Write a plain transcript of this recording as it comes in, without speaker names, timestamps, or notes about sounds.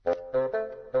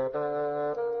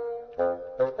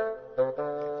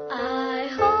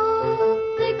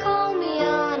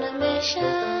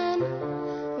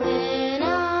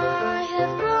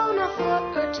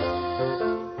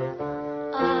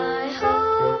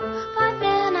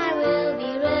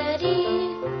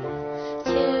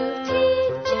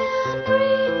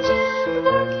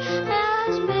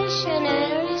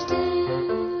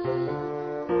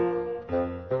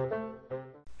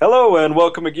and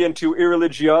welcome again to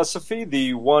Irreligiosophy,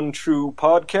 the one true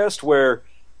podcast where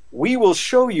we will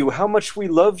show you how much we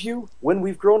love you when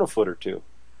we've grown a foot or two.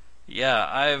 Yeah,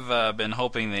 I've been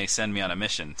hoping they send me on a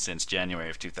mission since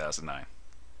January of 2009.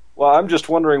 Well, I'm just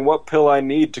wondering what pill I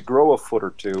need to grow a foot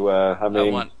or two. I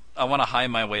want to high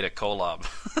my way to Kolob.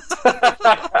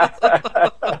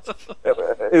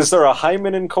 Is there a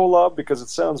hymen in Kolob? Because it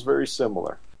sounds very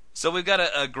similar. So we've got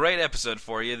a great episode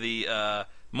for you. The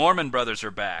Mormon brothers are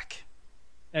back.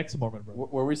 Ex-Mormon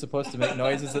brothers. Were we supposed to make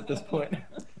noises at this point?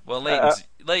 Well,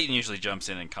 Leighton usually jumps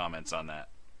in and comments on that.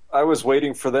 I was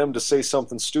waiting for them to say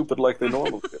something stupid like they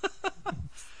normally do.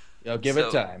 Yo, give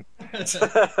it time.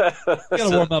 Gotta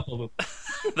warm up a little.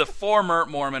 The former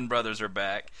Mormon brothers are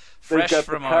back. They've got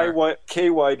the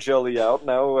KY jelly out.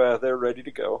 Now they're ready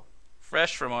to go.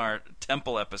 Fresh from our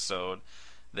temple episode.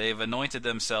 They've anointed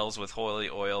themselves with holy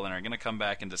oil and are going to come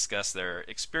back and discuss their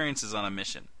experiences on a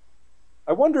mission.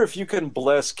 I wonder if you can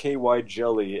bless KY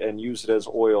jelly and use it as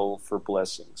oil for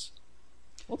blessings.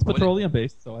 Well, it's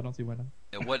petroleum-based, so I don't see why not.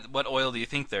 What oil do you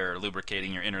think they're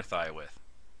lubricating your inner thigh with?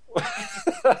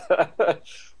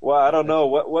 Well, I don't know.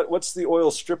 What's the oil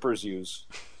strippers use?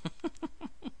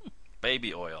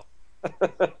 Baby oil.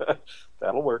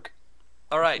 That'll work.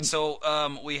 All right, so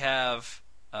we have...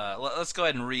 let's go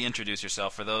ahead and reintroduce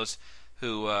yourself for those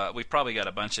who... we've probably got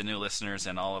a bunch of new listeners,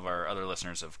 and all of our other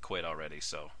listeners have quit already,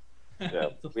 so... Yeah,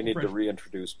 we need to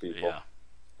reintroduce people. Yeah.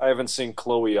 I haven't seen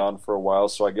Chloe on for a while,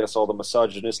 so I guess all the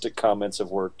misogynistic comments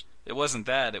have worked. It wasn't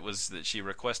that. It was that she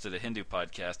requested a Hindu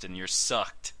podcast, and you're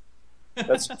sucked.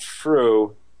 That's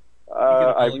true.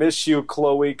 I miss you,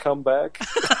 Chloe. Come back.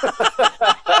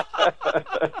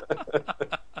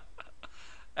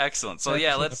 Excellent. So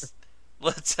yeah,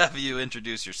 let's have you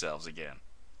introduce yourselves again.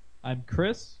 I'm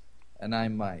Chris. And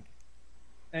I'm Mike.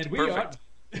 And we Perfect. are...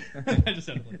 I just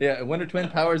said it. Yeah, Wonder Twin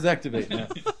powers activate now.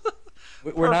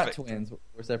 We're not Perfect. twins.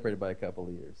 We're separated by a couple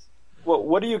of years. Well,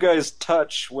 what do you guys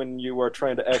touch when you are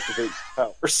trying to activate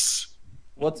powers?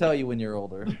 We'll tell you when you're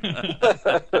older.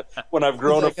 When I've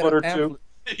grown a It's like foot or pamphlet.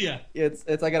 two? Yeah.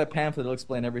 It's I got a pamphlet that'll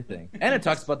explain everything. And it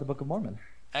talks about the Book of Mormon.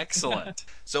 Excellent.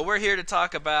 So we're here to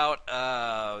talk about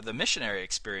the missionary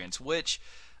experience, which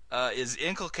is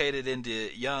inculcated into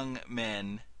young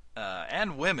men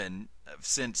and women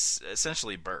since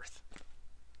essentially birth.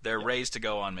 They're raised to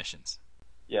go on missions.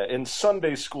 Yeah, in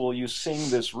Sunday school you sing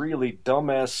this really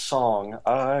dumbass song,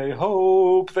 I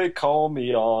hope they call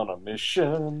me on a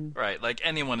mission. Right, like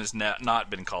anyone has not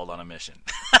been called on a mission.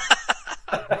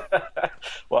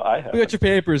 Well, I have. We got your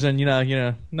papers, and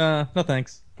no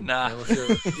thanks. Nah. Well, if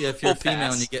you're We'll female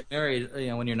pass. and you get married,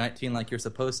 when you're 19 like you're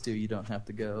supposed to, you don't have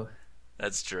to go.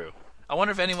 That's true. I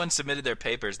wonder if anyone submitted their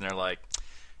papers and they're like,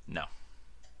 no.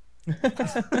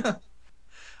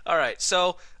 All right,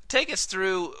 so take us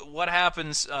through what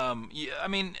happens.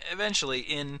 Eventually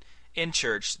in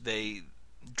church, they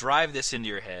drive this into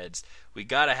your heads. We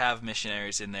got to have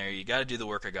missionaries in there. You got to do the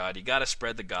work of God. You got to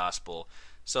spread the gospel.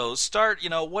 So start,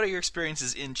 what are your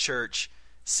experiences in church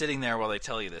sitting there while they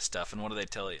tell you this stuff, and what do they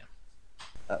tell you?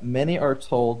 Many are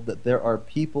told that there are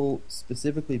people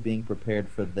specifically being prepared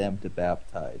for them to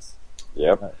baptize.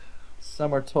 Yep.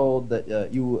 Some are told that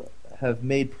you have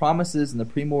made promises in the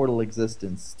premortal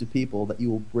existence to people that you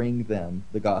will bring them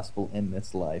the gospel in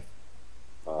this life.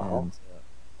 And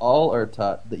all are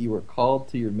taught that you are called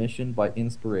to your mission by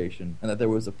inspiration, and that there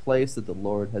was a place that the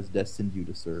Lord has destined you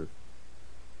to serve.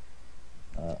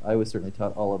 I was certainly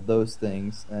taught all of those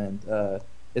things, and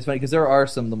it's funny because there are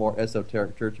some of the more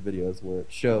esoteric church videos where it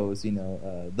shows,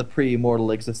 the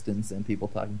pre-mortal existence and people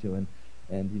talking to him,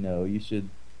 and you should,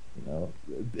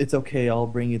 it's okay, I'll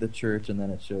bring you to church, and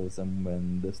then it shows them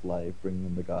in this life bringing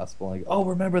them the gospel, like, oh,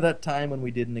 remember that time when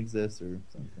we didn't exist, or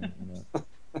something,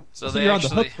 So So they you're actually,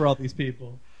 on the hook for all these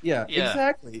people. Yeah, Yeah.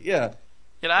 exactly, yeah.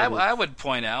 I would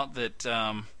point out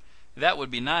that that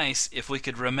would be nice if we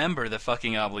could remember the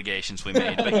fucking obligations we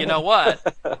made. But you know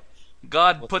what?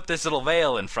 God put this little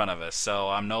veil in front of us, so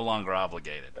I'm no longer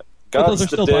obligated. But those God's are the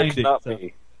still dick, binding, not so-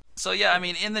 me. So yeah,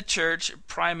 in the church,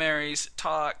 primaries,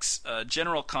 talks,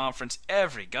 general conference,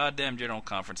 every goddamn general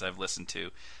conference I've listened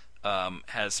to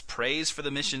has praise for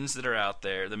the missions that are out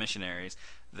there, the missionaries.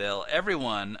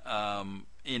 Everyone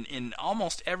in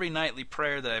almost every nightly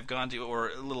prayer that I've gone to, or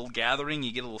a little gathering,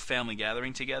 you get a little family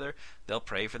gathering together, they'll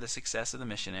pray for the success of the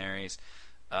missionaries.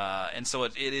 And so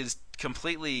it is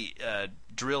completely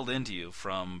drilled into you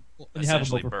from When you have them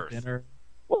essentially over for birth. dinner.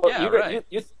 Well, Yeah, right.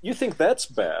 you think that's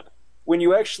bad. When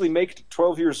you actually make it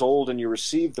 12 years old and you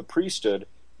receive the priesthood,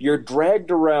 you're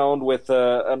dragged around with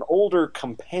an older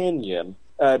companion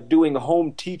doing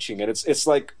home teaching, and it's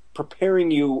like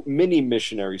preparing you mini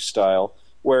missionary style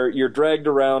where you're dragged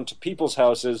around to people's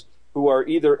houses who are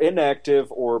either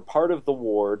inactive or part of the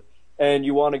ward, and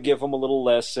you want to give them a little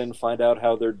lesson, find out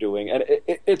how they're doing. And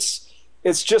it's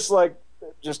just like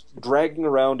just dragging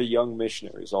around a young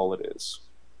missionary is all it is.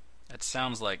 That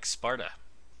sounds like Sparta.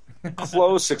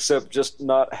 Close, except just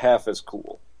not half as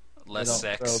cool. Less They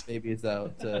don't sex. throw babies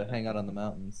out to hang out on the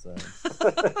mountains. So.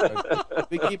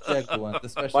 We keep dragged ones,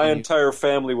 especially My when you- entire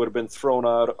family would have been thrown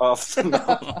out off the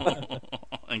mountain.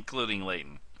 Including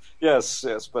Leighton. Yes,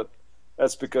 but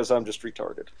that's because I'm just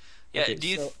retarded. Yeah, Okay, do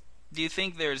you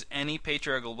think there's any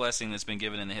patriarchal blessing that's been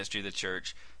given in the history of the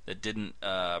church that didn't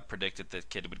predict that the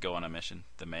kid would go on a mission,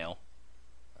 the male?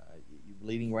 You're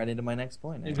leading right into my next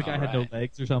point. Maybe the guy had no Alright.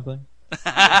 legs or something.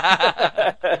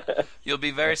 You'll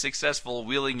be very successful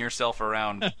wheeling yourself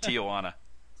around Tijuana.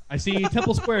 I see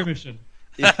Temple Square mission.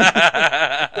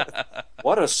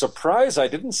 What a surprise! I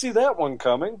didn't see that one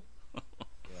coming.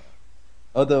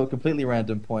 Although, completely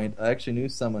random point, I actually knew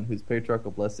someone whose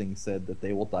patriarchal blessing said that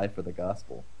they will die for the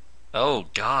gospel. Oh,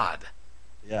 God.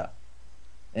 Yeah.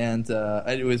 And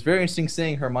it was very interesting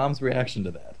seeing her mom's reaction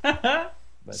to that.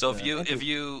 But, So if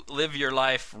you live your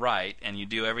life right and you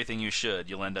do everything you should,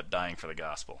 you'll end up dying for the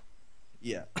gospel.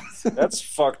 Yeah. That's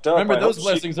fucked up. Remember, I those hope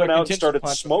blessings she went are out and contingent started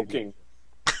upon smoking.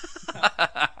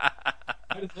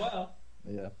 Might as well.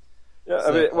 Yeah. Yeah, So,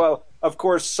 I mean, well, of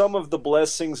course, some of the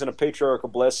blessings in a patriarchal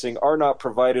blessing are not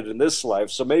provided in this life,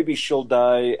 so maybe she'll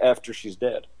die after she's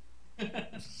dead.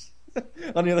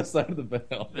 On the other side of the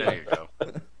veil. There you go.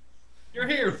 You're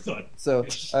here, son. So,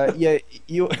 yeah,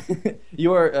 you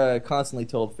you are constantly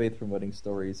told faith promoting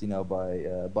stories,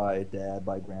 by dad,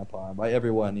 by grandpa, and by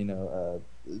everyone,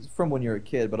 from when you're a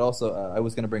kid. But also, I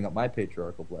was going to bring up my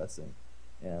patriarchal blessing,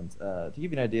 and to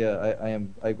give you an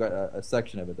idea, I've got a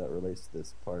section of it that relates to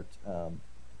this part.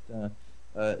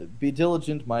 Be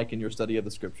diligent, Mike, in your study of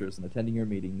the scriptures and attending your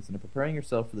meetings, and in preparing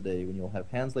yourself for the day when you will have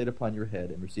hands laid upon your head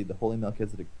and receive the holy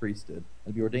Melchizedek priesthood,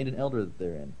 and be ordained an elder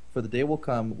therein. For the day will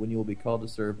come when you will be called to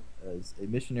serve as a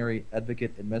missionary,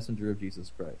 advocate, and messenger of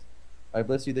Jesus Christ. I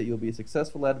bless you that you will be a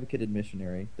successful advocate and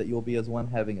missionary, that you will be as one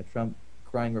having a trump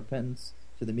crying repentance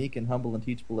to the meek and humble and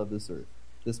teachable of this earth.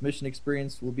 This mission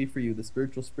experience will be for you the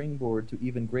spiritual springboard to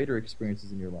even greater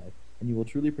experiences in your life, and you will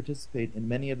truly participate in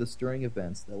many of the stirring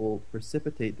events that will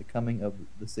precipitate the coming of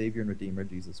the Savior and Redeemer,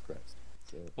 Jesus Christ.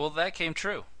 So, Well, that came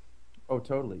true. oh,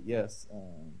 totally, yes.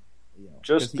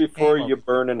 Just 'cause he before came you up-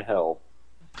 burn in hell.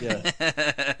 Yeah,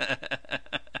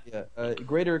 yeah.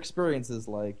 Greater experiences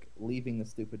like leaving the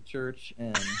stupid church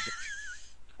and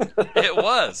It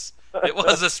was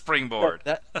a springboard.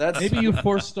 that's Maybe you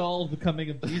forestalled the coming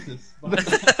of Jesus.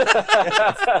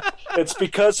 It's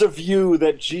because of you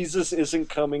that Jesus isn't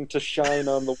coming to shine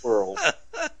on the world.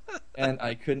 and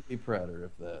I couldn't be prouder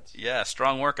of that. Yeah,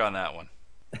 strong work on that one.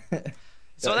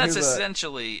 So Yeah, that's here's a-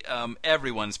 essentially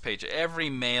everyone's every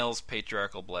male's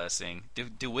patriarchal blessing.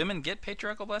 Do women get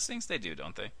patriarchal blessings? They do,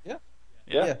 don't they? Yeah.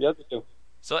 Yeah, they do.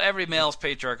 So every male's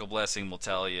patriarchal blessing will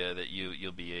tell you that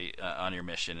you'll be on your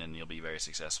mission and you'll be very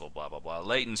successful. Blah blah blah.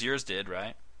 Leighton's yours did,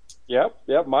 right? Yep.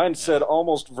 Mine said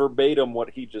almost verbatim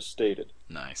what he just stated.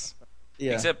 Nice.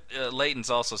 Yeah. Except Leighton's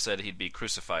also said he'd be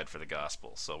crucified for the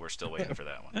gospel, so we're still waiting for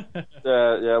that one.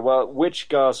 Yeah. Well, which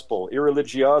gospel?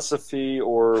 Irreligiosity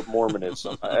or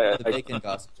Mormonism? the Bacon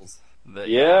Gospels.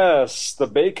 Yes, the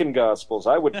Bacon Gospels.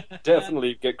 I would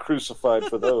definitely get crucified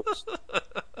for those.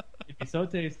 It'd be so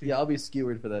tasty. Yeah, I'll be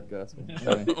skewered for that gospel.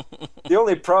 Anyway. The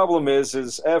only problem is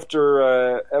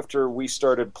after we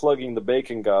started plugging the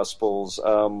Bacon Gospels,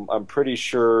 I'm pretty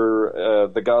sure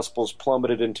the Gospels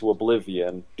plummeted into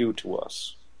oblivion due to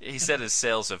us. He said his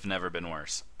sales have never been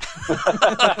worse.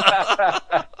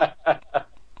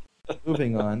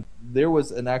 Moving on, there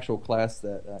was an actual class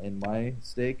that in my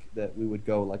stake that we would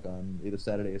go like on either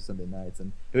Saturday or Sunday nights,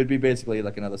 and it would be basically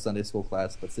like another Sunday school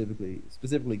class, but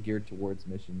specifically geared towards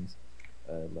missions,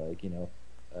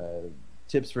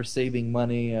 tips for saving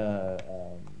money,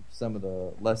 some of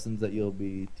the lessons that you'll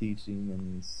be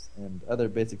teaching, and other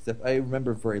basic stuff. I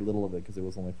remember very little of it because it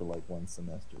was only for like one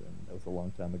semester, and that was a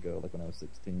long time ago, like when I was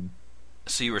 16.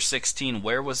 So you were 16.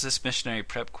 Where was this missionary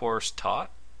prep course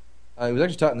taught? I was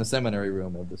actually taught in the seminary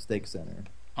room of the stake center.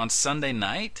 On Sunday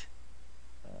night?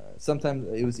 Sometimes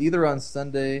it was either on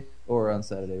Sunday or on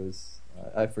Saturday. It was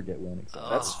I forget when exactly.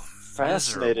 That's Oh,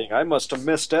 fascinating. miserable. I must have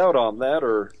missed out on that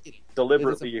or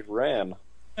deliberately ran.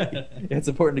 It's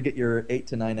important to get your 8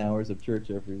 to 9 hours of church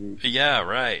every week. Yeah,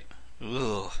 right.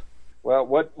 Ugh. Well,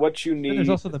 what you there's need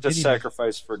also the to mini-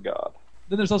 sacrifice for God.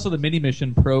 Then there's also the mini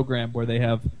mission program where they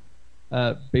have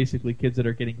basically kids that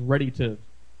are getting ready to,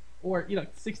 or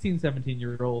 16,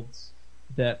 17-year-olds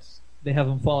that they have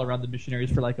them follow around the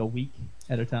missionaries for like a week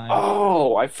at a time.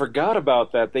 Oh, I forgot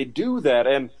about that. They do that,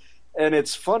 and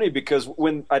it's funny because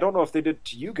when I don't know if they did it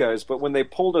to you guys, but when they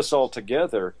pulled us all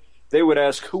together, they would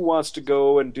ask who wants to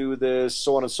go and do this,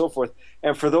 so on and so forth.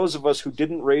 And for those of us who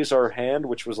didn't raise our hand,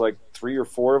 which was like 3 or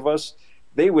 4 of us,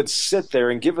 they would sit there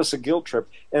and give us a guilt trip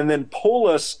and then pull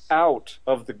us out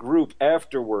of the group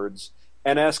afterwards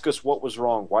and ask us what was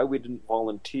wrong, why we didn't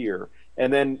volunteer,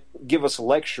 and then give us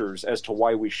lectures as to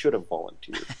why we should have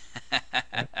volunteered.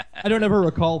 I don't ever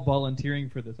recall volunteering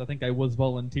for this. I think I was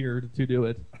volunteered to do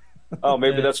it. Oh,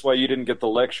 maybe that's why you didn't get the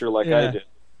lecture like I did.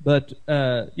 But,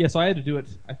 so I had to do it.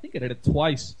 I think I did it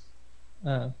twice.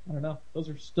 I don't know. Those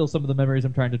are still some of the memories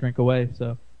I'm trying to drink away.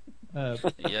 So,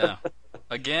 Yeah.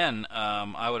 Again,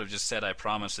 I would have just said I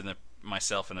promised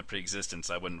myself in the pre-existence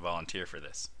I wouldn't volunteer for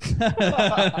this.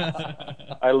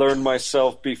 I learned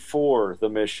myself before the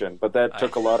mission, but that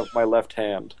took a lot of my left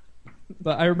hand.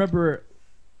 But I remember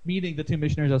meeting the 2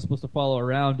 missionaries I was supposed to follow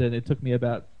around, and it took me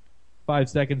about 5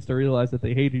 seconds to realize that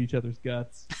they hated each other's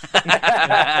guts.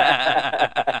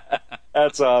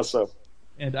 That's awesome.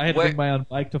 And I had to bring my own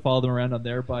bike to follow them around on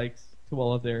their bikes to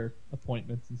all of their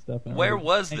appointments and stuff. And Where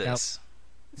was this?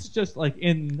 It's just like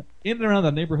in and around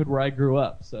the neighborhood where I grew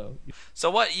up. So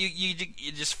what, you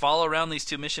just follow around these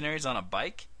 2 missionaries on a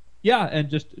bike? yeah, and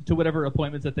just to whatever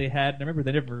appointments that they had. And I remember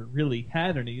they never really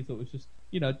had any, so it was just,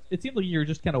 it seemed like you were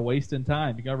just kind of wasting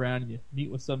time. You go around and you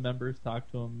meet with some members, talk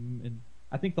to them, and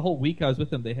I think the whole week I was with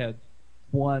them, they had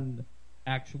one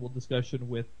actual discussion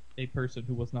with a person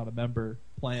who was not a member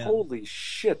planned. Holy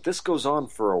shit, this goes on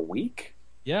for a week?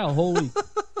 Yeah, a whole week.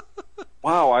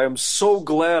 Wow, I am so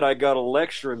glad I got a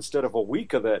lecture instead of a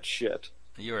week of that shit.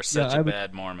 You are such a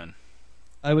bad Mormon.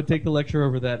 I would take the lecture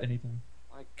over that anytime.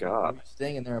 My God. Were you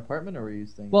staying in their apartment, or were you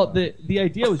staying? Well, the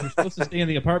idea was you're supposed to stay in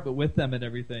the apartment with them and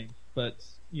everything, but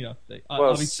they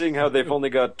seeing how they've only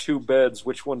got 2 beds,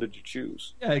 which one did you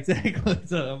choose? Yeah, exactly.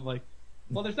 So I'm like,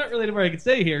 well, there's not really anywhere I can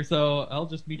stay here, so I'll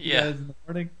just meet you guys in the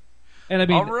morning. And I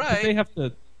mean, all right. they have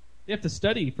to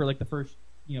study for like the first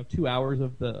 2 hours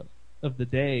of the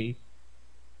day,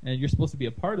 and you're supposed to be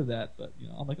a part of that. But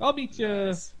I'm like, I'll meet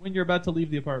you when you're about to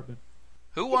leave the apartment.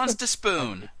 Who wants to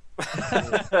spoon?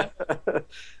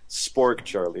 Spork,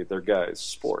 Charlie. They're guys.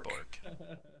 Spork.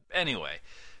 Anyway,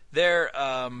 they're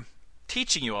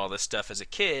teaching you all this stuff as a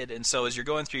kid, and so as you're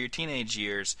going through your teenage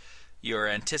years, you're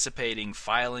anticipating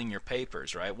filing your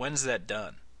papers, right? When's that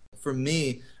done? For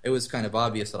me, it was kind of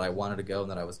obvious that I wanted to go and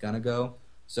that I was going to go.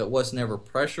 So it was never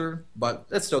pressure, but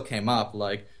it still came up.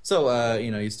 Like, so,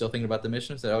 you still thinking about the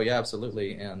mission? I said, oh, yeah,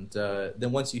 absolutely. And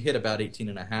then once you hit about 18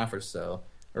 and a half or so,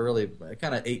 or really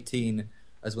kind of 18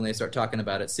 is when they start talking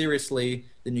about it seriously.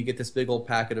 Then you get this big old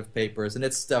packet of papers, and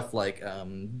it's stuff like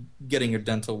getting your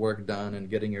dental work done and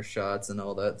getting your shots and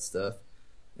all that stuff.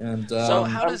 And so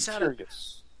how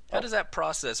does that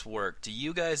process work? Do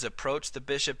you guys approach the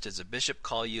bishop? Does the bishop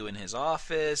call you in his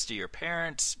office? Do your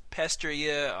parents pester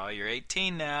you? Oh, you're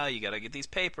 18 now. You got to get these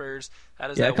papers. How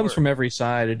does that work? It comes from every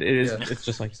side. It is. Yeah. It's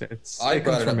just like I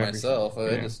brought it up myself.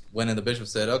 I just went in. The bishop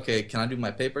said, "Okay, can I do my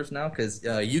papers now? Because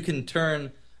you can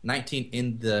turn 19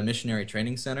 in the missionary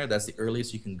training center. That's the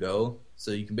earliest you can go. So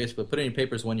you can basically put in your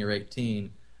papers when you're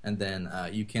 18, and then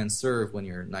you can serve when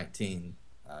you're 19."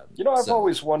 I've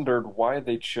always wondered why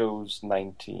they chose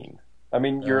 19. I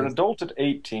mean, you're an adult at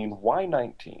 18. Why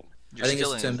 19? You're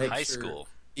still in high school.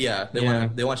 Yeah, they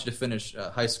want you to finish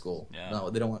high school. Yeah. No,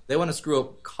 they don't want. They want to screw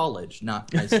up college,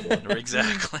 not high school.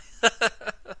 Exactly.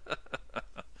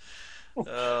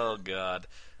 Oh God,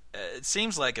 it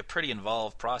seems like a pretty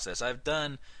involved process. I've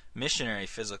done missionary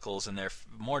physicals, and they're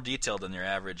more detailed than your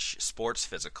average sports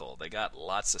physical. They got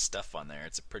lots of stuff on there.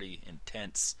 It's a pretty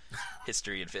intense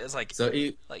history, and it's like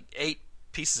 8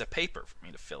 pieces of paper for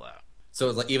me to fill out. So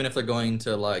it's like even if they're going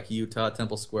to like Utah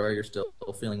Temple Square, you're still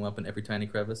feeling them up in every tiny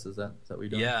crevice. Is that what you're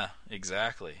doing? Yeah,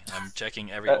 exactly. I'm checking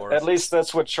every orifice. At least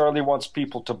that's what Charlie wants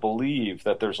people to believe,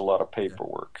 that there's a lot of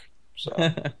paperwork. So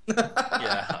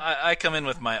yeah, I come in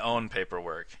with my own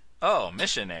paperwork. Oh,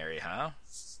 missionary, huh?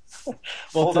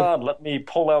 Hold on, let me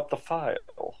pull out the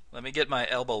file. Let me get my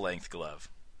elbow-length glove.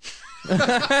 No,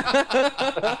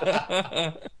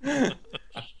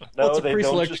 it's a pretty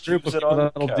select group of people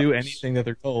that'll do anything that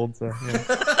they're told. So, yeah.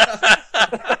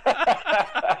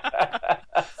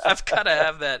 I've got to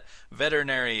have that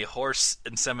veterinary horse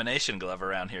insemination glove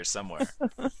around here somewhere.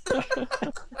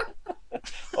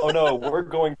 Oh no, we're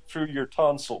going through your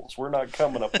tonsils. We're not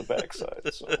coming up the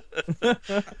backside. So.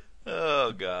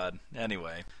 Oh God.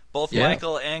 Anyway, both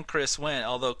Michael and Chris went,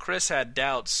 although Chris had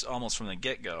doubts almost from the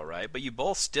get-go, right? But you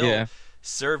both still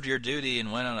served your duty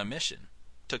and went on a mission.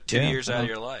 Took 2 years out of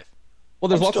your life. Well,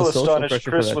 there's I'm lots still of social astonished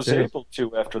pressure Chris for that was too. able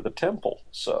to after the temple.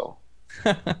 So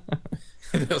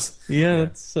Yeah,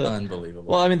 it's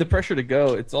unbelievable. Well, I mean, the pressure to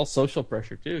go, it's all social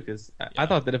pressure too, because I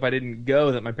thought that if I didn't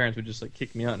go, that my parents would just like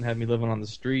kick me out and have me living on the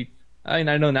street. I mean,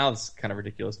 I know now it's kind of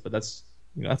ridiculous, but that's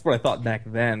that's what I thought back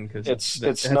then. Because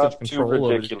it's not too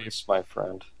ridiculous, my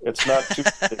friend. It's not too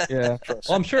ridiculous. Yeah.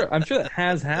 Well, I'm sure that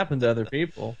has happened to other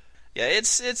people. Yeah, it's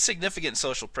significant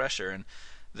social pressure, and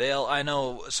I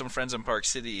know some friends in Park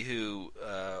City who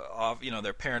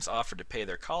their parents offered to pay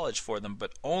their college for them,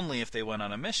 but only if they went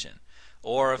on a mission.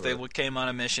 Or if they came on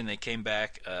a mission, they came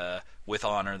back with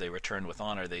honor, they returned with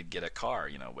honor, they'd get a car,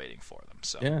 waiting for them.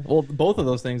 So yeah, well, both of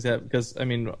those things because I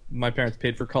mean, my parents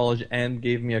paid for college and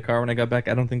gave me a car when I got back.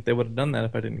 I don't think they would have done that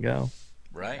if I didn't go.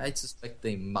 Right. I suspect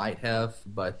they might have,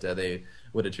 but they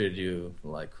would have treated you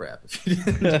like crap if you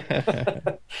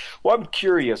didn't. Well, I'm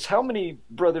curious, how many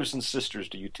brothers and sisters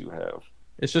do you two have?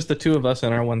 It's just the two of us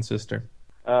and our one sister.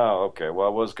 Oh, okay. Well, I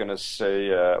was going to say,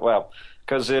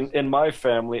 because in my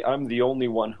family, I'm the only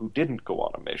one who didn't go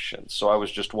on a mission. So I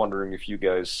was just wondering if you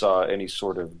guys saw any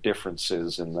sort of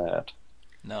differences in that.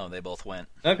 No, they both went.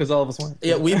 No, because all of us went.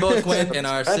 Yeah, we both went, and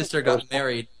our sister got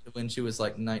married when she was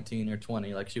like 19 or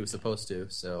 20, like she was supposed to.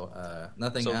 So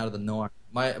nothing out of the norm.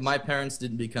 My parents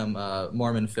didn't become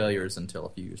Mormon failures until a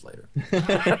few years later.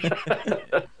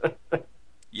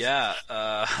 Yeah.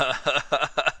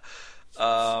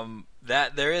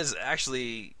 That there is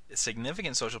actually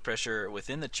significant social pressure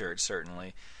within the church,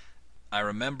 certainly. I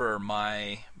remember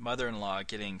my mother-in-law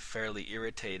getting fairly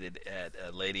irritated at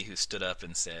a lady who stood up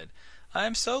and said, "I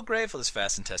am so grateful," this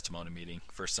fast and testimony meeting,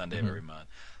 first Sunday of every month.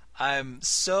 "I'm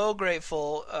so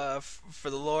grateful for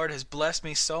the Lord has blessed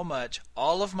me so much.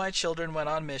 All of my children went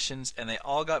on missions, and they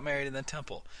all got married in the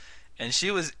temple." And she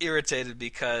was irritated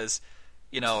because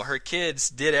her kids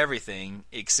did everything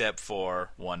except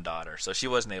for one daughter, so she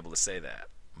wasn't able to say that.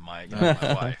 My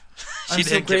wife. I'm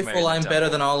so grateful I'm better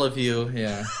than all of you.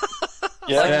 Yeah.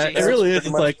 Yeah, it really is. It's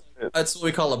like that's what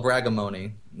we call a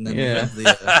bragamony. And then Yeah. we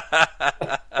have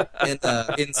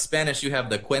in Spanish, you have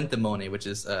the cuentamony, which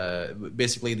is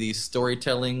basically the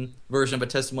storytelling version of a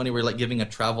testimony. Where you're like giving a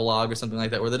travelogue or something like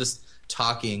that, where they're just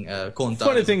talking.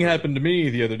 Funny thing happened to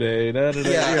me the other day. Da, da, da.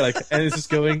 Yeah. You're like, and it's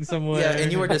just going somewhere. Yeah,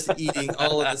 and you were just eating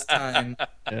all of this time.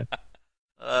 Yeah.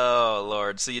 Oh,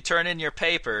 Lord. So you turn in your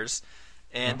papers,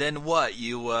 and then what?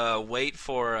 You wait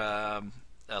for a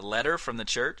letter from the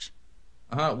church?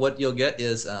 What you'll get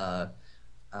is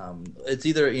it's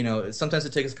either, sometimes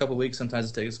it takes a couple of weeks, sometimes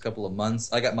it takes a couple of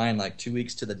months. I got mine like 2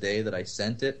 weeks to the day that I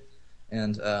sent it.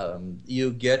 And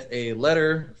you get a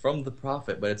letter from the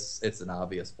prophet, but it's an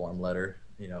obvious form letter.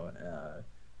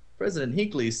 President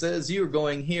Hinckley says you're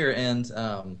going here, and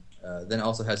then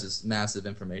also has this massive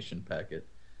information packet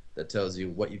that tells you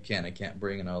what you can and can't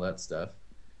bring and all that stuff.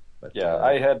 But, yeah,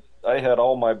 I had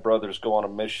all my brothers go on a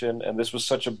mission, and this was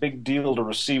such a big deal to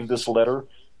receive this letter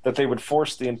that they would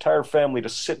force the entire family to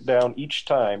sit down each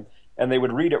time, and they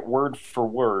would read it word for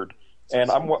word. And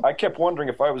I kept wondering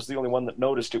if I was the only one that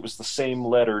noticed it was the same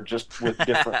letter, just with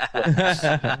different words.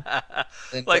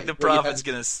 Like the prophet's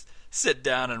going to sit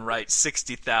down and write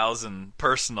 60,000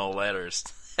 personal letters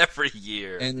every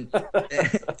year.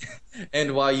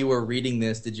 And while you were reading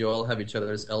this, did you all have each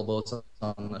other's elbows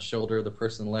on the shoulder of the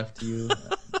person left to you?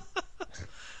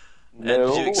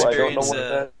 No, I don't know what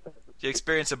that... Did you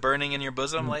experience a burning in your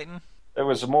bosom, Leighton? It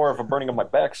was more of a burning on my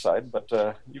backside, but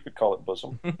you could call it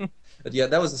bosom. But yeah,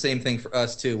 that was the same thing for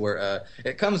us too, where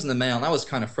it comes in the mail, and I was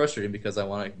kind of frustrated because I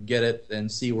want to get it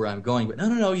and see where I'm going. But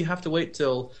no, you have to wait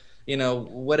till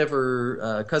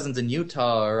whatever cousins in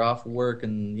Utah are off work,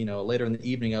 and later in the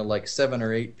evening at like 7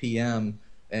 or 8 p.m.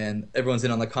 and everyone's in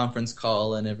on the conference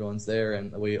call, and everyone's there,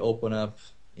 and we open up.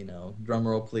 Drum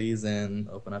roll please, and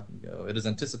open up and go. It is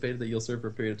anticipated that you'll serve for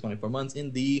a period of 24 months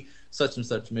in the such and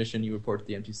such mission. You report to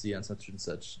the MTC on such and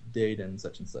such date and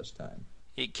such time.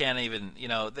 He can't even,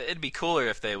 it'd be cooler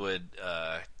if they would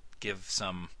give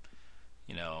some,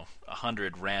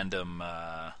 100 random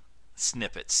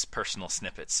snippets, personal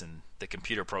snippets, and the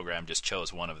computer program just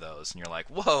chose one of those, and you're like,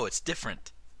 whoa, it's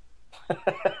different.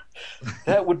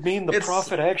 That would mean the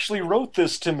prophet actually wrote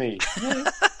this to me.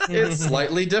 It's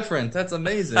slightly different. That's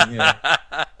amazing. Yeah.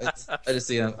 I just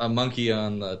see a monkey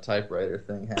on the typewriter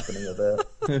thing happening with that.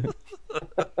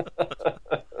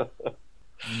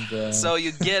 And, so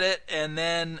you get it, and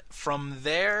then from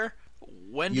there,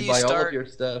 when do you buy start? all of your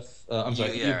stuff.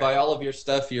 You buy all of your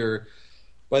stuff.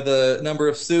 By the number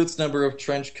of suits, number of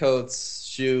trench coats,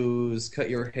 shoes, cut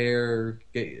your hair,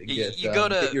 get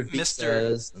your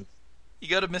visas. You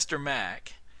go to Mr.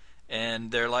 Mac, and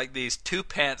they're like these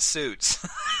two-pant suits,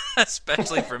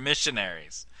 especially for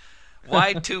missionaries,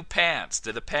 Why 2 pants?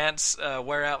 Do the pants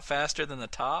wear out faster than the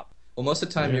top? Well, most of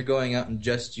the time you're going out in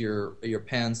just your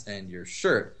pants and your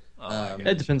shirt. Oh,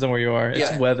 It depends on where you are. It's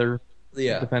Yeah. weather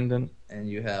Yeah, dependent. and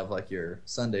you have like your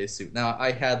Sunday suit. Now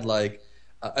I had like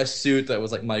a suit that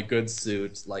was like my good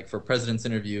suit, like for president's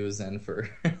interviews and for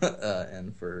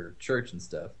and for church and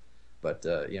stuff. But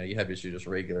you have your suit just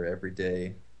regular every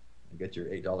day. And get your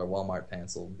 $8 Walmart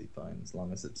pants will be fine as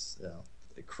long as it's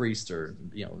creased or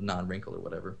non-wrinkled or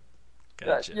whatever.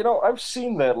 Gotcha. I've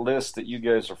seen that list that you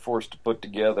guys are forced to put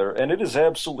together, and it is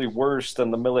absolutely worse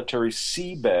than the military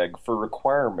sea bag for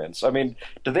requirements. I mean,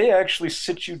 do they actually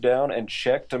sit you down and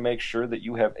check to make sure that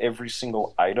you have every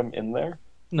single item in there?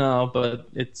 No, but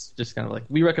it's just kind of like,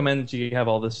 we recommend that you have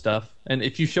all this stuff. And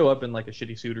if you show up in like a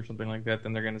shitty suit or something like that,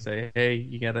 then they're going to say, hey,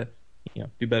 you got to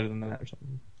do better than that or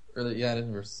something. Really? Yeah, I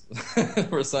didn't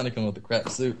ever sign to come with a crap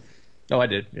suit. Oh, I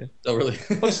did, yeah. Oh, really?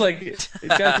 Looks like it's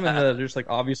guys come in they're just like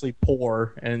obviously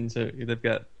poor, and so they've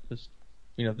got just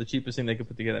the cheapest thing they could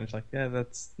put together. And it's like, yeah,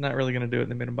 that's not really going to do it.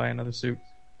 And they made them buy another suit.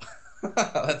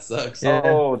 That sucks. Yeah.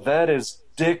 Oh, that is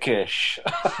dickish.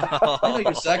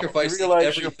 You're sacrificing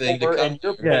Realize you're everything to poor come. and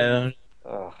you're Yeah,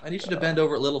 Oh, I need you to bend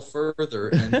over a little further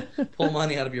and pull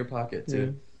money out of your pocket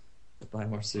to buy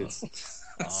more suits.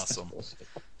 Awesome.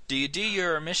 Do you do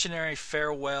your missionary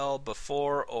farewell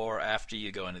before or after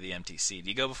you go into the MTC? Do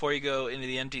you go before you go into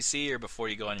the MTC or before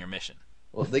you go on your mission?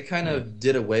 Well, they kind of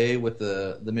did away with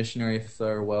the missionary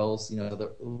farewells.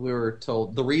 We were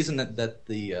told the reason that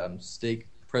the stake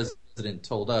president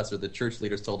told us, or the church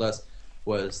leaders told us,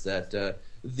 was that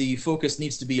the focus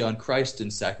needs to be on Christ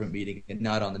in sacrament meeting and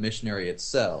not on the missionary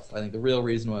itself. I think the real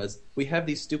reason was we have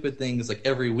these stupid things like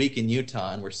every week in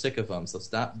Utah, and we're sick of them. So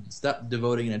stop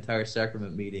devoting an entire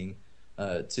sacrament meeting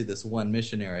to this one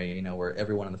missionary. Where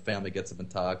everyone in the family gets up and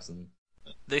talks. And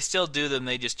They still do them.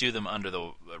 They just do them under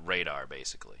the radar,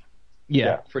 basically.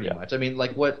 yeah. pretty much. I mean,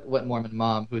 like what Mormon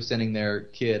mom who's sending their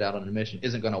kid out on a mission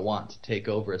isn't going to want to take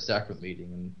over a sacrament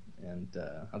meeting, and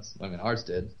that's ours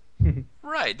did.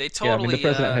 Right. They Yeah, totally. the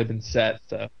president had been set,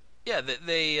 so. Yeah,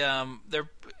 they're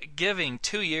giving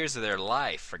 2 years of their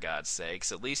life, for God's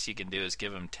sakes. At least you can do is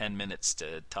give them 10 minutes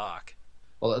to talk.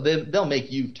 Well, they'll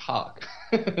make you talk.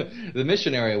 The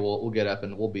missionary will get up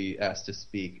and will be asked to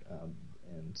speak,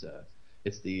 and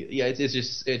it's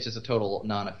just a total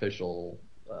non-official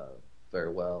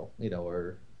farewell,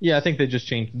 or. Yeah, I think they just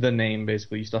changed the name,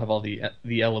 basically. You still have all the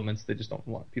elements. They just don't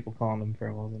want people calling them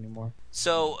farewells anymore.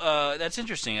 So that's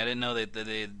interesting. I didn't know that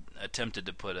they attempted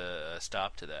to put a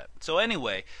stop to that. So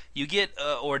anyway, you get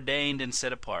ordained and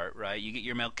set apart, right? You get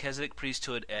your Melchizedek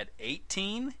priesthood at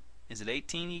 18. Is it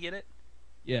 18 you get it?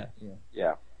 Yeah.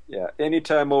 Yeah.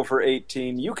 Anytime over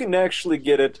 18, you can actually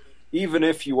get it, even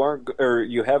if you aren't or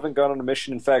you haven't gone on a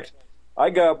mission. In fact, I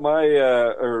got my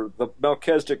the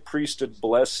Melchizedek priesthood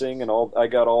blessing and all. I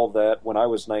got all that when I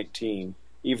was 19,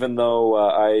 even though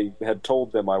I had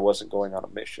told them I wasn't going on a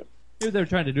mission. Maybe they're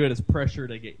trying to do it as pressure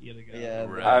to get you to go. Yeah,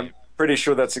 Right. I'm pretty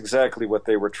sure that's exactly what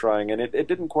they were trying, and it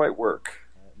didn't quite work.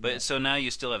 But so now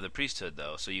you still have the priesthood,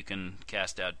 though, so you can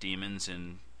cast out demons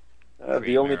and The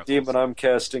create only miracles. demon I'm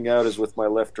casting out is with my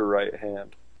left or right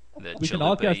hand. The We can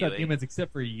all Chalupa cast out UA. demons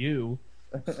except for you.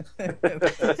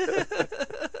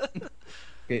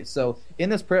 Okay, so in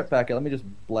this prep packet, let me just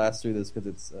blast through this because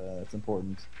it's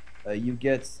important. You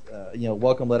get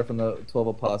welcome letter from the 12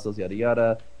 apostles, yada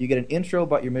yada. You get an intro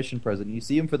about your mission president. You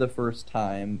see him for the first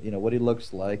time, what he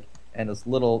looks like, and this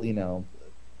little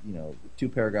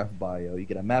 2-paragraph bio. You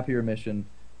get a map of your mission.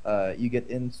 You get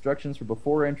instructions for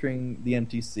before entering the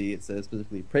MTC. It says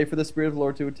specifically, pray for the Spirit of the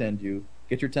Lord to attend you.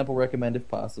 Get your temple recommend if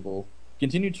possible.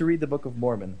 Continue to read the Book of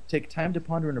Mormon. Take time to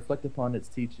ponder and reflect upon its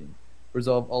teaching.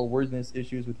 Resolve all worthiness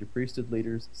issues with your priesthood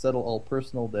leaders. Settle all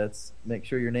personal debts. Make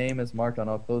sure your name is marked on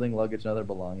all clothing, luggage, and other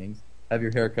belongings. Have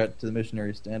your hair cut to the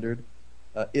missionary standard.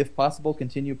 If possible,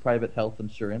 continue private health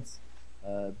insurance.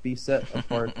 Be set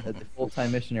apart as a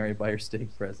full-time missionary by your stake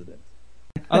president.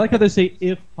 I like how they say,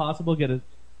 if possible, get a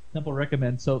temple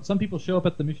recommend. So some people show up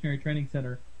at the missionary training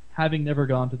center having never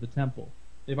gone to the temple.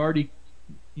 They've already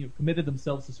committed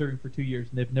themselves to serving for 2 years,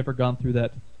 and they've never gone through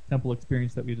that temple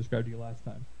experience that we described to you last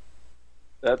time.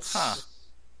 That's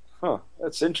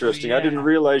that's interesting. Yeah. I didn't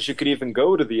realize you could even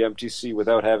go to the MTC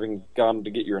without having gone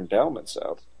to get your endowments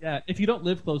out. Yeah, if you don't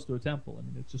live close to a temple, I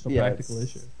mean, it's just a Yeah, practical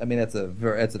it's- issue. I mean, that's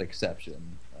an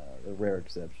exception, a rare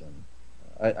exception.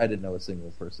 I didn't know a single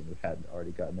person who hadn't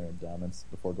already gotten their endowments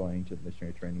before going to the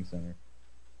missionary training center.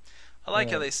 I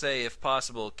like how they say, if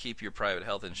possible, keep your private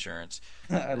health insurance.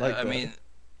 I like I that. mean,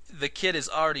 the kid is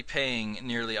already paying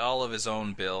nearly all of his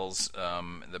own bills.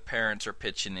 The parents are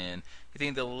pitching in. You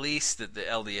think the least that the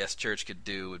LDS Church could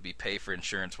do would be pay for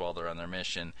insurance while they're on their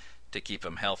mission to keep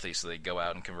them healthy, so they go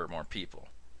out and convert more people.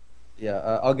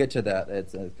 Yeah, I'll get to that.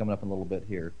 It's coming up in a little bit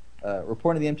here.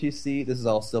 Reporting the MTC. This is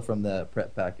all still from the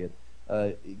prep packet.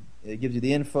 It gives you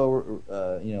the info,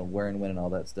 where and when and all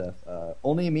that stuff.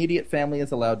 Only immediate family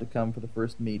is allowed to come for the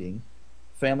first meeting.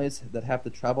 Families that have to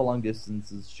travel long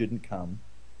distances shouldn't come.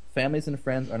 Families and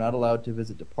friends are not allowed to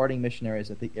visit departing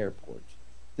missionaries at the airport.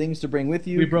 Things to bring with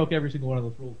you. We broke every single one of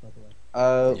those rules, by the way.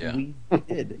 Yeah. We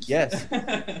did, yes.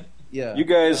 Yeah. You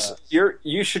guys,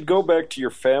 you should go back to your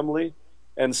family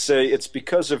and say, it's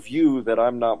because of you that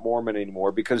I'm not Mormon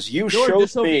anymore, because you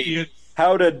showed me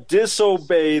how to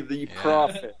disobey the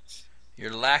prophets.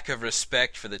 Your lack of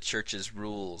respect for the church's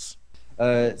rules.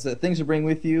 So things to bring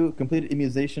with you: completed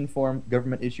immunization form,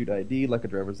 government-issued ID like a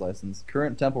driver's license,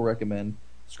 current temple recommend,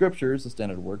 scriptures, the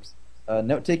standard works,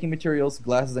 note-taking materials,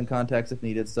 glasses and contacts if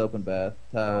needed, soap and bath,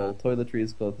 towel,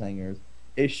 toiletries, clothes hangers,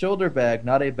 a shoulder bag,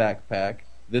 not a backpack.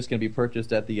 This can be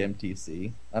purchased at the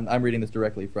MTC. I'm reading this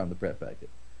directly from the prep packet.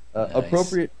 Nice.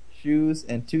 Appropriate shoes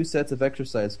and 2 sets of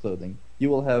exercise clothing. You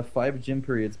will have 5 gym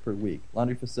periods per week.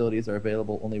 Laundry facilities are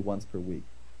available only once per week.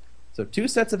 So 2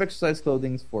 sets of exercise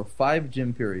clothing for 5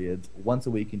 gym periods. Once a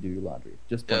week you can do your laundry.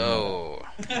 Just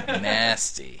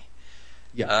nasty.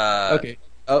 Yeah. Okay.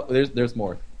 Oh, there's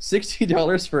more.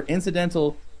 $60 for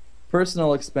incidental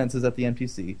personal expenses at the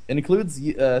MTC. It includes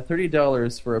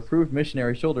 $30 for approved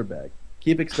missionary shoulder bag.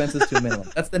 Keep expenses to a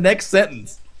minimum. That's the next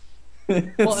sentence. Well,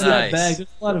 and that Nice. bag, there's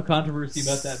a lot of controversy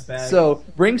about that bag. So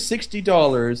bring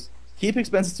 $60. Keep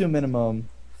expenses to a minimum.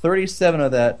 37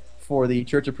 of that for the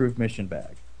church-approved mission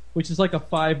bag. which is like a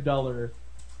 $5.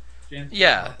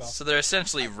 Yeah, so they're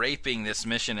essentially raping this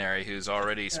missionary who's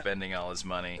already spending all his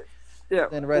money. Yeah,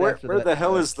 Then right where after the that,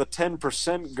 hell is the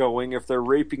 10% going if they're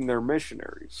raping their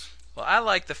missionaries? Well, I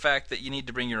like the fact that you need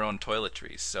to bring your own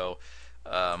toiletries. So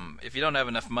if you don't have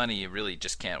enough money, you really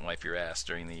just can't wipe your ass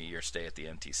during your stay at the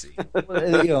MTC.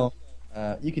 Well,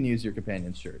 you can use your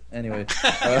companion's shirt. Anyway.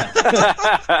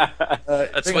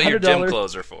 That's bring what your gym $100.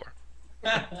 clothes are for.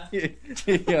 Yeah,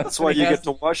 That's why you get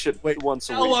to wash it once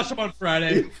a I'll week. wash them on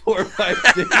Friday. 4 or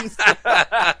 5 days.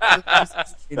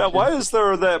 Now, why is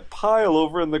there that pile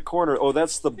over in the corner? Oh,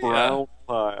 that's the brown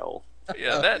pile.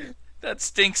 Yeah, that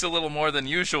stinks a little more than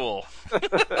usual.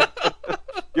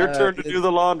 Your turn to do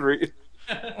the laundry.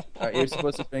 All right, you're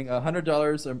supposed to bring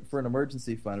 $100 for an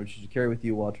emergency fund, which you should carry with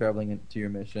you while traveling to your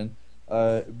mission.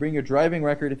 Bring your driving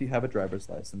record if you have a driver's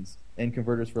license, and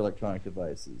converters for electronic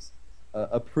devices.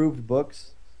 Approved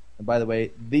books, and by the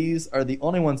way, these are the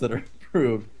only ones that are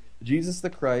approved: Jesus the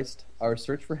Christ, Our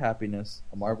Search for Happiness,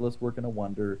 A Marvelous Work and a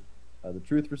Wonder, The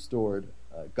Truth Restored,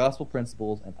 Gospel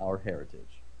Principles, and Our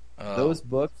Heritage. Oh, Those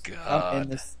books come God. in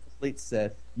this complete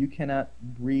set. You cannot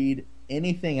read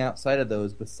anything outside of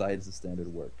those besides the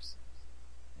standard works.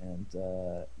 And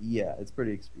yeah, it's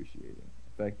pretty excruciating.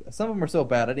 In fact, some of them are so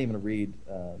bad I didn't even read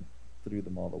through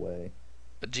them all the way.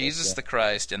 But Jesus the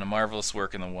Christ and A Marvelous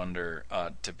Work and a Wonder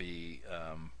ought to be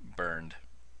burned.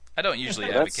 I don't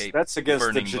usually advocate That's against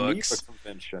the burning Geneva books.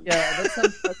 Convention. Yeah,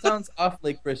 that sounds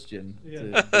awfully Christian.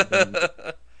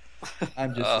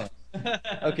 I'm just saying.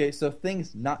 Okay, so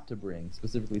things not to bring,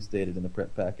 specifically stated in the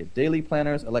prep packet: daily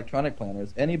planners, electronic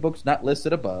planners, any books not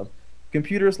listed above,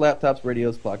 computers, laptops,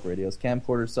 radios, clock radios,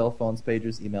 camcorders, cell phones,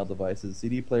 pagers, email devices,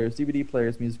 CD players, DVD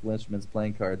players, musical instruments,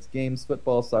 playing cards, games,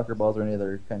 footballs, soccer balls, or any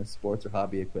other kind of sports or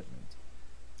hobby equipment.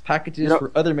 Packages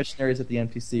for other missionaries at the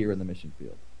MTC or in the mission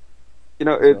field. You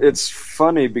know, it's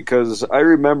funny because I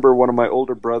remember one of my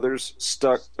older brothers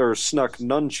snuck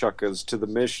nunchuckers to the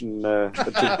mission to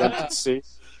the MTC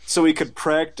so he could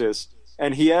practice,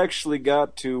 and he actually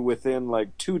got to within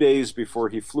like 2 days before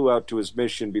he flew out to his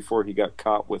mission before he got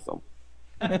caught with them.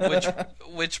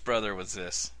 Which brother was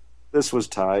this? This was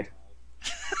Ty.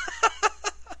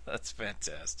 That's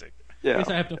fantastic. I Yeah. guess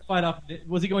I have to fight off.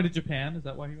 Was he going to Japan? Is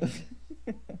that why he was?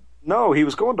 No, he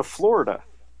was going to Florida.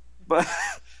 But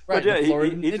Right, yeah, the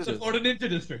Florida he The just Florida Ninja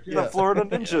District. the Florida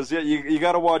Ninjas. Yeah, you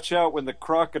got to watch out when the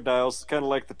crocodiles, kind of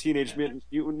like the Teenage Mutant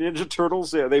Ninja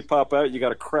Turtles, yeah, they pop out. You got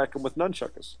to crack them with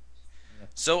nunchuckers.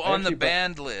 So on the actually-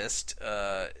 banned list,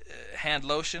 hand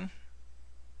lotion.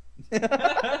 Tissue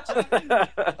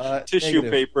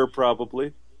negative. paper,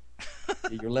 probably.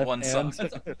 Your left One hand.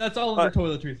 sock. That's all under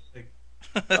toiletries.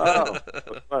 Oh.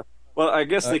 Well, I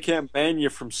guess they can't ban you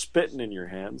from spitting in your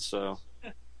hands, so.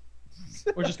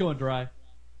 Or just going dry.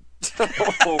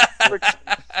 Oh, friction.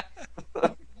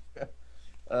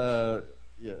 Yeah.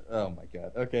 Oh my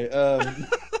God. Okay.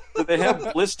 Do they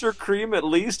have blister cream at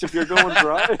least if you're going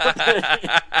dry?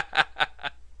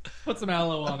 Put some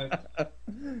aloe on it.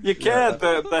 You can't.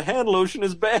 The hand lotion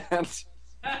is banned.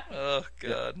 Oh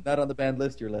God. Not on the banned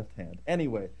list, your left hand.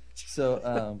 Anyway,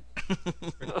 so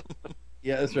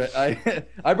yeah, that's right.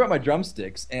 I brought my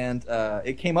drumsticks, and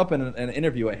it came up in an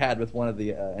interview I had with one of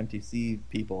the MTC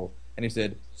people, and he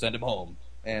said, "Send him home,"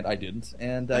 and I didn't.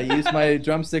 And I used my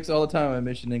drumsticks all the time on my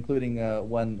mission, including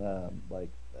one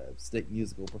state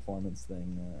musical performance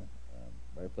thing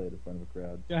where I played in front of a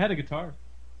crowd. Yeah, I had a guitar.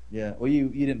 Yeah, well, you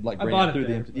didn't I bring bought it through it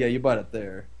there. yeah, you bought it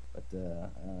there, but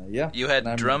yeah. You and had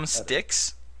I'm-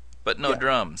 drumsticks, but no Yeah.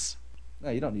 drums. No,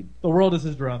 you don't need. The world is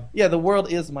his drum. Yeah, the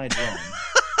world is my drum.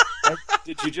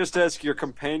 Did you just ask your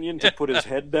companion to put his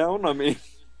head down? I mean,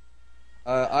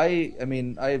 I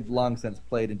mean, I've long since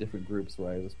played in different groups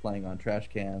where I was playing on trash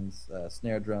cans,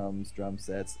 snare drums, drum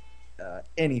sets,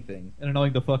 anything. And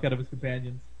annoying the fuck out of his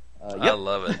companions. I Yep.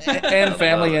 love it. And I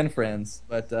family love it. and friends.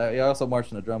 But I also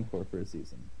marched in a drum corps for a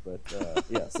season. But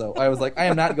yeah, so I was like, I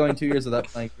am not going 2 years without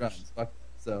playing drums. Fuck.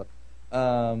 So,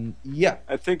 yeah.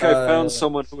 I think I found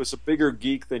someone who is a bigger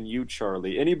geek than you,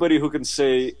 Charlie. Anybody who can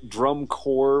say drum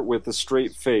corps with a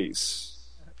straight face.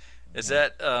 Is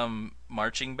that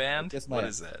marching band? Kiss my What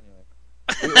ass. is that?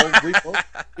 Anyway.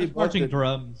 We both Marching did,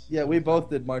 drums. Yeah, we both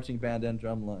did marching band and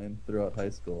drumline throughout high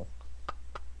school.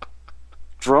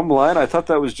 Drumline? I thought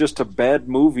that was just a bad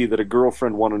movie that a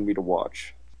girlfriend wanted me to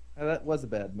watch. That was a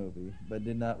bad movie, but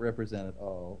did not represent at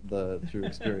all the true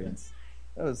experience.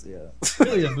 That was, yeah.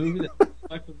 Really a movie that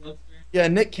Michael loves. Yeah,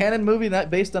 Nick Cannon movie, not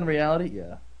based on reality?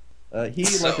 Yeah. He,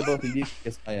 like the both of you,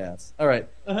 kiss my ass. All right.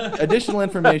 Additional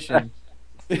information.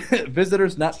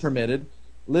 Visitors not permitted.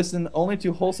 Listen only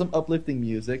to wholesome, uplifting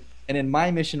music. And in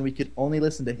my mission, we could only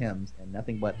listen to hymns and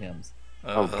nothing but hymns.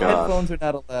 Oh, God. Headphones are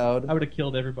not allowed. I would have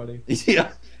killed everybody.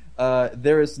 Yeah.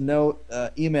 There is no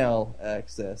email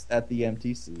access at the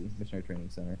MTC, Missionary Training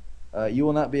Center. You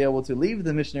will not be able to leave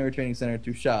the Missionary Training Center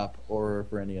to shop or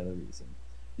for any other reason.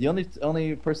 The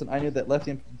only person I knew that left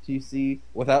the MTC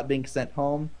without being sent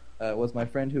home was my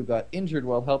friend who got injured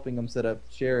while helping him set up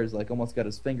chairs, like almost got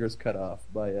his fingers cut off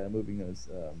by moving those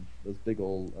big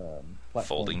old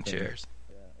platform Folding things. chairs.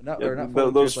 Yeah. Yeah, Or not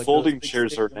those chairs, like folding big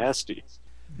chairs are stadium- nasty.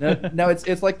 No,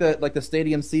 it's like the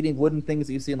stadium seating wooden things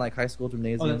that you see in like high school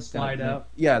gymnasiums. Oh, that kind of slide thing. out?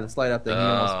 Yeah, the slide out thing. He Oh,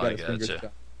 almost I got his fingers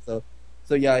gotcha. cut.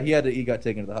 So yeah, he got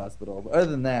taken to the hospital. But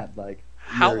other than that, like,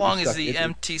 How you're long is stuck. the It-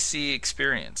 MTC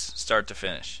experience, start to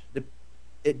finish?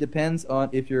 It depends on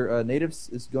if your native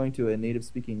is going to a native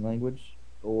speaking language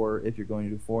or if you're going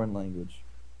to a foreign language.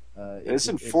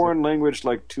 Isn't foreign language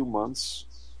like 2 months?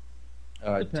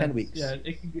 10 Depends. weeks? Yeah,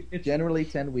 it's Generally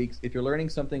 10 weeks. If you're learning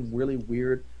something really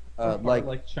weird,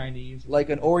 like Chinese. like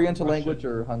an Oriental Russian. language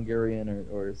or Hungarian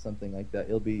or something like that,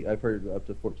 it'll be, I've heard, up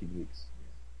to 14 weeks.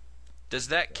 Does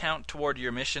that count toward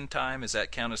your mission time? Does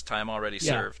that count as time already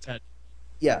Yeah, served?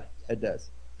 Yeah, it does.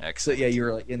 So Excellent. yeah,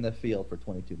 you're like in the field for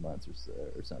 22 months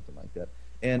or something like that.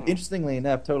 And interestingly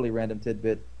enough, totally random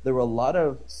tidbit, there were a lot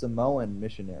of Samoan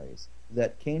missionaries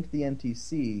that came to the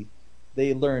MTC.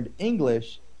 They learned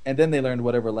English, and then they learned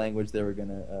whatever language they were going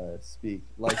to speak.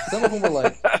 Like some of them were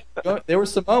like, they were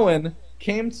Samoan,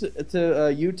 came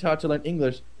to Utah to learn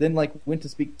English, then like went to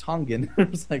speak Tongan.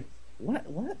 It was like, what?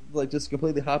 Like just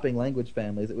completely hopping language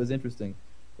families. It was interesting.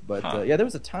 But Huh. yeah, there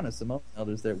was a ton of Samoan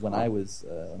elders there when I was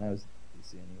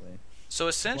DC anyway. So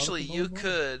essentially, you Samoan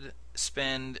could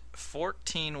spend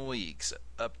 14 weeks,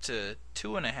 up to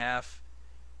 2.5.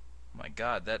 My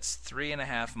God, that's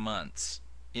 3.5 months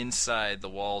inside the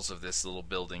walls of this little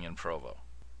building in Provo.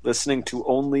 Listening to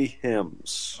only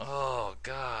hymns. Oh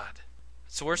God,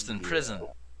 it's worse than prison.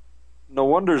 No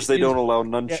wonders they Is- don't allow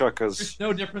There's nunchuckers.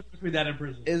 no difference between that and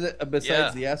prison. Is it besides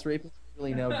Yeah. the ass raping?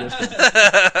 Really no difference.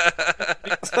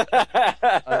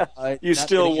 You not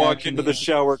still getting walk action into in the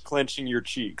shower clenching your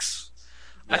cheeks.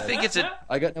 I think it's a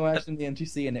I got no action in the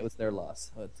MTC, and it was their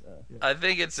loss. But I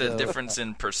think it's a So- difference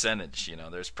in percentage. You know,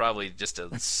 there's probably just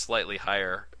a slightly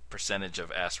higher percentage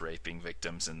of ass raping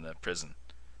victims in the prison.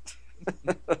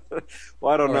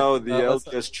 Well, I don't know. Alright, The let's-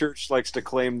 LDS Church likes to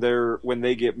claim when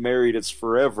they get married, it's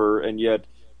forever, and yet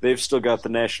they've still got the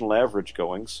national average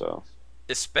going. So,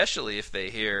 Especially if they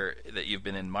hear that you've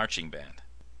been in marching band.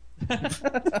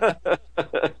 I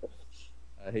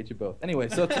hate you both. Anyway,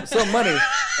 so money,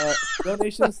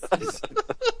 donations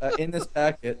in this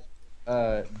packet.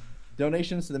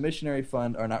 Donations to the missionary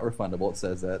fund are not refundable. It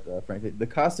says that, frankly, the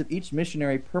cost of each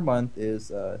missionary per month is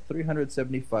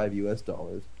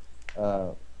 $375.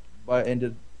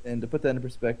 And to put that in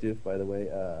perspective, by the way,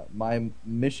 my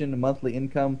mission monthly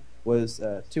income was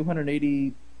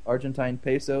 280 Argentine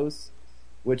pesos,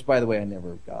 which, by the way, I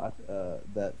never got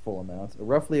that full amount.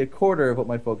 Roughly a quarter of what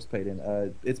my folks paid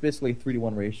in. It's basically a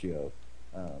 3-to-1 ratio.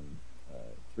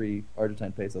 3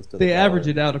 Argentine pesos to the They dollar. average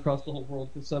it out across the whole world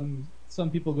because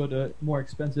some people go to more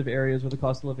expensive areas where the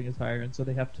cost of living is higher, and so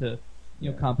they have to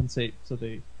compensate. So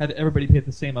they have everybody pay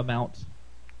the same amount,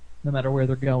 no matter where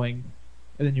they're going,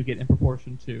 and then you get in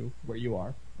proportion to where you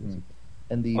are.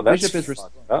 And the Well, that's bishop is fucked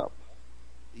responsible. up.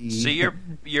 So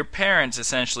your parents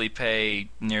essentially pay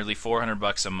nearly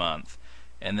 $400 a month,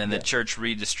 and then the church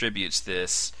redistributes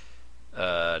this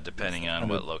depending on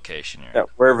what location you're Yeah, in.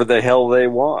 wherever the hell they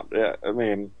want. Yeah, I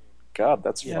mean, God,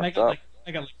 that's Yeah, and I fucked got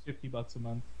up. like $50 a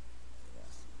month.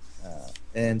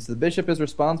 And so the bishop is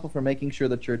responsible for making sure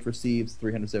the church receives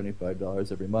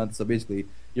 $375 every month. So basically,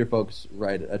 your folks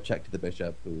write a check to the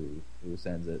bishop who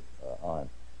sends it on.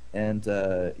 And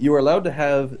you are allowed to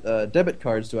have debit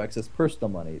cards to access personal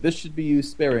money. This should be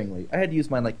used sparingly. I had to use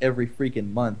mine like every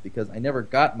freaking month because I never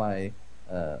got my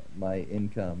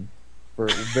income for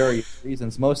various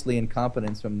reasons, mostly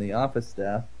incompetence from the office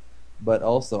staff, but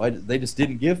also they just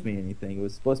didn't give me anything. It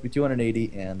was supposed to be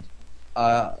 $280, and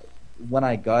when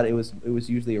I got it, it was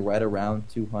usually right around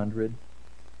 $200,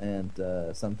 and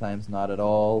sometimes not at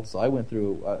all. So I went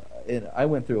through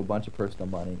a bunch of personal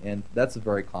money, and that's a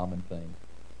very common thing.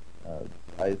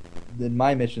 In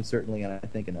my mission certainly, and I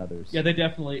think in others. Yeah, they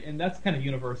definitely, and that's kind of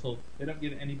universal. They don't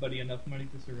give anybody enough money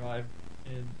to survive,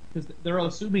 and because they're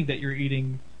assuming that you're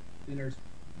eating dinners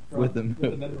With the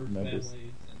members' members.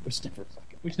 families, Which never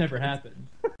fucking which never happened.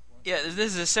 Yeah, this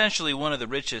is essentially one of the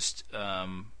richest,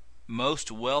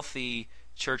 most wealthy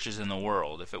churches in the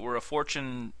world. If it were a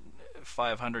Fortune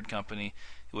 500 company,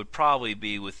 it would probably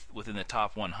be within the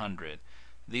top 100.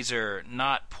 These are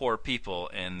not poor people,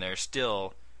 and they're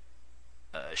still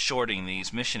shorting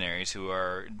these missionaries who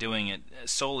are doing it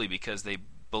solely because they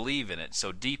believe in it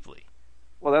so deeply.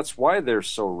 Well, that's why they're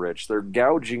so rich. They're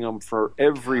gouging them for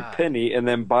every God. penny and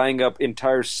then buying up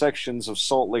entire sections of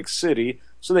Salt Lake City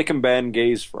so they can ban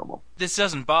gays from them. This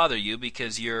doesn't bother you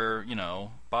because you're,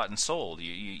 bought and sold.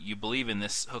 You believe in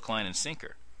this hook, line, and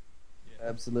sinker.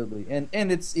 Absolutely, and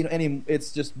it's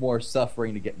it's just more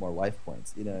suffering to get more life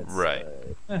points. It's, Right.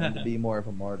 And to be more of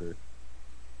a martyr.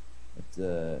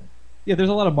 It's Yeah, there's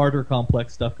a lot of martyr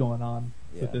complex stuff going on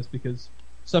Yeah. with this because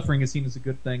suffering is seen as a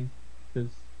good thing because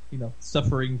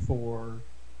suffering for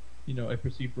a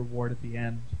perceived reward at the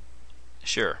end.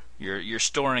 Sure, you're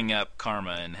storing up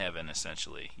karma in heaven.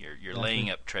 Essentially, you're Exactly. laying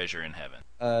up treasure in heaven.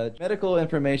 medical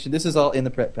information. This is all in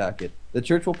the prep packet. The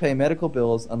church will pay medical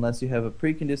bills unless you have a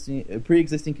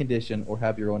pre-existing condition or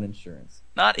have your own insurance.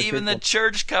 Not The even church the will-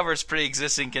 church covers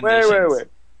pre-existing conditions. Wait.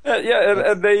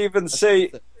 And they even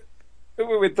say,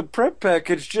 wait, the prep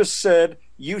package just said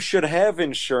you should have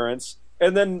insurance,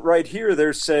 and then right here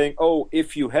they're saying, oh,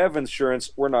 if you have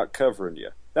insurance, we're not covering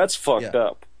you. That's fucked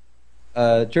Yeah.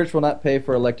 up. Church will not pay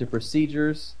for elective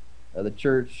procedures. The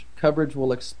church coverage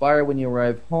will expire when you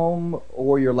arrive home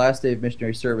or your last day of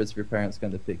missionary service if your parents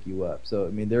come to pick you up. So, I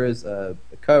mean, there is a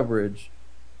coverage,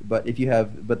 but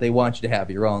they want you to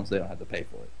have your own, so they don't have to pay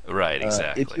for it. Right,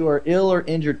 exactly. If you are ill or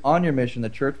injured on your mission, the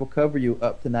church will cover you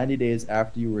up to 90 days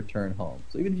after you return home.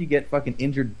 So even if you get fucking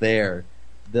injured there,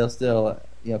 they'll still,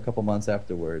 a couple months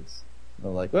afterwards,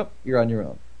 they're like, well, you're on your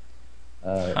own.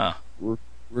 Huh.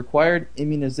 Required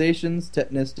immunizations: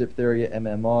 tetanus, diphtheria,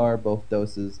 MMR, both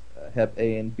doses, Hep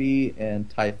A and B, and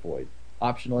typhoid.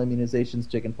 Optional immunizations: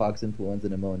 chickenpox, influenza,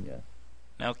 pneumonia.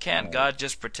 Now, can't God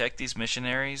just protect these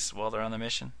missionaries while they're on the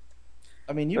mission?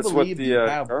 I mean, you That's what believe the you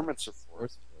have garments are for.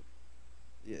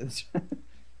 Yeah, that's right.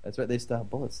 That's right. They stop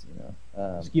bullets,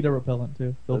 Mosquito repellent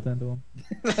too, built into them.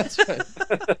 That's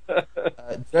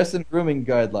right. Dress and grooming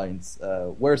guidelines: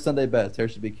 wear Sunday best. Hair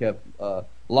should be kept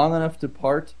long enough to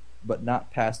part, but not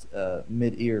past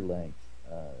mid-ear length.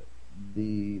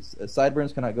 The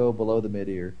sideburns cannot go below the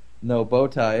mid-ear. No bow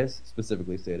ties,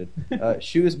 specifically stated.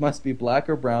 Shoes must be black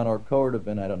or brown or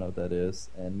cordovan, I don't know what that is,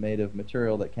 and made of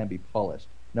material that can be polished.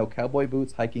 No cowboy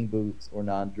boots, hiking boots, or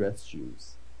non-dress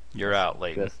shoes. You're out,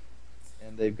 Leighton. Dress-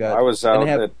 And they've got. I was and out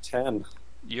they have- at 10.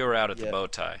 You're out at the Yeah. bow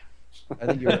tie. I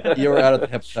think you were out of the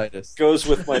hepatitis. Goes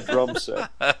with my drum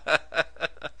set.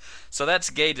 So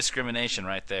that's gay discrimination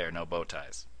right there. No bow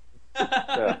ties.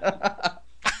 Yeah.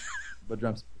 But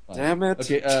drums. Fine. Damn it.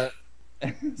 Okay.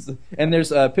 And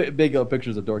there's big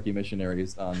pictures of dorky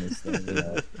missionaries on this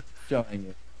thing, showing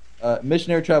you.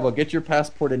 Missionary travel: get your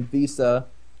passport and visa.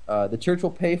 The church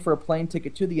will pay for a plane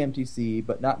ticket to the MTC,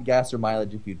 but not gas or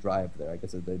mileage if you drive there. I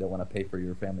guess they don't want to pay for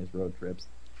your family's road trips.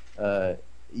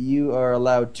 You are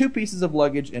allowed 2 pieces of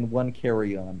luggage and 1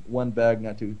 carry-on. 1 bag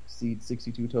not to exceed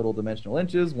 62 total dimensional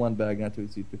inches. 1 bag not to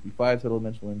exceed 55 total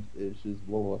dimensional inches.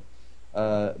 Blah, blah,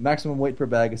 Maximum weight per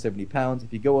bag is 70 pounds.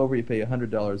 If you go over, you pay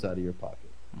 $100 out of your pocket.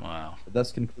 Wow.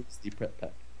 Thus concludes the prep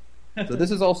pack. So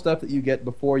this is all stuff that you get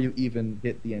before you even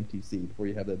hit the MTC, before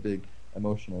you have that big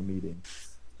emotional meeting.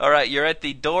 All right, you're at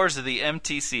the doors of the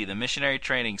MTC, the Missionary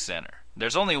Training Center.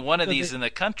 There's only one of these in the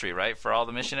country, right, for all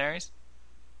the missionaries?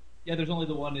 Yeah, there's only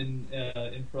the one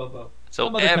in Provo. So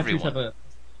Some other countries everyone. have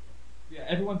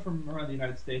everyone from around the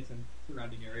United States and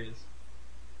surrounding areas.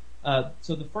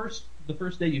 So the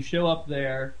first day you show up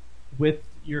there with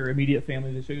your immediate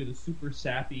family, they show you the super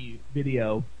sappy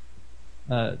video.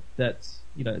 That's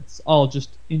it's all just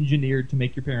engineered to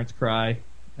make your parents cry,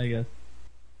 I guess.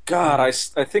 God,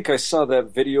 I think I saw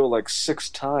that video like 6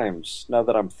 times, now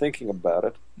that I'm thinking about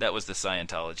it. That was the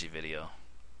Scientology video.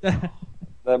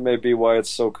 That may be why it's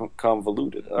so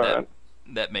convoluted. All right.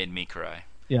 That made me cry.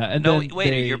 Yeah, and No, then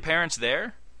wait, are your parents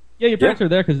there? Yeah, your parents are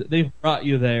there because they've brought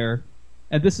you there,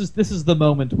 and this is the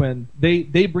moment when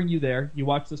they bring you there. You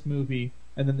watch this movie,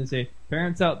 and then they say,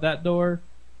 "Parents out that door,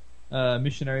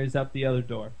 missionaries out the other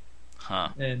door." Huh.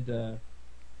 And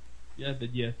then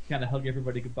you kind of hug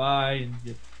everybody goodbye, and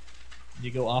you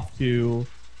go off to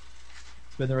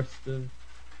spend the rest of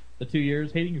the 2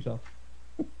 years hating yourself.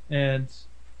 And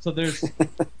so there's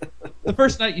the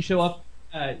first night you show up,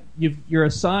 you're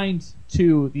assigned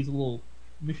to these little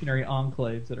missionary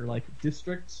enclaves that are like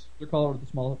districts. They're called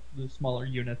the smaller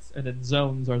units, and then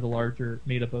zones are the larger,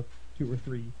 made up of 2 or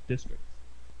 3 districts.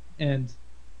 And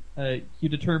you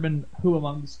determine who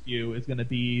amongst you is going to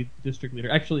be the district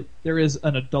leader. Actually, there is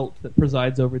an adult that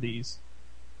presides over these.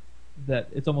 That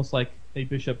it's almost like a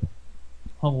bishop,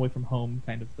 home away from home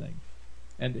kind of thing,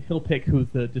 and he'll pick who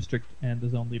the district and the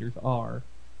zone leaders are.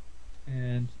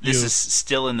 And this is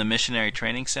still in the Missionary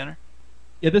Training Center?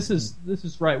 Yeah, this is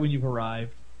right when you've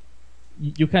arrived.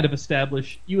 You kind of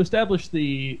establish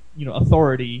the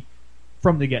authority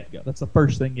from the get go. That's the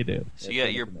first thing you do. So you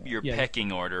got your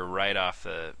pecking order right off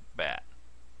the bat.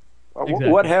 Exactly.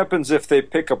 What happens if they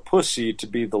pick a pussy to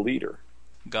be the leader?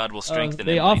 God will strengthen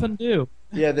They him. often do.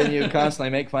 Yeah, then you constantly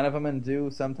make fun of him and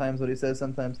do sometimes what he says,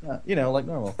 sometimes not. Like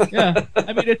normal. Yeah,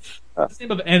 I mean it's the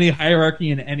same of any hierarchy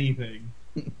in anything.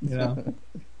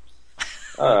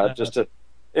 Just an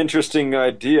interesting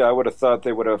idea. I would have thought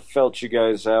they would have felt you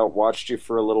guys out, watched you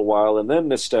for a little while, and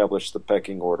then established the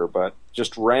pecking order. But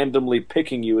just randomly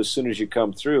picking you as soon as you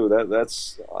come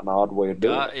through—that's an odd way of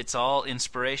doing it. It's all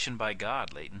inspiration by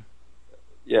God, Leighton.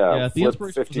 Yeah, the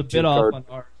inspiration was a bit off on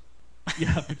ours.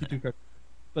 Yeah, 52 cards.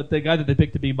 But the guy that they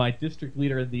picked to be my district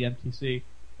leader in the MTC,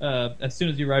 as soon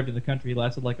as he arrived in the country, he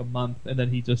lasted like a month, and then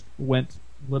he just went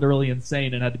literally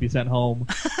insane and had to be sent home.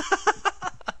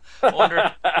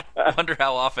 Wonder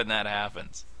how often that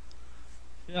happens.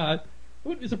 Yeah, I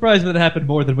wouldn't be surprised if that happened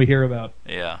more than we hear about.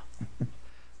 Yeah.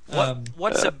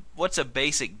 What's a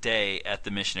basic day at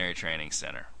the Missionary Training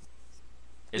Center?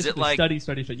 Is it like study?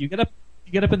 You get up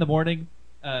in the morning.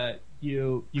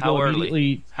 You how go early?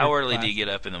 immediately. How early do you get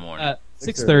up in the morning?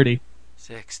 6:30.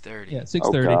 6:30. Yeah, 6:30.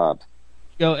 Oh God.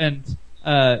 You go and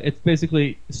it's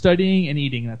basically studying and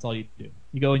eating. That's all you do.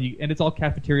 You go and it's all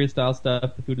cafeteria style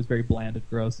stuff. The food is very bland and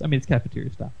gross. I mean, it's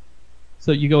cafeteria style.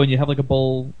 So you go and you have like a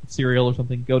bowl of cereal or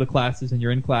something. Go to classes, and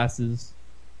you're in classes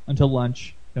until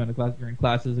lunch. Go into class. You're in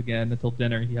classes again until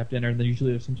dinner. You have dinner, and then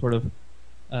usually there's some sort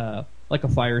of like a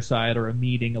fireside or a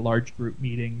meeting, a large group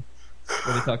meeting,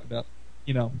 where they talk about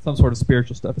some sort of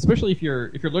spiritual stuff. Especially if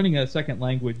you're learning a second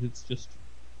language, it's just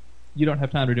you don't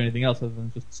have time to do anything else other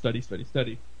than just study,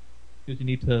 because you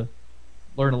need to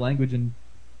learn a language in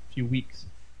a few weeks.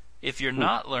 If you're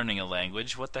not learning a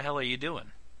language, what the hell are you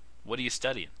doing? What are you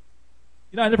studying?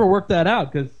 I never worked that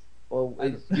out because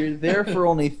you're there for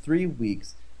only 3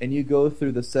 weeks, and you go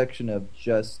through the section of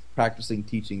just practicing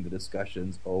teaching the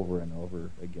discussions over and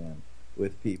over again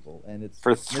with people, and it's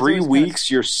for 3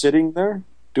 weeks. You're sitting there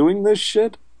doing this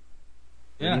shit.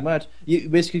 Pretty much.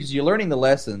 Basically, because you're learning the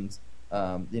lessons.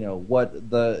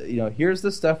 Here's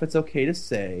the stuff it's okay to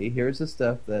say. Here's the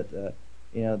stuff that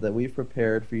that we've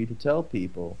prepared for you to tell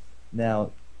people.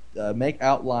 Now, make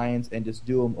outlines and just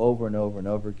do them over and over and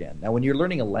over again. Now, when you're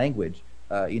learning a language,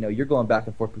 you're going back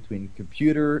and forth between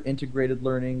computer integrated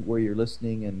learning, where you're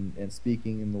listening and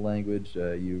speaking in the language.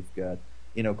 You've got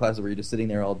classes where you're just sitting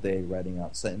there all day writing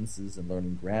out sentences and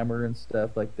learning grammar and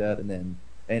stuff like that. And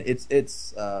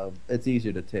it's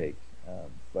easier to take.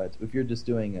 But if you're just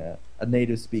doing a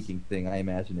native speaking thing, I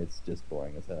imagine it's just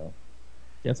boring as hell.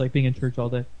 Yeah, it's like being in church all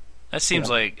day. That seems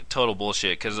like total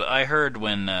bullshit, because I heard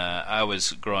when I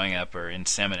was growing up, or in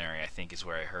seminary, I think is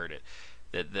where I heard it,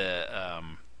 that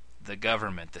the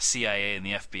government, the CIA and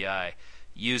the FBI,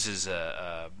 uses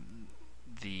the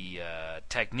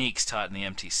techniques taught in the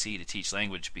MTC to teach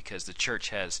language because the church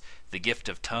has the gift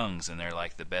of tongues, and they're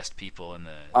like the best people in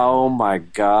the. Oh my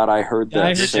God! I heard Yeah,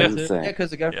 I that heard same that too. thing. Yeah, because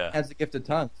the government Yeah. has the gift of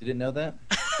tongues. You didn't know that?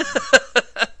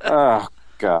 Oh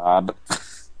God!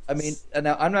 I mean,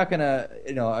 now I'm not gonna,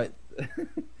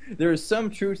 there is some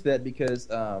truth to that because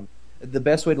the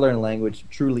best way to learn a language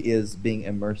truly is being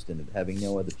immersed in it, having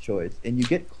no other choice. And you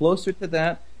get closer to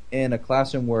that in a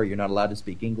classroom where you're not allowed to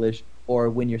speak English, or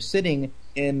when you're sitting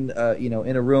in,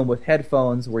 in a room with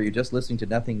headphones where you're just listening to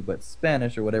nothing but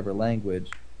Spanish or whatever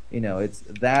language.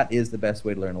 That is the best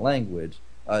way to learn a language.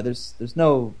 There's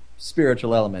no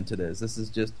spiritual element to this. This is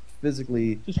just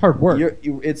physically. Just hard work.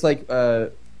 It's like.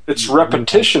 It's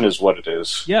repetition, is what it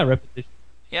is. Yeah, repetition.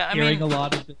 Yeah, I Hearing mean, a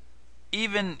lot of it.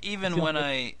 even when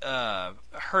I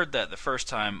heard that the first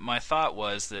time, my thought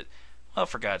was that, well,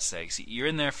 for God's sakes, you're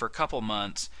in there for a couple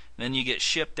months, then you get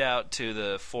shipped out to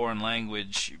the foreign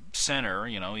language center.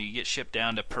 You get shipped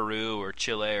down to Peru or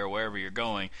Chile or wherever you're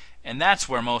going, and that's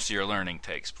where most of your learning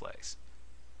takes place.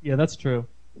 Yeah, that's true.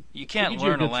 You It can't gives you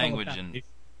a learn a good solid language foundation.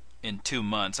 in 2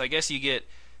 months. I guess you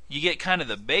get kind of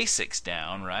the basics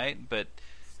down, right? But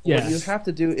Yes. What you have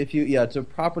to do to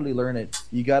properly learn it,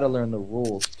 you got to learn the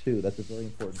rules too. That's a very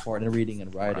important part in reading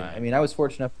and writing. Right. I mean, I was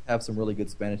fortunate enough to have some really good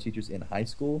Spanish teachers in high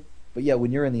school. But yeah,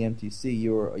 when you're in the MTC,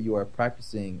 you are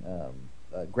practicing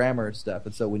grammar stuff,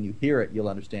 and so when you hear it, you'll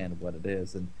understand what it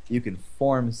is, and you can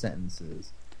form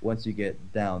sentences once you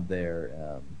get down there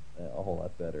a whole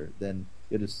lot better. Then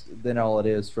all it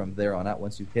is from there on out.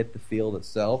 Once you hit the field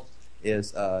itself,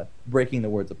 is breaking the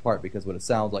words apart, because what it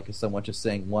sounds like is someone just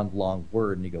saying one long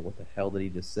word, and you go, "What the hell did he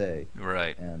just say?"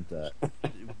 right. And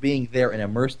being there and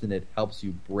immersed in it helps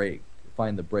you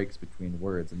find the breaks between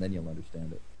words, and then you'll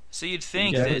understand it. So you'd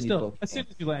think Yeah, that but still, as soon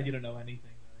as you land, you don't know anything.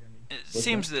 it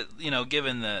seems that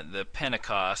given the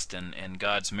Pentecost and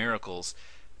God's miracles,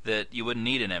 that you wouldn't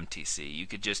need an MTC. You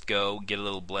could just go get a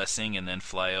little blessing and then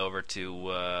fly over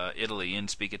to Italy and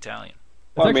speak Italian.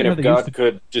 Well, I That's mean, actually if how they used God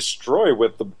could destroy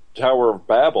with the Tower of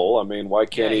Babel, I mean, why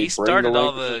can't Yeah, he he bring started the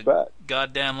all languages the back?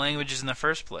 goddamn languages in the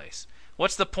first place.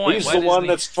 What's the point? He's Why the doesn't one he-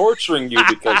 that's torturing you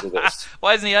because of this.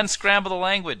 Why doesn't he unscramble the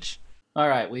language? All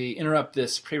right, we interrupt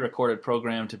this pre-recorded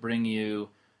program to bring you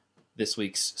this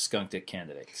week's Skunk Dick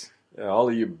candidates. Yeah, all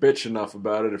of you bitch enough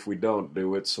about it if we don't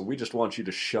do it, so we just want you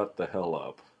to shut the hell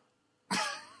up.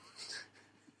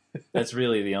 That's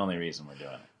really the only reason we're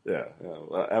doing it. Yeah.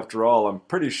 After all, I'm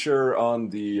pretty sure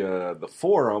on the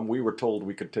forum we were told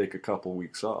we could take a couple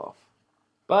weeks off.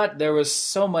 But there was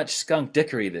so much skunk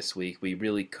dickery this week, we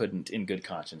really couldn't, in good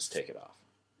conscience, take it off.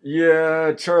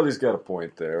 Yeah, Charlie's got a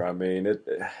point there. I mean,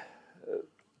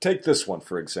 take this one,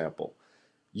 for example.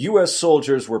 U.S.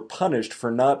 soldiers were punished for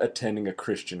not attending a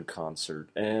Christian concert.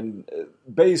 And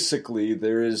basically,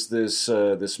 there is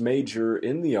this major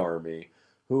in the Army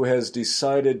who has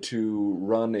decided to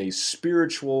run a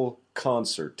spiritual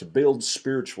concert to build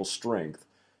spiritual strength.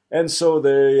 And so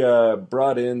they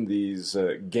brought in these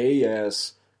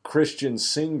gay-ass Christian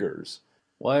singers.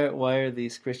 Why are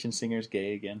these Christian singers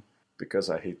gay again? Because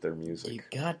I hate their music. You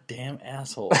goddamn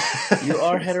asshole. You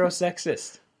are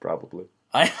heterosexist. Probably.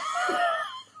 I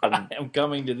am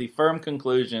coming to the firm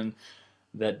conclusion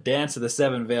that Dance of the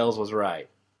Seven Veils was right.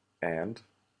 And?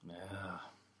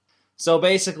 So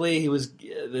basically,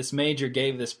 this major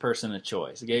gave this person a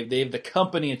choice. Gave the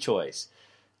company a choice.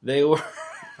 They were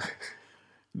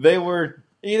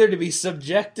either to be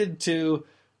subjected to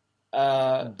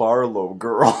Barlow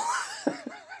Girl.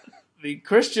 the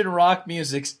Christian rock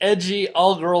music's edgy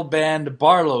all-girl band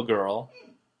Barlow Girl,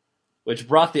 which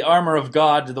brought the armor of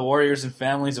God to the warriors and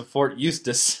families of Fort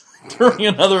Eustis during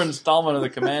another installment of the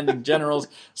Commanding General's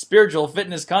Spiritual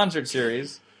Fitness Concert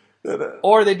Series,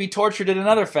 or they'd be tortured in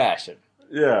another fashion.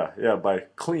 Yeah, by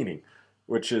cleaning,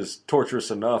 which is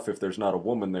torturous enough if there's not a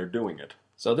woman there doing it.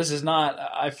 So this is not,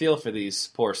 I feel for these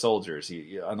poor soldiers.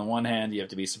 On the one hand, you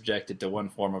have to be subjected to one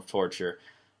form of torture,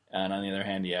 and on the other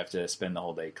hand, you have to spend the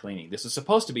whole day cleaning. This was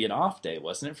supposed to be an off day,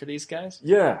 wasn't it, for these guys?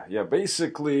 Yeah,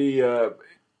 basically,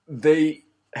 they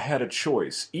had a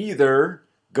choice. Either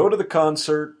go to the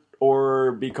concert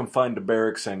or be confined to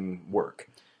barracks and work.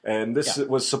 And this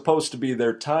was supposed to be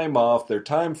their time off, their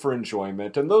time for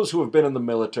enjoyment. And those who have been in the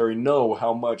military know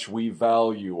how much we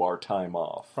value our time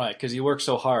off. Right, because you work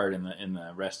so hard in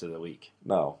the rest of the week.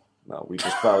 No, we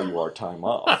just value our time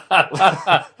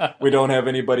off. We don't have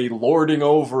anybody lording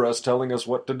over us telling us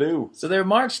what to do. So they're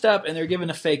marched up and they're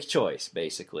given a fake choice,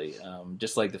 basically.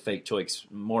 Just like the fake choice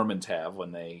Mormons have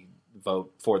when they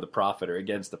vote for the prophet or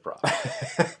against the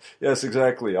prophet. Yes,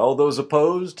 exactly. All those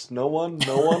opposed? No one?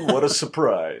 What a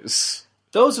surprise.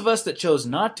 Those of us that chose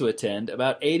not to attend,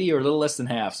 about 80 or a little less than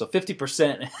half, so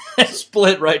 50%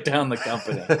 split right down the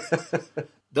company.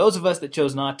 Those of us that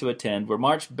chose not to attend were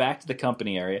marched back to the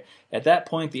company area. At that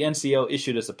point, the NCO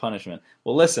issued us a punishment.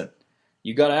 Well, listen,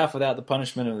 you got off without the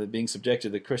punishment of being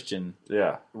subjected to Christian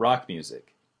rock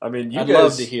music. I mean, I'd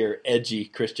love to hear edgy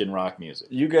Christian rock music.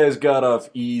 You guys got off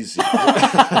easy.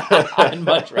 I'd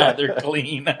much rather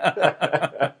clean.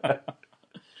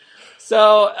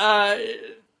 So,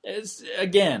 it's,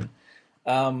 again,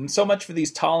 so much for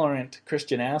these tolerant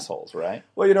Christian assholes, right?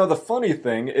 Well, the funny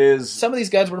thing is... Some of these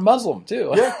guys were Muslim,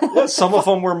 too. Yeah, some of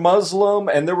them were Muslim,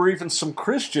 and there were even some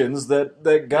Christians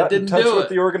that got in touch with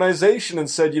the organization and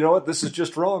said, you know what, this is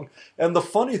just wrong. And the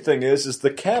funny thing is the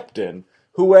captain,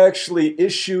 who actually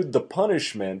issued the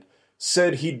punishment,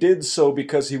 said he did so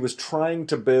because he was trying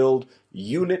to build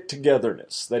unit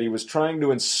togetherness, that he was trying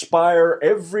to inspire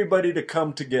everybody to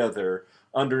come together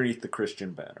underneath the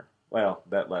Christian banner. Well,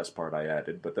 that last part I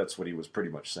added, but that's what he was pretty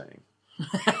much saying.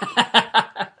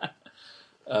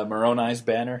 Moroni's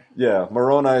banner? Yeah,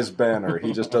 Moroni's banner.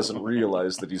 He just doesn't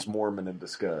realize that he's Mormon in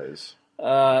disguise.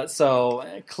 So,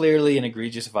 clearly an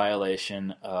egregious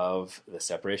violation of the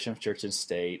separation of church and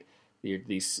state.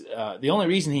 The only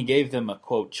reason he gave them a,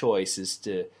 quote, choice is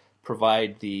to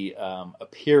provide the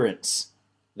appearance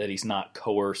that he's not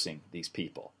coercing these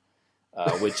people.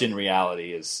 Which in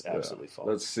reality is absolutely false.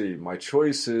 Let's see. My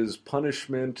choice is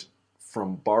punishment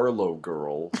from Barlow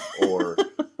Girl or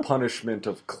punishment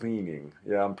of cleaning.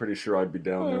 Yeah, I'm pretty sure I'd be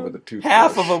down there with a toothbrush.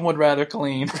 Half of them would rather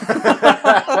clean.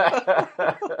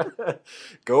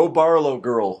 Go Barlow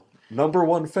Girl.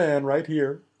 #1 fan right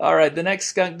here. All right, the next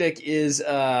skunk dick is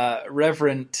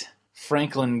Reverend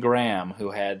Franklin Graham,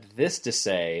 who had this to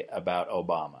say about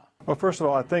Obama. Well, first of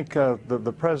all, I think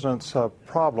the president's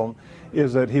problem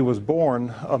is that he was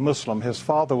born a Muslim. His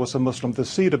father was a Muslim. The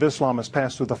seed of Islam is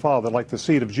passed through the father, like the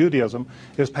seed of Judaism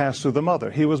is passed through the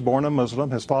mother. He was born a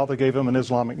Muslim. His father gave him an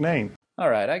Islamic name. All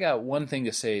right, I got one thing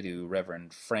to say to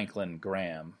Reverend Franklin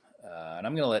Graham, and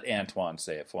I'm going to let Antoine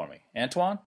say it for me.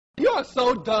 Antoine? You are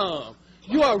so dumb.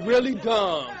 You are really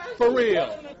dumb. For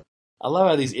real. I love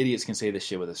how these idiots can say this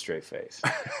shit with a straight face.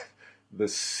 The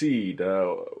seed.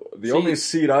 Only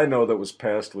seed I know that was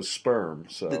passed was sperm.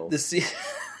 So the seed,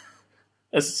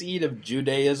 a seed of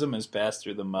Judaism is passed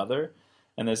through the mother,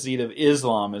 and the seed of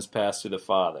Islam is passed through the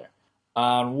father.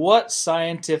 On what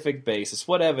scientific basis,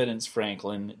 what evidence,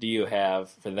 Franklin, do you have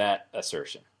for that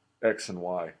assertion? X and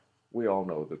Y. We all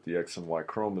know that the X and Y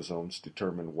chromosomes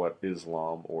determine what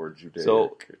Islam or Judaism.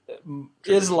 So,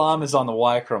 Islam is on the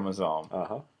Y chromosome.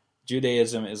 Uh-huh.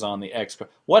 Judaism is on the X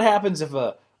chromosome. What happens if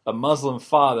a Muslim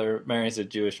father marries a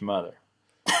Jewish mother?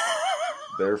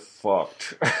 They're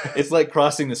fucked. It's like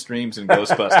crossing the streams in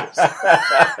Ghostbusters.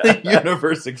 The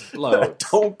universe explodes.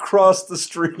 Don't cross the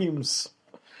streams.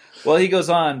 Well, he goes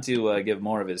on to give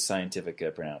more of his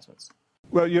scientific pronouncements.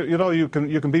 Well, you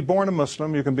can be born a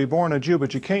Muslim, you can be born a Jew,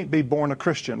 but you can't be born a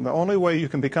Christian. The only way you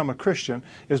can become a Christian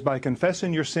is by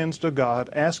confessing your sins to God,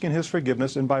 asking His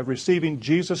forgiveness, and by receiving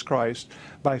Jesus Christ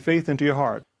by faith into your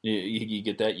heart. You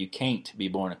get that? You can't be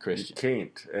born a Christian. You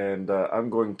can't, and I'm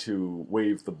going to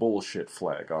wave the bullshit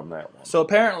flag on that one. So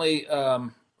apparently,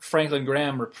 Franklin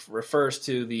Graham refers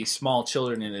to the small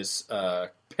children in his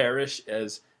parish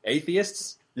as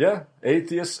atheists. Yeah,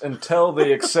 atheists until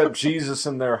they accept Jesus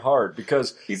in their heart,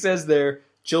 because he says they're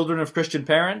children of Christian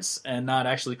parents and not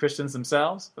actually Christians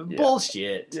themselves. Yeah.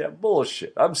 Bullshit. Yeah,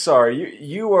 bullshit. I'm sorry,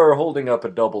 you are holding up a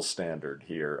double standard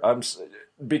here.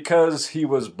 Because he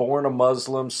was born a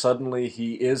Muslim, suddenly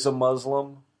he is a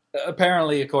Muslim?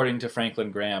 Apparently, according to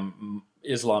Franklin Graham,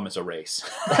 Islam is a race.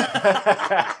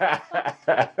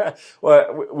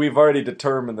 Well, we've already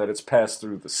determined that it's passed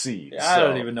through the seed. I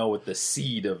don't even know what the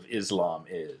seed of Islam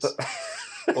is.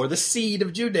 Or the seed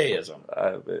of Judaism.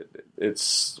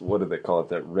 It's, what do they call it,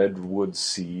 that redwood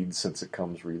seed, since it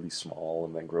comes really small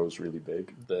and then grows really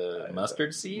big. The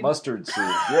mustard seed? Mustard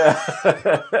seed, yeah.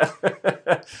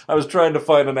 I was trying to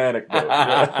find an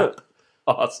anecdote.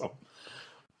 Awesome.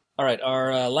 All right,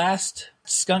 our last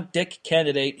skunk dick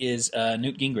candidate is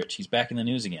Newt Gingrich. He's back in the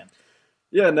news again.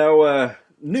 Yeah, now,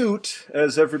 Newt,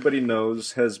 as everybody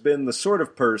knows, has been the sort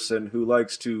of person who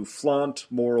likes to flaunt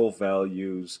moral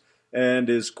values and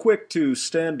is quick to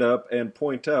stand up and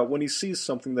point out when he sees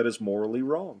something that is morally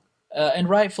wrong. And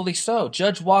rightfully so.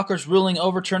 Judge Walker's ruling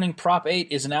overturning Prop 8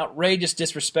 is an outrageous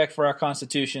disrespect for our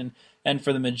Constitution and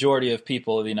for the majority of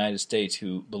people of the United States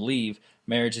who believe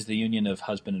marriage is the union of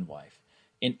husband and wife.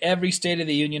 In every state of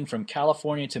the Union, from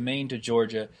California to Maine to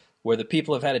Georgia, where the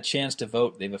people have had a chance to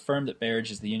vote, they've affirmed that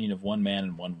marriage is the union of one man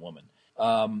and one woman.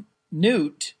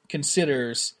 Newt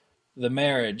considers the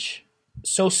marriage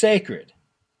so sacred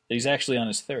that he's actually on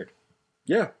his third.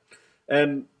 Yeah.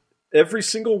 And every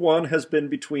single one has been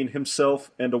between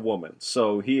himself and a woman.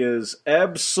 So he is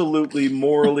absolutely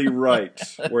morally right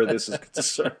where this is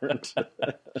concerned.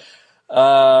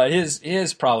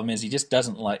 His problem is he just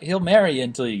doesn't he'll marry you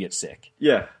until you get sick.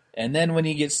 Yeah. And then when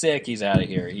he gets sick, he's out of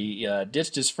here. He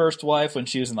ditched his first wife when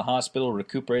she was in the hospital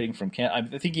recuperating from cancer.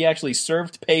 I think he actually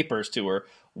served papers to her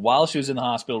while she was in the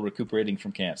hospital recuperating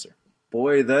from cancer.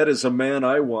 Boy, that is a man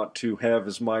I want to have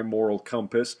as my moral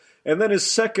compass. And then his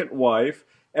second wife,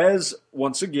 as,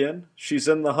 once again, she's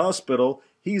in the hospital,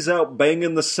 he's out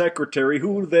banging the secretary,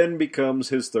 who then becomes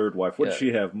his third wife. What did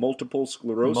she have, multiple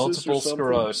sclerosis Multiple or something?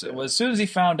 sclerosis. Well, as soon as he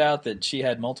found out that she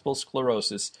had multiple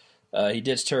sclerosis, he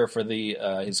ditched her for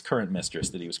his current mistress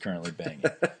that he was currently banging.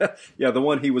 Yeah, the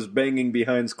one he was banging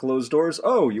behind closed doors.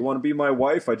 Oh, you want to be my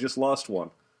wife? I just lost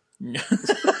one.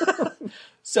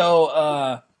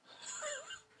 So,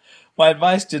 my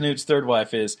advice to Newt's third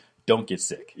wife is, don't get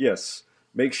sick. Yes.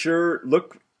 Make sure,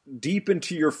 look deep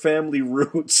into your family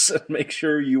roots and make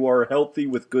sure you are healthy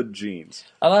with good genes.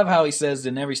 I love how he says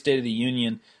in every State of the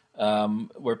Union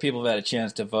where people have had a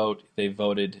chance to vote, they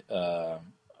voted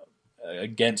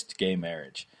against gay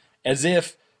marriage. As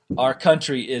if our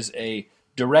country is a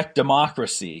direct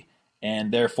democracy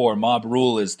and therefore mob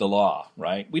rule is the law,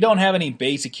 right? We don't have any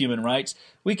basic human rights.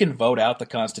 We can vote out the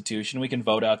Constitution. We can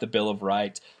vote out the Bill of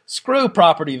Rights. Screw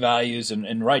property values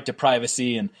and right to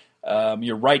privacy and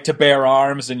your right to bear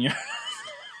arms and your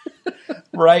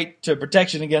right to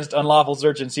protection against unlawful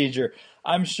search and seizure.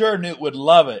 I'm sure Newt would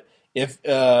love it if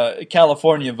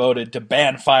California voted to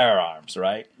ban firearms,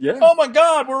 right? Yeah. Oh my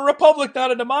God, we're a republic,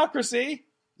 not a democracy.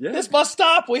 Yeah. This must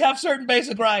stop. We have certain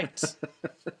basic rights.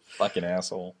 Fucking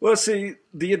asshole. Well, see,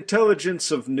 the intelligence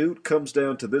of Newt comes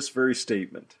down to this very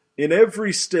statement. In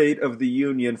every state of the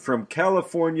Union, from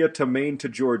California to Maine to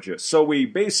Georgia. So we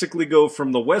basically go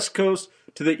from the West Coast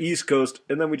to the East Coast,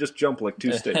 and then we just jump like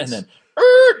 2 states. And then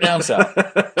down south.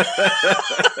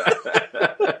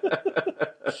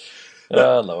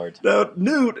 Oh, Lord. Now,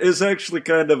 Newt is actually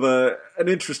kind of an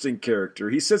interesting character.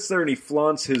 He sits there and he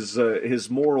flaunts his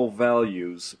moral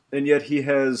values, and yet he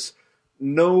has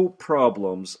no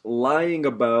problems lying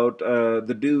about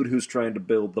the dude who's trying to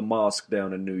build the mosque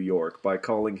down in New York by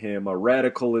calling him a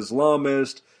radical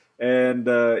Islamist, and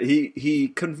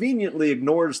he conveniently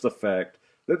ignores the fact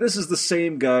that this is the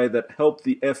same guy that helped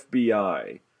the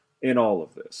FBI in all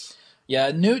of this.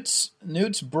 Yeah, Newt's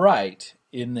bright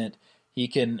in that he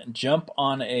can jump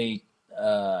on a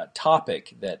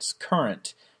topic that's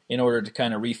current in order to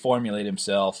kind of reformulate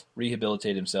himself,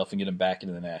 rehabilitate himself, and get him back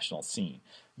into the national scene.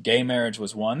 Gay marriage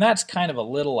was one. That's kind of a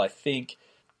little, I think,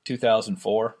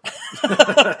 2004.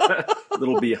 A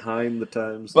little behind the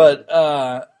times. But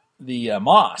the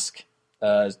mosque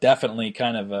is definitely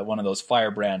kind of one of those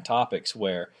firebrand topics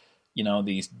where, you know,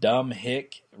 these dumb,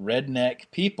 hick,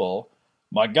 redneck people,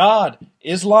 my God,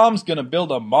 Islam's going to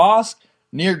build a mosque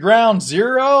near Ground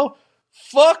Zero?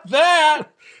 Fuck that!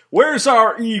 Where's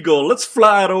our eagle? Let's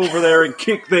fly it over there and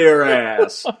kick their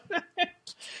ass.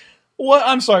 What?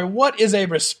 I'm sorry, what is a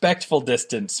respectful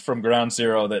distance from Ground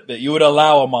Zero that you would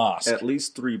allow a mosque? At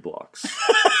least 3 blocks.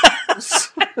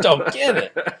 Don't get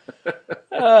it.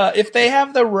 If they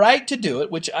have the right to do it,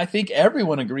 which I think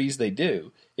everyone agrees they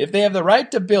do, if they have the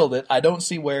right to build it, I don't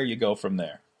see where you go from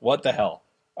there. What the hell?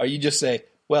 Or you just say,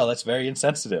 well, that's very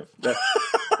insensitive.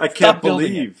 I can't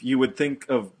believe you would think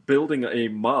of building a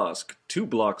mosque 2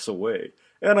 blocks away.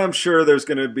 And I'm sure there's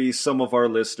going to be some of our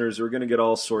listeners who are going to get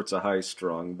all sorts of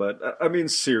high-strung. But, I mean,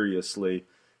 seriously,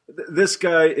 this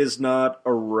guy is not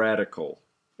a radical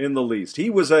in the least.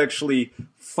 He was actually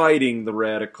fighting the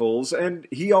radicals, and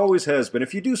he always has been.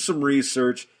 If you do some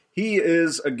research, he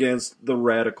is against the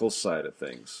radical side of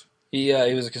things. He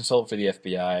was a consultant for the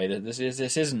FBI.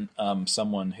 This isn't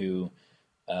someone who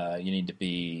you need to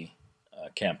be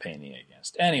campaigning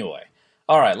against. Anyway,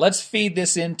 all right, let's feed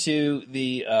this into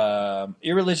the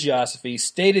irreligiosity,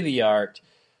 state-of-the-art,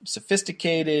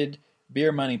 sophisticated,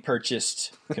 beer money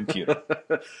purchased computer.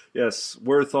 Yes,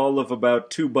 worth all of about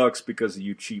 $2 because of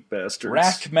you cheap bastards.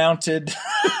 Rack-mounted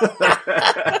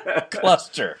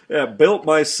cluster. Yeah, built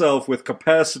myself with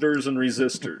capacitors and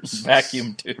resistors.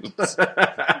 Vacuum tubes.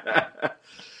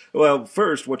 Well,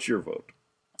 first, what's your vote?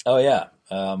 Oh, yeah.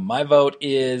 My vote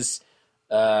is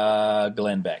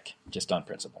Glenn Beck, just on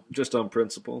principle. Just on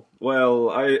principle?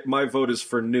 Well, my vote is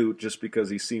for Newt, just because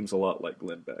he seems a lot like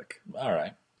Glenn Beck. All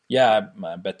right. Yeah,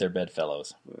 I bet they're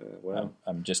bedfellows. Well,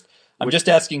 I'm just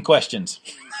asking questions.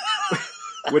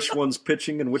 Which one's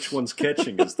pitching and which one's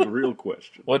catching is the real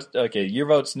question. Okay, your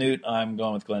vote's Newt. I'm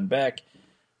going with Glenn Beck.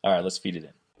 All right, let's feed it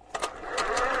in.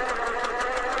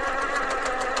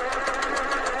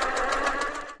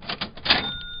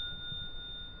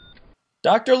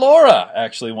 Dr. Laura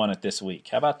actually won it this week.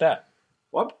 How about that?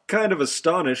 Well, I'm kind of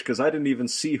astonished because I didn't even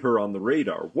see her on the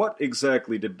radar. What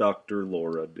exactly did Dr.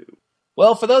 Laura do?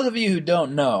 Well, for those of you who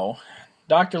don't know,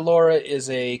 Dr. Laura is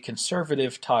a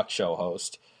conservative talk show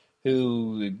host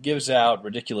who gives out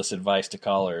ridiculous advice to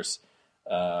callers,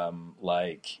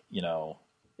 like,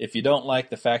 if you don't like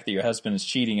the fact that your husband is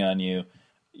cheating on you,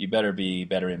 you better be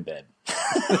better in bed.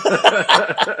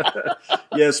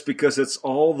 Yes, because it's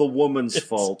all the woman's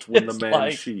fault when the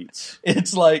man cheats.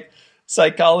 It's like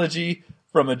psychology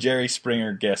from a Jerry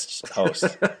Springer guest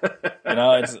host.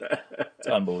 It's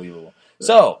unbelievable.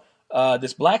 So,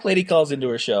 this black lady calls into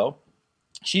her show.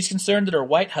 She's concerned that her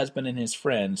white husband and his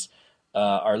friends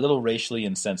are a little racially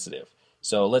insensitive.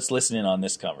 So let's listen in on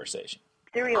this conversation.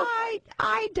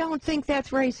 I don't think that's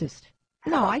racist.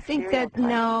 No, I think that,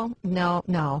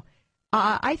 no.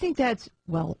 I think that's,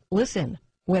 well, listen,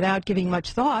 without giving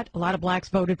much thought, a lot of blacks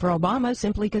voted for Obama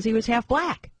simply because he was half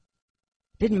black.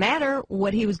 Didn't matter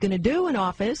what he was going to do in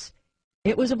office.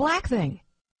 It was a black thing.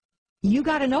 You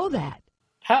got to know that.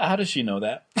 How does she know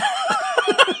that?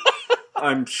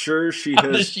 I'm sure she How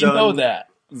does has she done know that?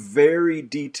 very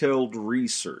detailed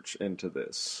research into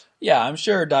this. Yeah, I'm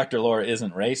sure Dr. Laura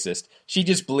isn't racist. She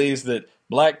just believes that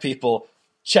black people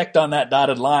checked on that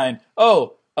dotted line.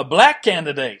 Oh, a black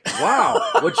candidate. Wow,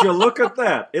 would you look at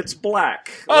that? It's black.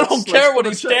 I don't care what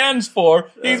he stands for.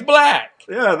 He's black.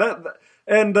 Yeah,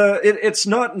 it's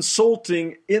not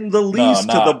insulting in the least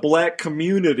to the black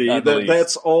community.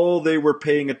 That's all they were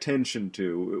paying attention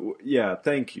to. Yeah,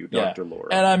 thank you, Dr. Laura.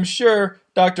 And I'm sure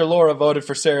Dr. Laura voted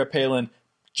for Sarah Palin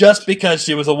just because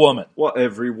she was a woman. Well,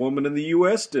 every woman in the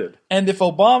U.S. did. And if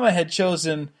Obama had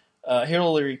chosen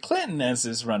Hillary Clinton as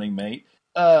his running mate,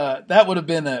 that would have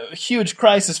been a huge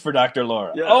crisis for Dr.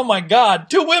 Laura. Yeah. Oh my God,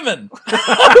 2 women!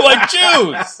 How do I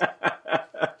choose?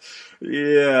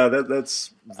 Yeah,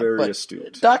 that's very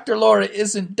astute. Dr. Laura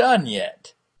isn't done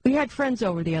yet. We had friends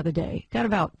over the other day. Got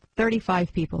about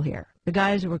 35 people here. The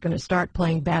guys were going to start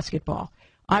playing basketball.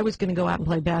 I was going to go out and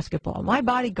play basketball. My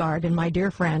bodyguard and my dear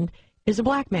friend is a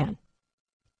black man.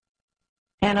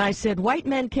 And I said, white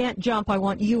men can't jump. I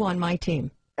want you on my team.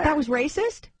 That was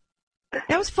racist?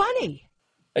 That was funny.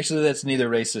 Actually, that's neither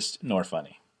racist nor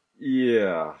funny.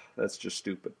 Yeah, that's just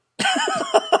stupid.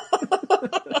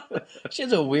 She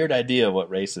has a weird idea of what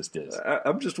racist is.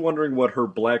 I'm just wondering what her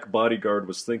black bodyguard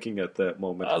was thinking at that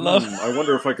moment. I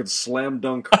wonder if I could slam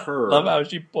dunk her. I love how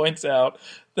she points out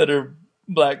that her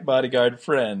black bodyguard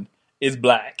friend is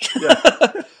black.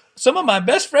 Yeah. Some of my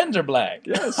best friends are black.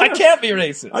 Yes, I can't be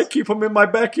racist. I keep them in my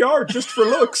backyard just for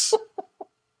looks.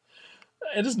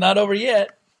 It is not over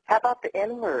yet. How about the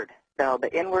N-word? So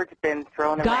the N-word's been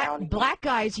thrown around. Black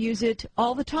guys use it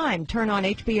all the time. Turn on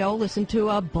HBO, listen to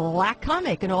a black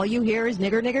comic, and all you hear is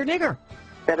nigger, nigger,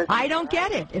 nigger. I don't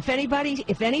get it. If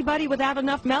anybody without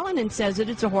enough melanin says it,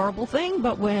 it's a horrible thing.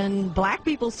 But when black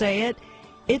people say it,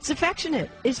 it's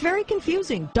affectionate. It's very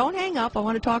confusing. Don't hang up. I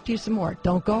want to talk to you some more.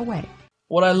 Don't go away.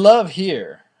 What I love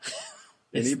here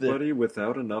is anybody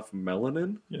without enough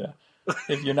melanin? Yeah.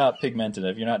 If you're not pigmented,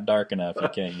 if you're not dark enough, you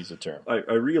can't use the term.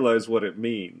 I realize what it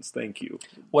means. Thank you.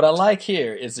 What I like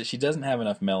here is that she doesn't have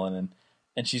enough melanin,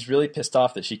 and she's really pissed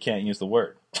off that she can't use the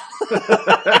word.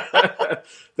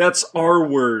 That's our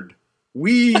word.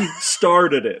 We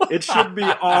started it. It should be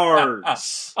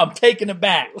ours. I'm taking it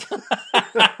back.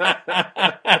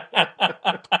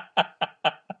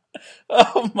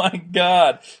 Oh my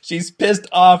God. She's pissed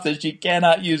off that she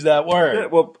cannot use that word. Yeah,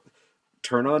 well,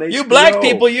 turn on HBO. You black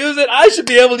people use it. I should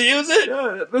be able to use it.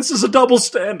 Yeah, this is a double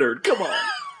standard. Come on.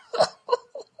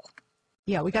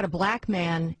 Yeah, we got a black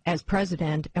man as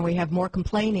president, and we have more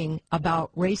complaining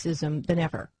about racism than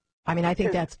ever. I mean, I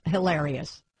think that's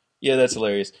hilarious. Yeah, that's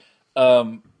hilarious.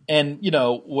 And,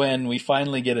 when we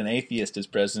finally get an atheist as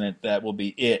president, that will be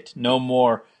it. No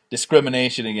more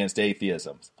discrimination against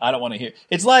atheism. I don't want to hear.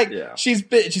 It's like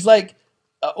she's like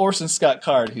Orson Scott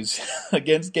Card, who's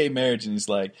against gay marriage, and he's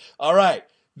like, all right,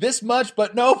 this much,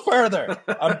 but no further.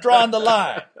 I'm drawing the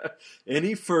line.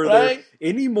 Any further, right?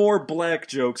 Any more black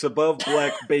jokes above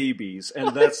black babies,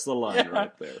 and that's the line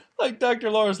right there. Like Dr.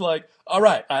 Laura's like, all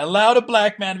right, I allowed a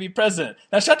black man to be president.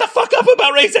 Now shut the fuck up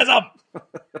about racism.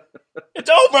 It's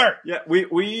over. Yeah,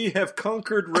 we have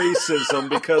conquered racism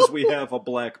because we have a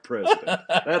black president.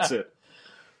 That's it.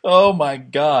 Oh my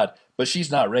God. But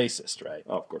she's not racist, right?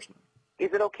 Oh, of course not.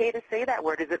 Is it okay to say that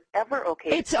word? Is it ever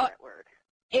okay to say that word?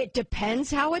 It depends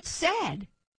how it's said.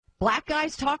 Black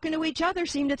guys talking to each other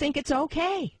seem to think it's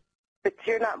okay. But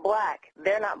you're not black.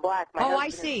 They're not black. I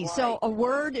see. So a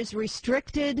word is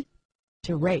restricted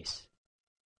to race.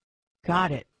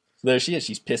 Got it. There she is.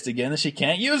 She's pissed again that she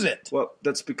can't use it. Well,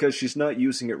 that's because she's not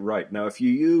using it right. Now, if you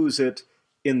use it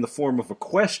in the form of a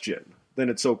question, then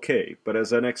it's okay. But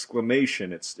as an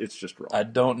exclamation, it's just wrong. I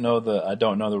don't know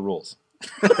the rules.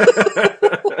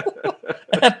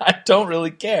 And I don't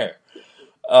really care.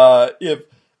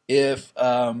 If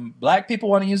black people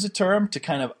want to use a term to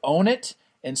kind of own it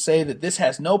and say that this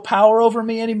has no power over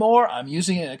me anymore, I'm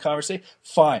using it in a conversation,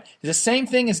 fine. It's the same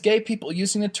thing as gay people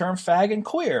using the term fag and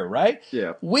queer, right?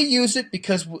 Yeah. We use it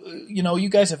because, you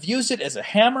guys have used it as a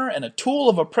hammer and a tool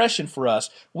of oppression for us.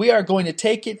 We are going to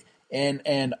take it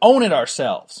and own it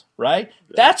ourselves, right?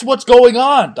 Yeah. That's what's going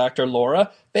on, Dr.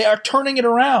 Laura. They are turning it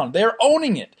around. They're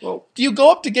owning it. Well, do you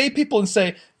go up to gay people and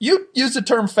say, you use the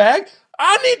term fag?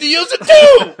 I need to use it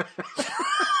too!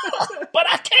 But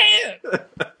I can't!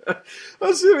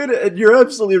 And you're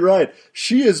absolutely right.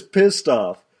 She is pissed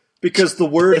off because the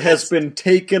word has been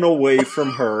taken away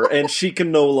from her and she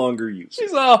can no longer use it.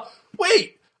 She's all,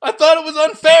 wait, I thought it was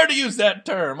unfair to use that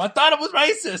term. I thought it was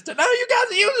racist, and now you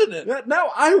guys are using it.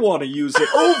 Now I want to use it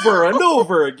over and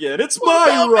over again. It's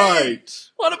my right.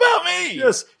 Me? What about me?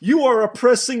 Yes, you are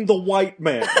oppressing the white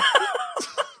man.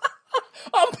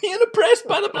 I'm being oppressed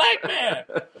by the black man.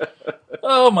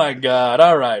 Oh, my God.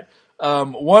 All right.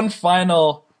 One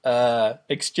final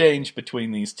exchange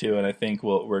between these two, and I think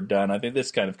we're done. I think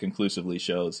this kind of conclusively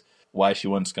shows why she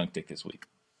won Skunk Dick this week.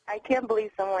 I can't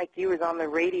believe someone like you is on the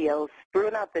radio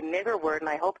spewing out the nigger word, and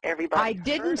I hope everybody I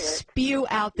didn't spew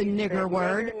out the nigger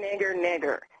word.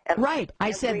 Nigger. And right.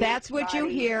 I said that's what you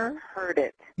hear. Heard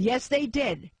it. Yes, they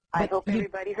did. I hope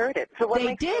everybody heard it. So what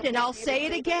they did, and I'll say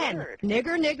it again.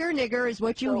 Nigger is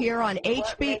what you hear on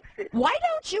HB. Why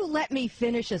don't you let me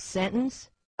finish a sentence?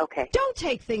 Okay. Don't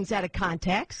take things out of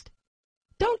context.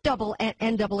 Don't double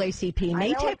NAACP.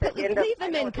 Leave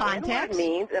them in context.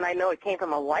 Means, and I know it came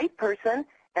from a white person,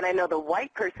 and I know the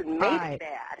white person made it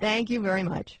bad. Thank you very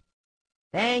much.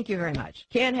 Thank you very much.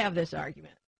 Can't have this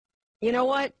argument. You know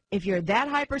what? If you're that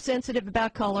hypersensitive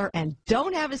about color and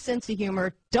don't have a sense of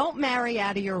humor, don't marry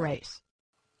out of your race.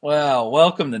 Well,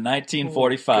 welcome to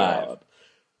 1945.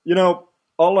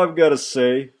 All I've got to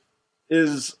say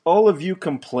is all of you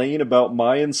complain about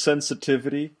my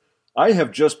insensitivity. I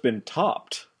have just been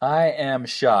topped. I am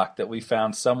shocked that we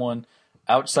found someone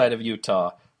outside of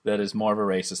Utah that is more of a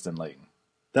racist than Layton.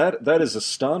 That is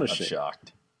astonishing. I'm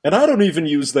shocked. And I don't even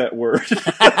use that word.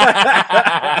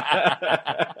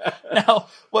 Now,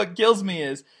 what kills me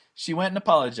is she went and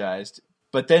apologized,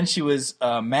 but then she was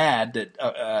mad that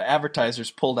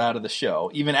advertisers pulled out of the show.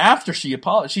 Even after she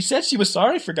apologized. She said she was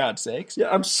sorry, for God's sakes. Yeah,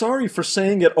 I'm sorry for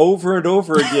saying it over and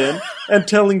over again and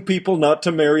telling people not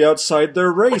to marry outside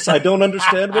their race. I don't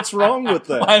understand what's wrong with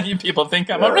that. Why do you people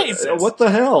think I'm a racist? What the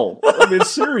hell? I mean,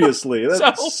 seriously,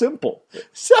 that's simple.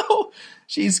 So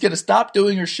she's going to stop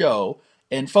doing her show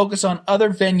and focus on other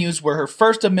venues where her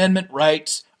First Amendment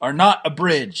rights are not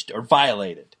abridged or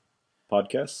violated.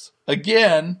 Podcasts?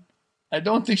 Again, I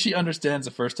don't think she understands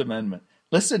the First Amendment.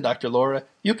 Listen, Dr. Laura,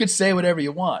 you could say whatever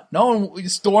you want. No one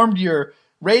stormed your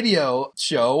radio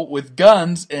show with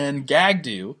guns and gagged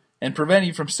you and prevented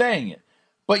you from saying it.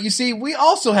 But you see, we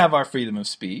also have our freedom of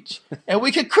speech, and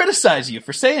we could criticize you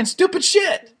for saying stupid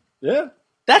shit. Yeah.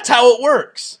 That's how it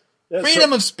works. Yeah,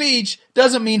 freedom of speech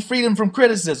doesn't mean freedom from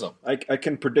criticism. I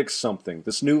can predict something.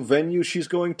 This new venue she's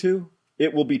going to,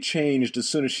 it will be changed as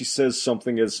soon as she says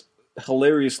something as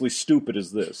hilariously stupid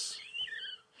as this.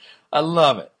 I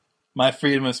love it. My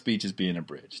freedom of speech is being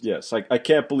abridged. Yes, I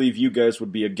can't believe you guys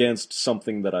would be against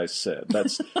something that I said.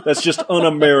 That's just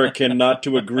un-American not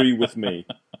to agree with me.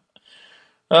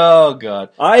 Oh,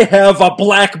 God. I have a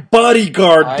black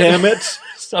bodyguard, damn it!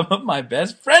 Some of my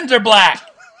best friends are black!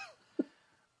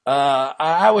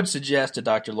 I would suggest to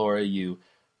Dr. Laura you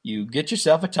get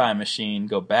yourself a time machine,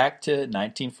 go back to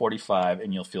 1945,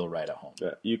 and you'll feel right at home.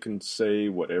 Yeah, you can say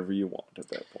whatever you want at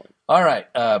that point. All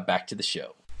right, back to the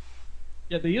show.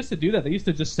 Yeah, they used to do that. They used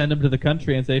to just send them to the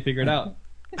country and say, figure it out.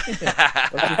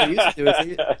 What they used to do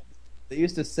is they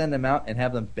used to send them out and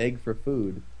have them beg for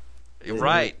food.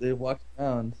 Right. They walked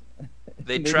around.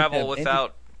 They travel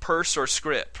without purse or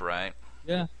script, right?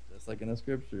 Yeah. Just like in the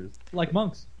scriptures. Like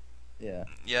monks. Yeah.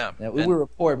 Yeah. Now, we were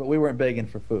poor, but we weren't begging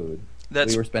for food.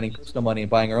 We were spending personal money and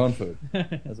buying our own food.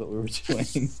 That's what we were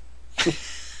doing.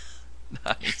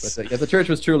 Nice. But if the church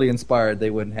was truly inspired, they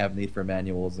wouldn't have need for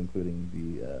manuals, including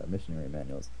the missionary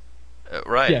manuals.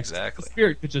 Right, yeah, exactly. The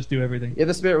Spirit could just do everything. If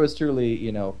the Spirit was truly,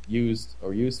 used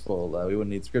or useful, we wouldn't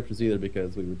need scriptures either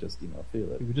because we would just,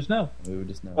 feel it. We would just know. We would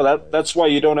just know. Well, that's why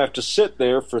you don't have to sit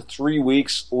there for 3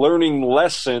 weeks learning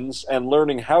lessons and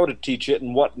learning how to teach it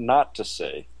and what not to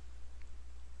say.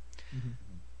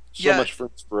 so much for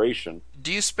inspiration.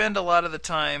 Do you spend a lot of the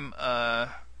time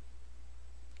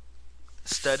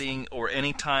studying, or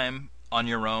any time on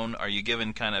your own? Are you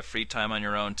given kind of free time on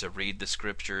your own to read the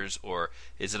scriptures, or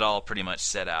is it all pretty much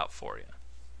set out for you?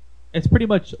 It's pretty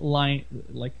much like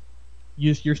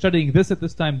you're studying this at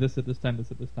this time, this at this time,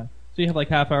 this at this time. So you have like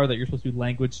half hour that you're supposed to do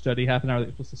language study, half an hour that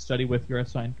you're supposed to study with your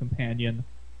assigned companion.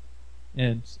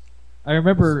 And I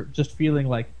remember just feeling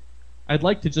like I'd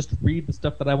like to just read the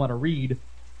stuff that I want to read,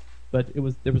 but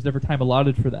there was never time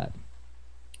allotted for that.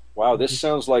 Wow, this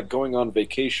sounds like going on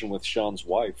vacation with Sean's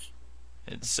wife.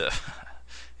 It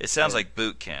sounds like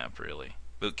boot camp, really.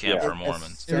 Boot camp for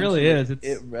Mormons. It really is.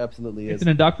 It absolutely is. It's an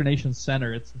indoctrination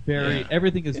center. It's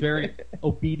everything is very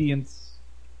obedience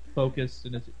focused,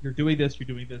 and you're doing this, you're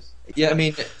doing this. Yeah, I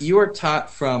mean, you are taught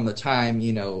from the time,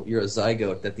 you're a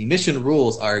zygote that the mission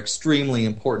rules are extremely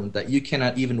important, that you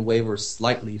cannot even waver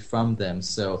slightly from them.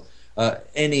 So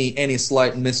any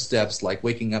slight missteps, like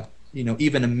waking up,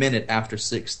 even a minute after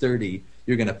 6:30,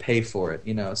 you're going to pay for it,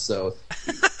 So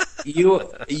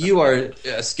you are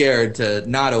scared to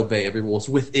not obey every rules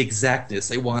with exactness.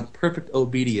 They want perfect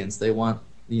obedience. They want,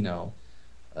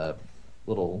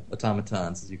 little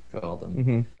automatons, as you call them.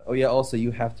 Mm-hmm. Oh yeah. Also,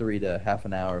 you have to read a half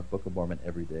an hour of Book of Mormon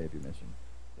every day of your mission.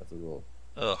 That's a rule.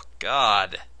 Oh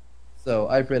God. So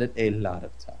I've read it a lot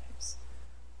of times.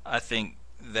 I think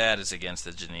that is against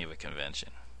the Geneva Convention.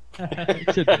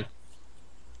 It should be.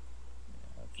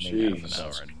 Half an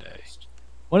hour a day.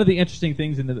 One of the interesting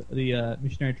things in the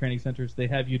missionary training centers, they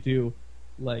have you do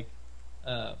like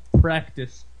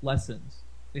practice lessons.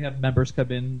 They have members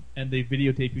come in and they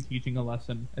videotape you teaching a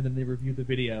lesson, and then they review the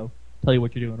video, tell you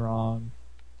what you're doing wrong.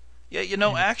 Yeah,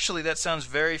 actually, that sounds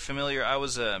very familiar. I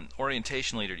was an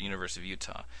orientation leader at the University of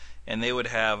Utah, and they would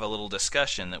have a little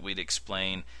discussion that we'd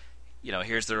explain,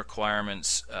 here's the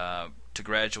requirements to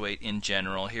graduate in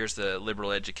general, here's the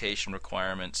liberal education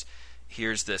requirements,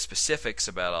 here's the specifics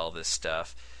about all this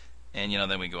stuff, and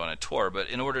then we go on a tour. But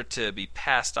in order to be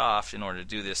passed off, in order to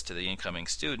do this to the incoming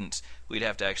students, we'd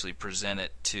have to actually present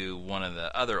it to one of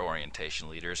the other orientation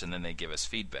leaders, and then they give us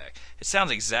feedback. It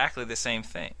sounds exactly the same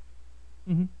thing.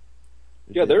 Mm-hmm.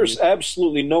 Yeah, there's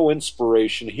absolutely no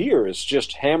inspiration here. It's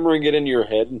just hammering it in your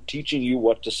head and teaching you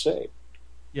what to say.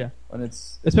 Yeah, and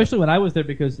especially when I was there,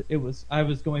 because I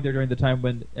was going there during the time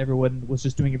when everyone was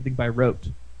just doing everything by rote.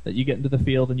 That you get into the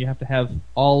field and you have to have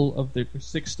all of the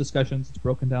 6 discussions. It's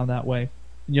broken down that way,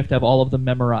 and you have to have all of them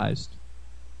memorized,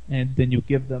 and then you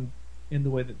give them in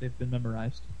the way that they've been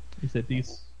memorized. You said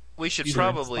these. We should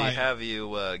probably have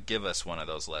you give us one of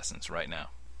those lessons right now.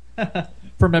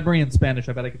 For memory in Spanish,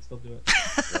 I bet I could still do it.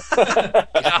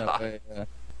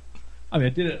 I mean, I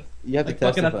did it. You have to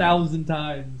fucking 1,000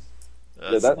 times.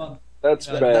 That's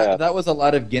bad. That was a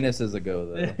lot of Guinnesses ago,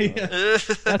 though.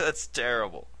 That's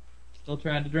terrible. Still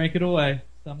trying to drink it away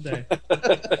someday.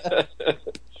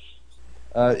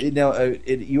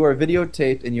 You are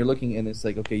videotaped, and you're looking, and it's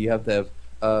like, okay, you have to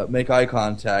have make eye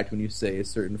contact when you say a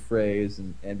certain phrase,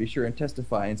 and be sure and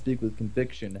testify and speak with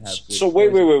conviction. So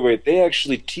wait. They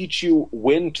actually teach you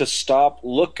when to stop,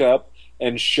 look up,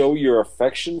 and show your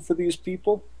affection for these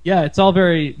people? Yeah, it's all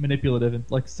very manipulative, and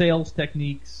like sales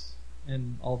techniques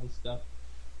and all this stuff.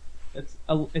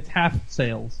 It's half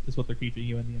sales is what they're teaching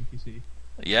you in the MTC.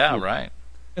 Yeah, right.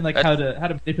 And like how to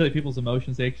manipulate people's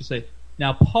emotions. They actually say,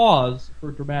 now pause for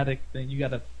a dramatic thing. You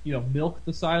got to milk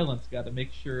the silence. Got to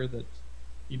make sure that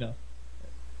to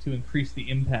increase the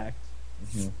impact.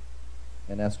 Mm-hmm.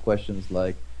 And ask questions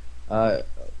like, how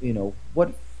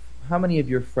many of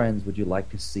your friends would you like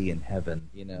to see in heaven?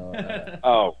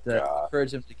 God.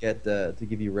 Encourage them to get to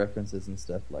give you references and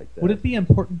stuff like that. Would it be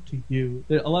important to you?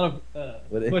 A lot of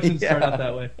questions start out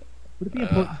that way. Would it be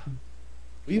important to you?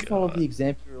 Will you follow the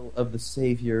example of the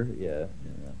Savior? Yeah.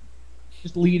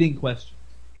 Just leading questions.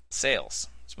 Sales.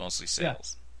 It's mostly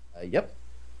sales. Yep.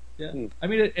 Yeah. I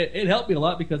mean, it helped me a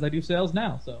lot because I do sales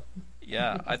now. So.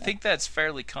 Yeah, I think that's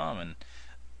fairly common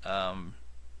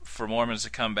for Mormons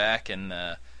to come back and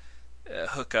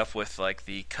hook up with like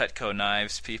the Cutco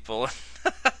Knives people.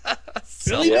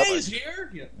 Billy Mays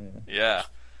here. Yeah.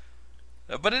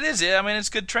 But it is. I mean, it's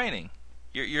good training.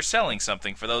 You're selling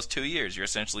something for those 2 years. You're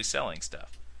essentially selling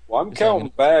stuff. Well, I'm counting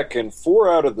back, and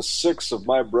 4 out of the 6 of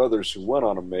my brothers who went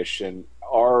on a mission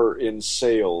are in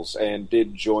sales and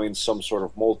did join some sort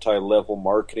of multi-level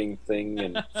marketing thing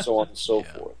and so on and so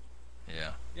forth.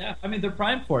 Yeah. Yeah, I mean, they're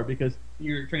primed for it because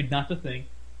you're trained not to think,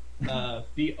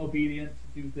 be obedient,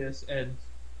 do this, and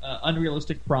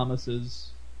unrealistic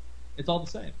promises. It's all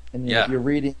the same. And you're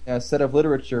reading a set of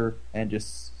literature and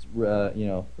just,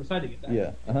 reciting it back.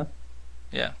 Yeah,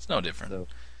 Yeah, it's no different.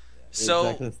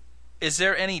 So is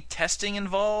there any testing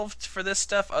involved for this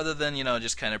stuff other than,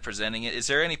 just kind of presenting it? Is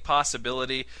there any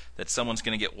possibility that someone's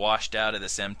going to get washed out of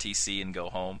this MTC and go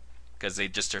home because they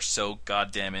just are so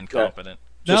goddamn incompetent?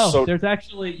 No, there's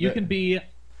actually, you can be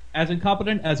as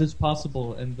incompetent as is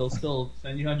possible, and they'll still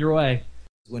send you on your way.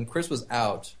 When Chris was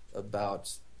out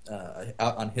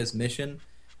on his mission,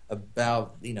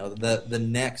 about the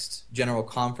next general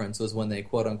conference was when they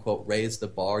quote unquote raised the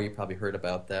bar. You probably heard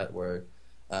about that, where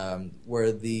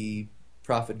the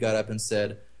prophet got up and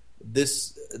said,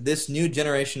 this new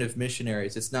generation of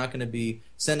missionaries, it's not going to be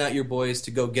send out your boys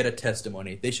to go get a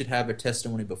testimony. They should have a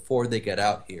testimony before they get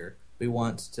out here. We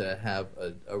want to have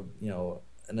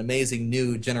an amazing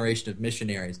new generation of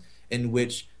missionaries in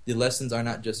which the lessons are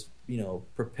not just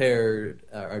prepared,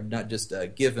 are not just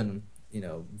given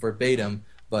verbatim,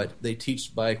 but they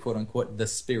teach by quote unquote the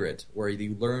Spirit, where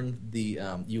you learn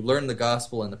the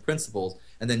gospel and the principles,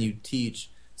 and then you teach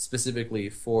specifically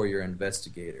for your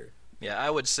investigator. Yeah, I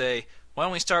would say, why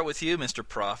don't we start with you, Mr.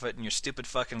 Prophet, and your stupid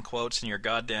fucking quotes and your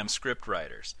goddamn script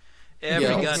writers.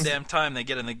 Every goddamn time they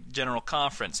get in the general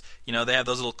conference, they have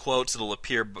those little quotes that'll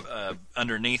appear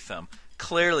underneath them.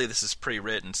 Clearly this is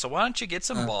pre-written, so why don't you get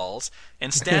some balls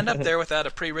and stand up there without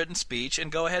a pre-written speech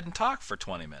and go ahead and talk for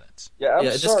 20 minutes? Yeah,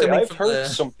 I'm sorry, I've heard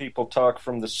some people talk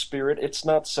from the Spirit. It's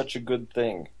not such a good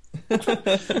thing.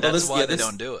 That's why they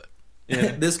don't do it.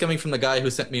 Yeah, this coming from the guy who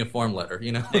sent me a form letter,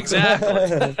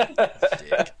 Exactly.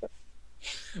 Dick.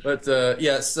 But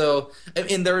so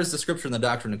there is the scripture in the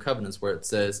Doctrine and Covenants where it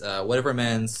says, whatever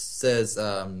man says,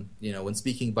 when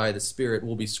speaking by the Spirit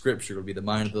will be scripture, will be the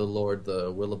mind of the Lord,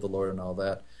 the will of the Lord, and all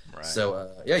that. Right. So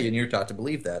you're taught to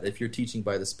believe that if you're teaching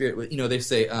by the Spirit. They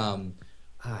say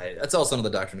that's also another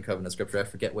Doctrine and Covenant scripture. I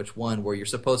forget which one, where you're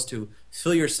supposed to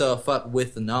fill yourself up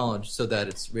with the knowledge so that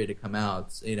it's ready to come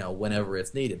out, whenever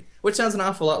it's needed. Which sounds an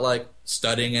awful lot like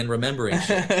studying and remembering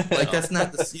shit. Like that's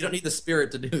not you don't need the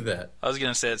Spirit to do that. I was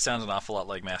going to say it sounds an awful lot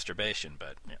like masturbation,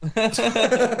 but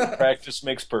yeah. Practice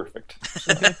makes perfect.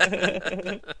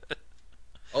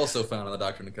 Also found in the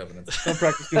Doctrine and Covenants. Don't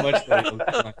practice too much.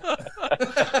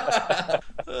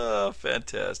 Oh,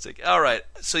 fantastic. All right,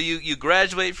 so you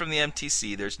graduate from the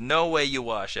MTC. There's no way you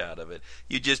wash out of it.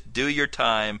 You just do your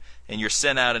time, and you're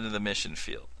sent out into the mission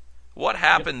field. What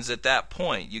happens at that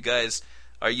point? You guys,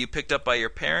 are you picked up by your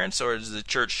parents, or does the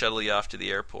church shuttle you off to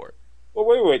the airport?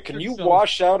 Well, wait. Can you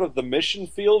wash out of the mission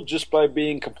field just by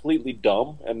being completely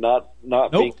dumb and not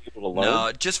being able to learn?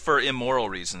 No, just for immoral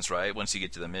reasons, right? Once you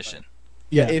get to the mission.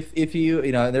 Yeah, if you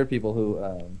there are people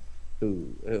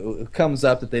who comes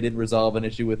up that they didn't resolve an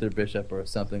issue with their bishop or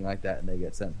something like that, and they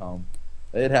get sent home.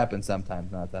 It happens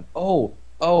sometimes, not that. Oh,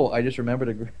 I just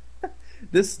remembered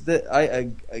a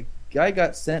guy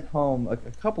got sent home. A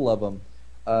couple of them,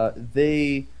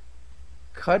 they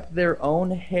cut their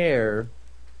own hair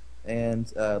and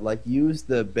used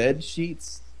the bed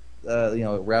sheets.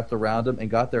 Wrapped around them and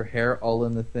got their hair all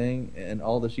in the thing and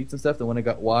all the sheets and stuff. Then when it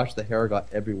got washed, the hair got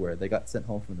everywhere. They got sent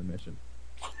home from the mission.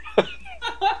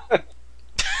 Got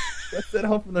sent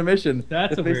home from their mission.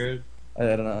 That's weird. I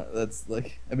don't know. That's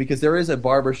because there is a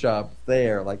barber shop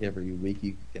there. Like every week,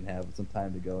 you can have some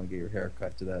time to go and get your hair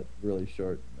cut to that really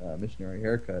short missionary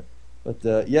haircut. But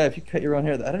if you cut your own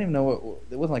hair, I don't even know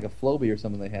it wasn't like a Flowbee or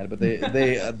something they had, but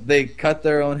they cut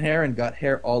their own hair and got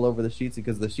hair all over the sheets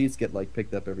because the sheets get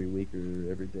picked up every week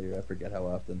or every day, or I forget how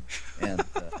often, and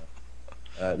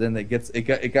then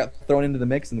it got thrown into the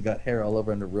mix and got hair all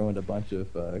over and it ruined a bunch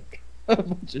of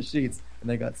sheets, and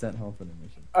they got sent home from the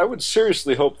mission. I would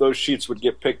seriously hope those sheets would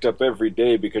get picked up every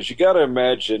day, because you got to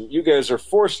imagine you guys are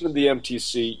forced into the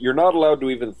MTC. You're not allowed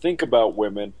to even think about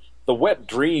women. The wet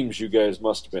dreams you guys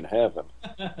must have been having.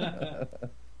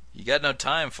 You got no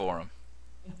time for them.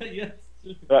 Yes.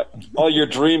 All your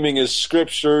dreaming is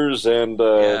scriptures and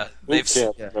they've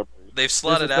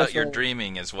slotted out your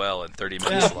dreaming as well in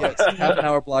 30-minute slots. Half an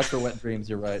hour block for wet dreams.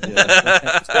 You're right.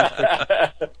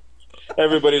 Yeah.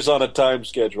 Everybody's on a time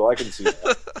schedule. I can see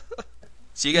that.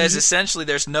 So you guys essentially,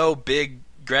 there's no big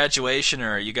graduation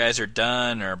or you guys are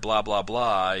done or blah blah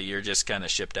blah. You're just kind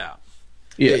of shipped out.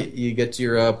 Yeah, you get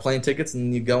your plane tickets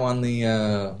and you go on the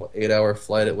 8-hour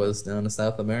flight it was down to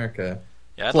South America.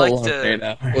 Yeah, I'd like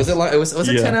to. Was it long? Was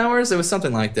it 10 hours? It was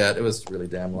something like that. It was really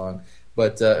damn long.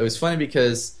 But it was funny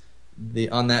because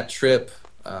on that trip,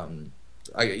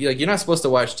 you're not supposed to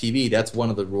watch TV. That's one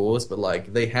of the rules.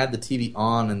 But they had the TV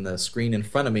on and the screen in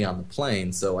front of me on the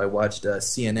plane, so I watched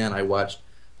CNN. I watched,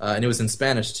 and it was in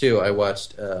Spanish too. I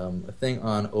watched a thing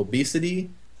on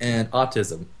obesity and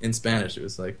autism in Spanish. It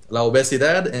was like la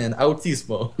obesidad and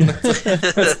autismo.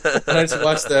 And I just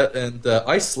watched that, and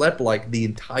I slept the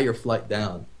entire flight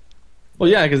down. Well,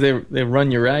 yeah, because they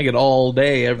run you ragged all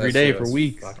day, every That's day true. for It's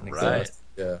weeks. fucking Right. exhausting.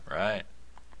 Yeah. Right.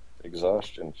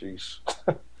 Exhaustion, jeez.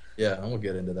 Yeah, and we'll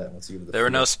get into that once you get to the There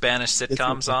were no field. Spanish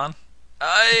sitcoms on.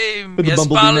 Ay, With mi the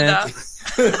Bumblebee Man.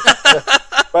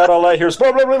 espalda. But all I hear is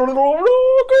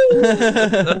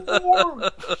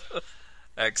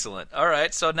Excellent. All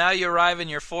right, so now you arrive in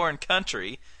your foreign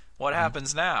country. What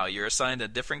happens now? You're assigned a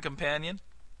different companion?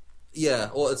 Yeah,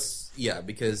 well,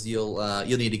 because you'll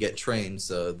need to get trained.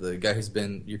 So the guy who's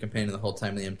been your companion the whole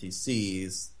time in the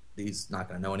MTC, he's not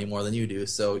going to know any more than you do.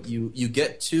 So you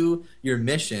get to your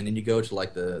mission and you go to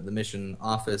like the mission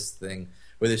office thing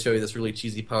where they show you this really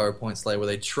cheesy PowerPoint slide where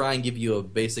they try and give you a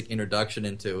basic introduction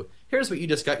into here's what you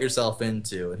just got yourself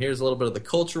into, and here's a little bit of the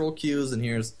cultural cues, and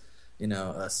here's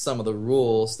some of the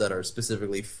rules that are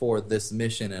specifically for this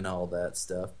mission and all that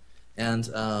stuff. And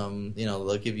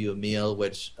they'll give you a meal,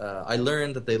 which I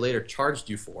learned that they later charged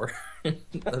you for.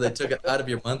 They took it out of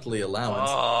your monthly allowance.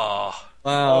 Oh,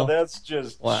 Wow. Oh, that's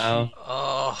just Wow.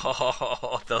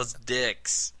 oh, those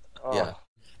dicks. Oh. Yeah,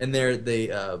 and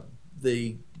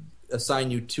they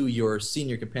assign you to your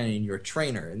senior companion, your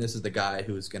trainer, and this is the guy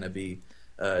who's going to be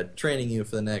training you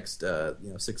for the next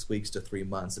 6 weeks to 3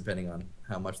 months, depending on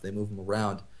how much they move him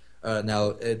around. Now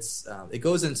it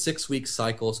goes in 6 week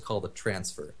cycles called a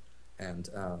transfer, and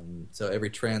so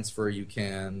every transfer you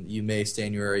may stay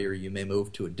in your area or you may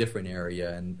move to a different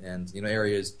area, and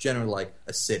area is generally like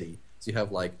a city. So you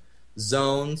have like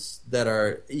zones that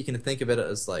are, you can think of it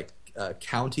as like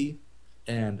county,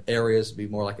 and areas would be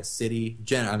more like a city.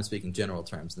 I'm speaking general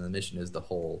terms, and the mission is the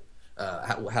whole.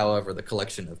 However, the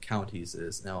collection of counties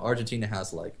is. Now, Argentina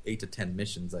has like 8 to 10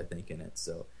 missions, I think, in it.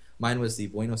 So mine was the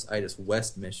Buenos Aires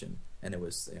West mission, and it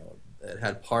was it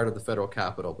had part of the federal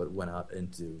capital, but went out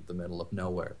into the middle of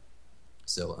nowhere.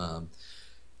 So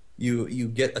you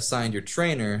get assigned your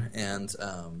trainer, and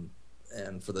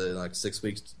for the 6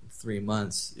 weeks, 3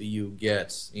 months, you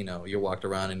get you're walked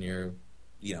around and you're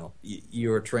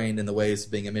trained in the ways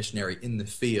of being a missionary in the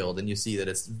field, and you see that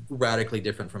it's radically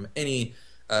different from any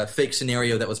fake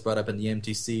scenario that was brought up in the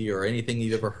MTC or anything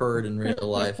you've ever heard in real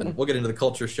life. And we'll get into the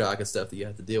culture shock and stuff that you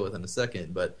have to deal with in a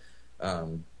second. But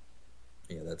that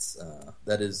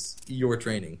is your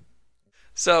training.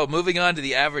 So, moving on to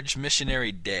the average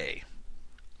missionary day.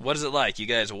 What is it like? You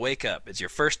guys wake up. It's your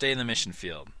first day in the mission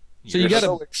field. So You're you got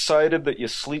so excited that you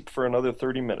sleep for another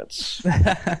 30 minutes.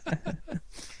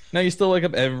 Now you still wake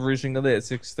up every single day at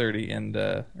 6:30, and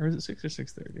or is it 6 or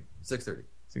 6:30? 6:30.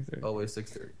 6:30. Always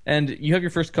 6:30. And you have your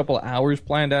first couple of hours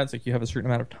planned out. It's like you have a certain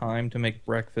amount of time to make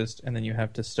breakfast, and then you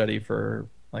have to study for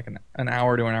like an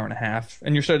hour to an hour and a half.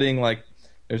 And you're studying like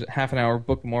there's half an hour of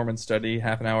Book of Mormon study,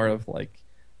 half an hour of like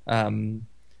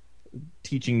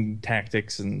teaching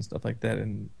tactics and stuff like that,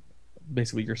 and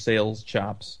basically your sales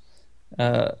chops.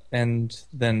 And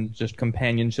then just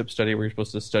companionship study where you're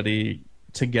supposed to study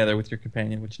together with your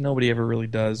companion, which nobody ever really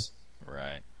does.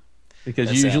 Right. Because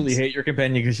That you usually sounds- hate your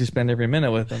companion because you spend every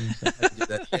minute with them. So. I do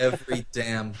that every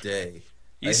damn day.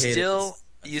 I You hate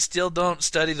it. still don't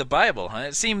study the Bible, huh?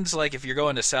 It seems like if you're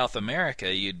going to South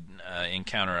America, you'd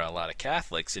encounter a lot of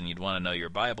Catholics, and you'd want to know your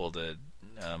Bible to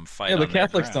fight. Yeah, on but their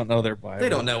Catholics ground. don't know their Bible. They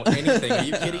don't know anything. Are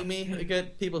you kidding me? I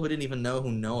got people who didn't even know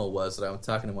who Noah was that I was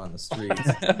talking to on the streets.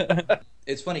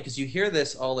 It's funny because you hear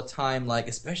this all the time, like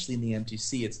especially in the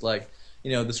MTC. It's like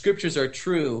the scriptures are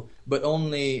true, but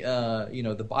only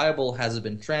the Bible hasn't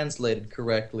been translated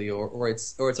correctly, or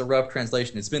it's a rough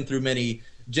translation. It's been through many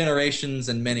generations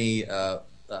and many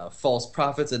false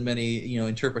prophets and many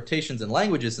interpretations and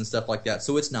languages and stuff like that.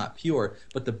 So it's not pure.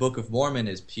 But the Book of Mormon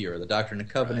is pure. The Doctrine and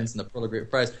Covenants and the Pearl of Great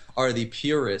Price are the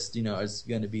purest. Is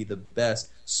going to be the best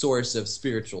source of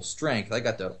spiritual strength. I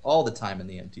got that all the time in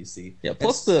the MTC. Yeah,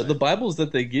 plus the Bibles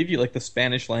that they give you, like the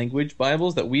Spanish language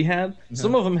Bibles that we had,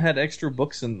 some of them had extra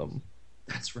books in them.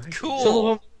 That's right. Cool. Some of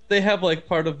them, they have like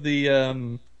part of the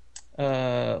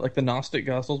like the Gnostic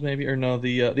Gospels maybe, or no,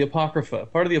 the Apocrypha.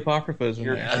 Part of the Apocrypha is in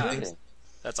You're there. I think kidding.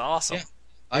 That's awesome. Yeah.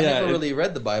 I Yeah, never it- really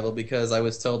read the Bible because I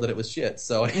was told that it was shit.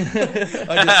 So I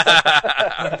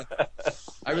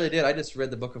really did. I just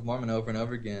read the Book of Mormon over and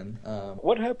over again.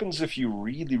 What happens if you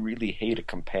really, really hate a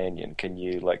companion? Can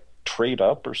you trade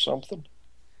up or something?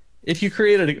 If you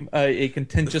create a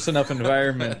contentious enough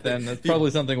environment, then that's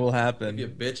probably something will If you happen.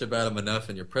 bitch about them enough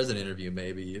in your president interview,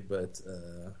 maybe, but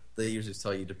they usually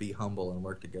tell you to be humble and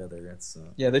work together. It's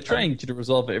Yeah, they're trying to get you to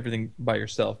resolve everything by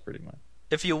yourself, pretty much.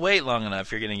 If you wait long enough,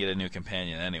 you're going to get a new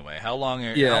companion anyway. How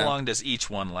long does each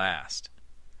one last?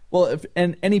 Well, if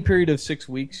in any period of 6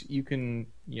 weeks, you can,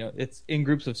 it's in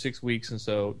groups of 6 weeks, and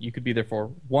so you could be there for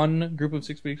one group of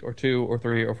 6 weeks, or 2, or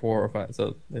 3, or 4, or 5.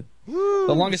 So the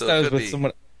longest So it I was could with be-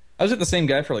 someone, I was with the same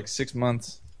guy for like 6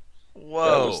 months.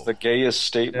 Whoa. That was the gayest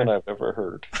statement I've ever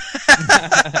heard.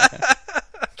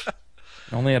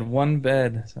 Only had one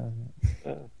bed. So.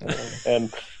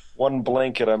 And one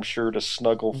blanket, I'm sure, to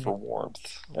snuggle for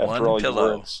warmth. After One all pillow.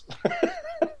 your words.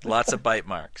 Lots of bite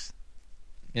marks.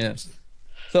 Yes.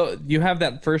 So you have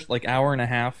that first hour and a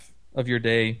half of your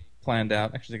day planned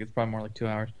out. Actually, I think it's probably more like 2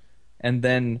 hours. And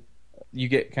then you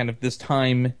get kind of this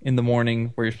time in the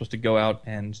morning where you're supposed to go out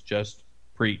and just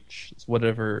preach. It's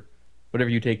whatever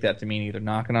you take that to mean, either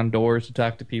knocking on doors to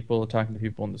talk to people, or talking to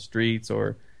people in the streets,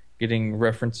 or getting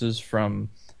references from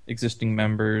existing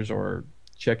members, or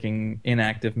checking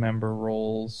inactive member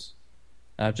roles,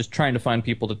 just trying to find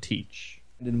people to teach.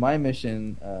 In my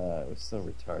mission, it was so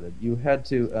retarded. You had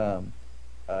to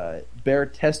bear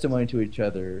testimony to each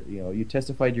other. You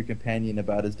testified your companion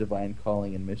about his divine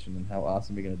calling and mission and how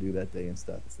awesome you're going to do that day and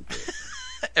stuff.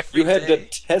 You had to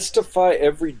testify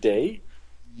every day?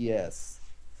 Yes.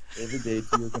 Every day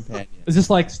to your companion. Is this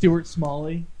like Stuart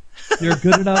Smalley? You're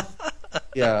good enough?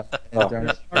 Yeah. You're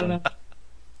smart enough?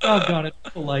 Oh, God, it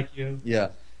people like you. Yeah.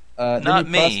 Not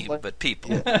me, but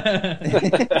people.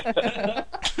 Yeah.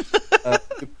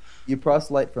 You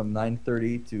proselyte from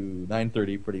 9:30 to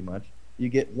 9:30 pretty much. You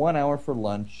get 1 hour for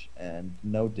lunch and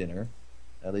no dinner.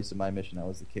 At least in my mission that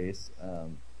was the case.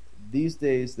 These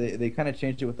days they kind of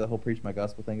changed it with the whole Preach My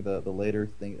Gospel thing, the later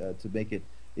thing, to make it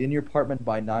in your apartment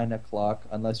by 9 o'clock,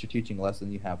 unless you're teaching a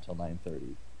lesson you have till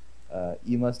 9:30.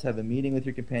 You must have a meeting with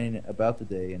your companion about the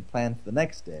day and plan for the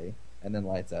next day, and then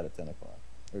lights out at 10 o'clock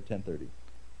or 10:30.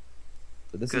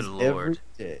 So this Good is Lord. every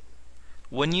day.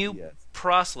 When you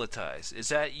proselytize, is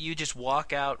that you just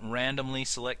walk out and randomly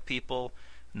select people,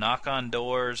 knock on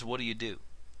doors? What do you do?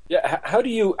 Yeah, how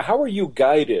are you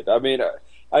guided? I mean,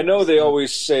 I know they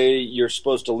always say you're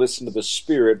supposed to listen to the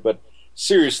Spirit, but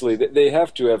seriously, they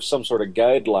have to have some sort of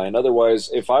guideline. Otherwise,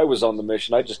 if I was on the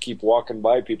mission, I'd just keep walking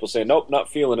by people saying, nope, not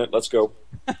feeling it, let's go.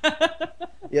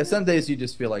 Yeah, some days you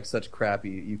just feel like such crap,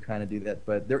 you kind of do that.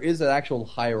 But there is an actual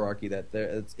hierarchy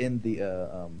it's in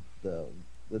the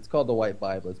it's called the White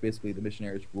Bible. It's basically the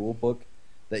missionary's rule book.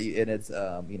 It's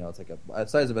it's like a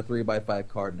size of a 3x5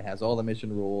 card, and it has all the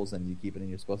mission rules, and you keep it, and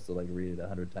you're supposed to read it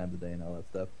 100 times a day and all that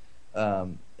stuff.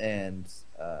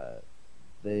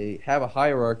 They have a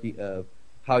hierarchy of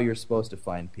how you're supposed to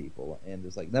find people, and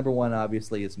there's number one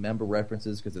obviously is member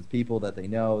references, because it's people that they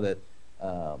know that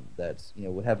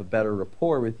would have a better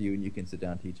rapport with you, and you can sit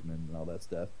down and teach them and all that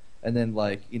stuff. And then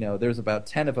there's about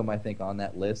 10 of them I think on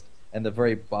that list, and the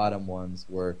very bottom ones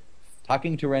were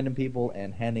talking to random people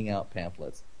and handing out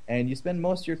pamphlets. And you spend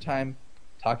most of your time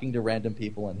talking to random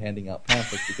people and handing out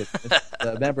pamphlets because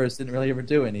the members didn't really ever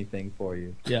do anything for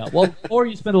you. Yeah, well, or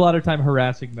you spend a lot of time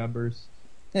harassing members.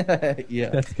 Yeah.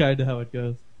 That's kind of how it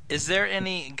goes. Is there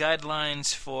any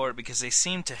guidelines for, because they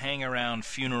seem to hang around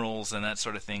funerals and that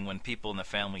sort of thing when people in the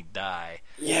family die.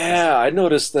 Yeah, I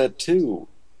noticed that too.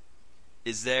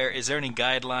 Is there any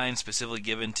guidelines specifically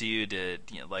given to you to,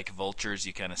 like vultures,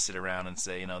 you kind of sit around and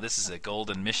say, this is a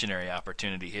golden missionary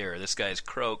opportunity here. This guy's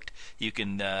croaked. You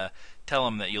can tell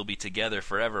him that you'll be together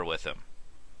forever with him.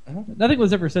 Nothing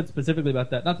was ever said specifically about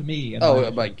that. Not to me.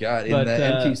 Oh my God! In the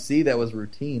MQC, that was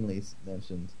routinely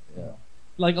mentioned. Yeah.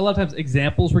 A lot of times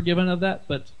examples were given of that,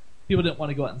 but people didn't want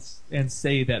to go out and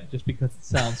say that just because it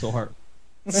sounds so hard.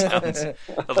 Sounds a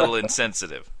little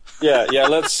insensitive. Yeah.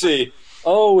 Let's see.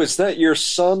 Oh, is that your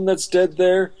son that's dead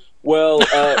there? Well,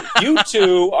 you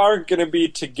two aren't going to be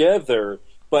together,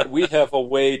 but we have a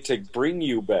way to bring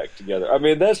you back together. I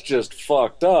mean, that's just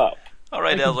fucked up. All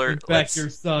right, Elder. Back your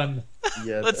son.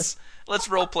 Yeah. Let's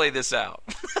role play this out.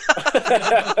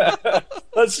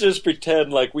 Let's just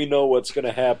pretend like we know what's going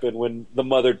to happen when the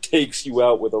mother takes you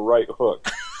out with a right hook.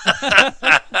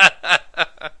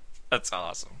 That's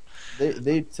awesome.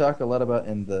 They talk a lot about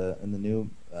in the new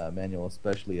manual,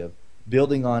 especially of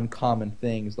building on common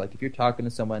things. Like if you're talking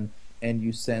to someone and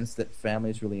you sense that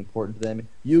family is really important to them,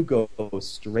 you go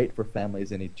straight for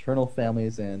families and eternal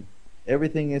families, and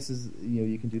everything is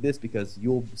you can do this because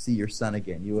you'll see your son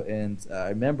again. I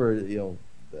remember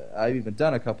I've even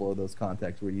done a couple of those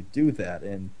contacts where you do that,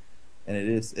 and it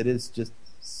is just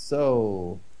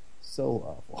so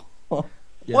awful.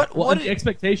 Yeah. What the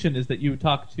expectation is that you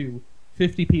talk to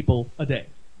 50 people a day.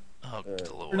 Oh,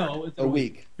 Lord. No, it's a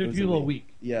week. 50 people a week.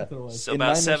 Yeah. So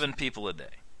about 7 people a day.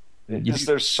 Is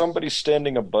there somebody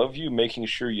standing above you making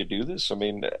sure you do this? I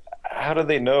mean, how do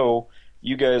they know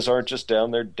you guys aren't just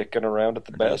down there dicking around at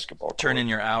the basketball court? Turn in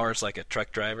your hours like a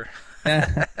truck driver.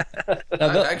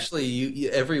 Actually,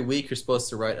 you every week you're supposed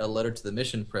to write a letter to the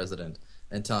mission president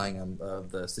and telling him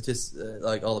of the statistics,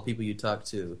 like all the people you talked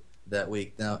to that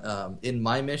week. Now, in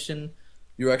my mission,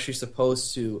 you're actually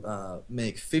supposed to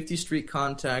make 50 street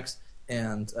contacts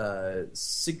and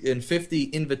 50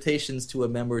 invitations to a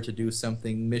member to do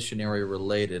something missionary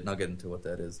related, and I'll get into what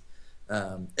that is,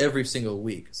 every single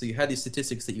week. So you had these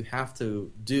statistics that you have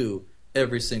to do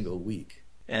every single week.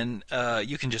 And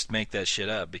you can just make that shit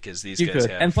up because these You guys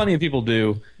could, have... and plenty of people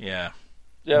do. Yeah.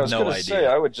 Yeah, I was No going to idea. say,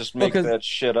 I would just make Well, 'cause- that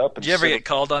shit up. And Did you ever sit get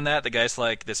called on that? The guy's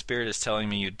like, the Spirit is telling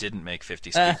me you didn't make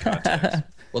 50 street contacts.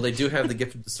 Well, they do have the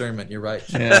gift of discernment. You're right.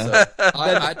 Yeah.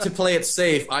 So to play it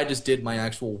safe, I just did my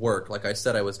actual work, like I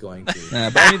said I was going to.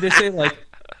 But I mean, they say like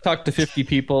talk to 50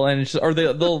 people, and it's just, or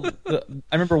they'll. I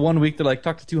remember one week they're like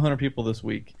talk to 200 people this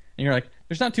week, and you're like,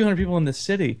 there's not 200 people in this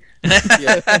city. Can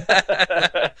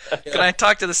I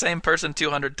talk to the same person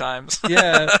 200 times?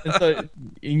 Yeah, and so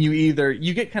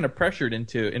you get kind of pressured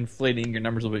into inflating your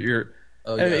numbers a little bit.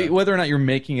 Whether or not you're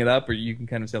making it up, or you can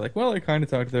kind of say like, well, I kind of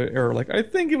talked to, or like I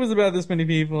think it was about this many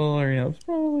people, or it's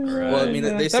probably right. Well, I mean,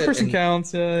 they said that person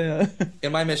counts. Yeah.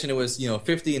 In my mission, it was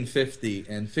 50 and 50,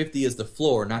 and 50 is the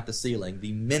floor, not the ceiling.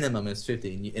 The minimum is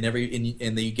 50, and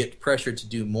then you get pressured to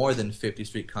do more than 50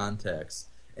 street contacts,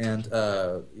 and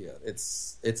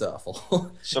it's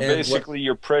awful. So basically,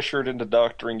 you're pressured into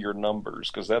doctoring your numbers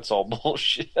because that's all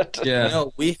bullshit. Yeah.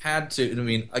 We had to. I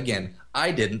mean, again,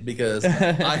 I didn't because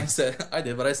I said I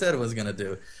did what I said I was going to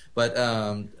do. But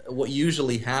what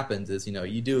usually happens is,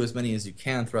 you do as many as you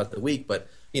can throughout the week, but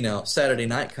Saturday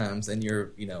night comes and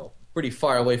you're pretty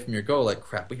far away from your goal. Like,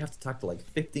 crap, we have to talk to like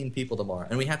 15 people tomorrow,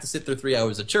 and we have to sit through 3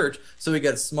 hours of church, so we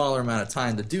got a smaller amount of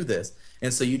time to do this.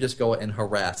 And so you just go and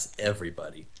harass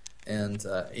everybody, and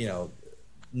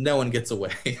no one gets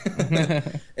away.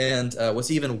 And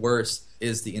what's even worse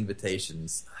is the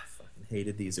invitations. I fucking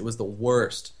hated these. It was the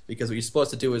worst because what you're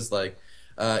supposed to do is like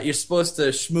you're supposed to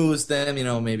schmooze them.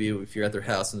 Maybe if you're at their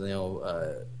house and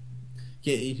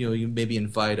you maybe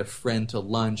invite a friend to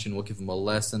lunch and we'll give them a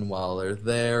lesson while they're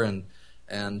there, and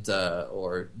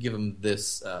or give them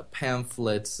this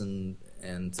pamphlets and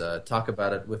talk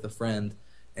about it with a friend.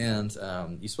 And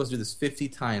you're supposed to do this 50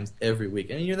 times every week.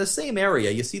 And you're in the same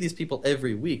area. You see these people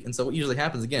every week. And so what usually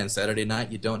happens, again, Saturday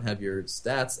night, you don't have your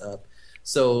stats up.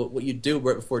 So what you do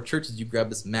right before church is you grab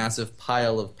this massive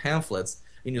pile of pamphlets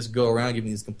and you just go around giving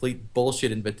these complete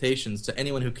bullshit invitations to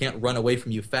anyone who can't run away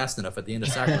from you fast enough at the end of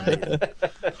sacrament.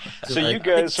 So you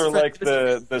guys are like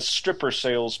the stripper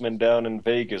salesman down in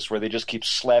Vegas where they just keep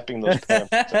slapping those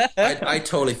pamphlets. I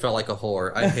totally felt like a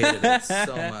whore. I hated it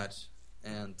so much.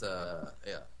 And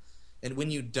and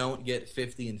when you don't get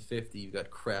 50 and 50, you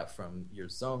got crap from your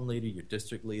zone leader, your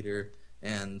district leader,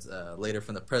 and later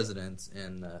from the president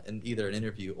in either an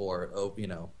interview or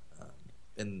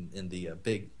in the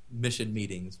big mission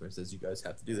meetings where it says you guys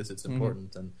have to do this, it's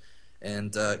important.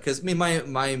 And because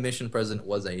my mission president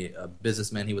was a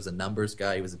businessman, he was a numbers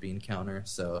guy, he was a bean counter,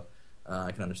 so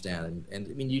I can understand. And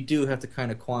I mean, you do have to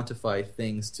kind of quantify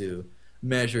things to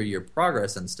measure your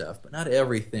progress and stuff, but not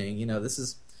everything. This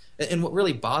is, and what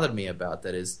really bothered me about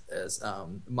that is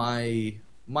my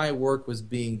work was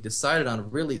being decided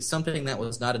on really something that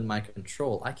was not in my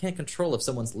control. I can't control if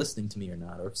someone's listening to me or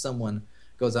not, or if someone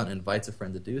goes out and invites a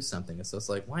friend to do something. And so it's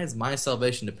like, why is my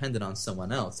salvation dependent on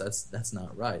someone else? That's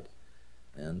not right.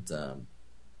 And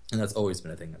that's always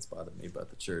been a thing that's bothered me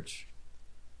about the church.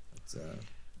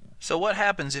 So what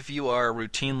happens if you are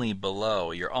routinely below?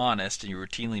 You're honest and you're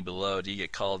routinely below. Do you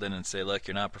get called in and say, look,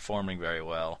 you're not performing very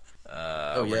well.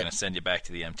 We're going to send you back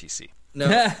to the MTC. No,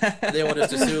 they will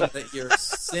just assume that you're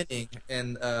sinning,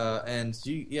 and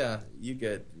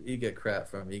you get crap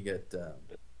from it. You get.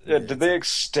 Did they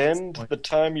extend the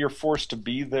time you're forced to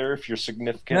be there if you're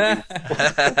significantly?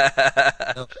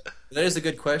 No, that is a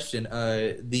good question.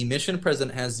 The mission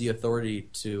president has the authority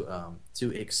to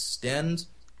extend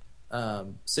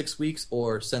 6 weeks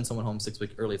or send someone home 6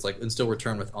 weeks early. It's like, and still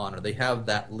return with honor. They have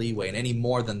that leeway, and any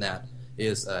more than that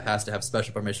has to have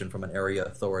special permission from an area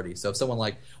authority. So if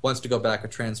someone wants to go back or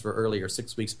transfer early or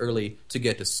 6 weeks early to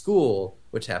get to school,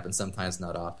 which happens sometimes,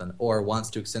 not often, or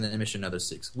wants to extend the mission another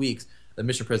 6 weeks, the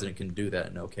mission president can do that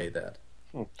and okay that.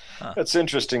 That's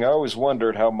interesting. I always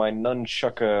wondered how my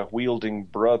nunchucka-wielding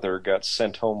brother got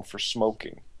sent home for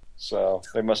smoking. So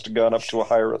they must have gone up to a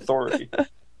higher authority.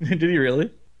 Did he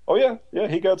really? Oh, yeah,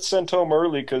 he got sent home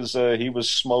early because he was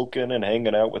smoking and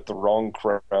hanging out with the wrong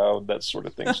crowd, that sort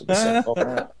of thing. So they sent him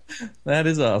home. That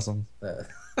is awesome.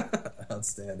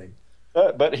 Outstanding.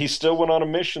 But he still went on a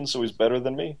mission, so he's better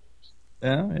than me.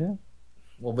 Yeah.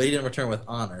 Well, but he didn't return with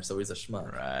honor, so he's a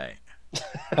schmuck. Right.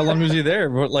 How long was he there?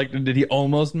 Did he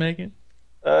almost make it?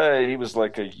 He was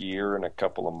like a year and a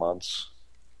couple of months.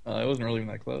 It wasn't really even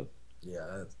that close.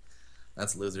 Yeah,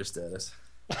 that's loser status.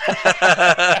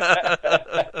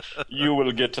 You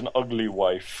will get an ugly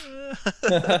wife.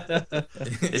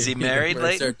 Is he married, Sarah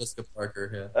Leighton? Jessica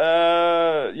Parker,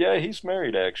 yeah. Yeah, he's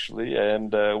married actually,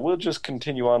 and we'll just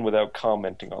continue on without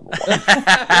commenting on the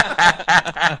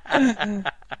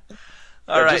wife.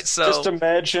 All right, just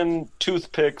imagine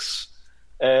toothpicks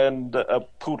and a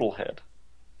poodle head.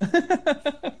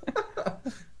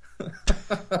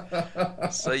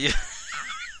 So you.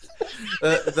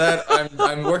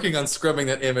 I'm working on scrubbing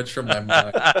that image from my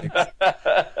mind.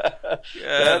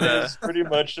 That is pretty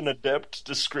much an adept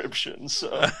description. So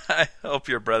I hope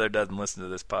your brother doesn't listen to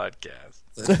this podcast.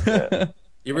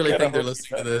 You really think they're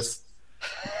listening to this?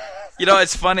 You know,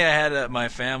 it's funny. I had my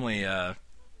family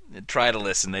try to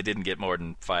listen. They didn't get more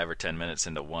than 5 or 10 minutes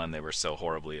into one. They were so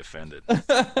horribly offended.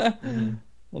 Well,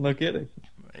 no kidding.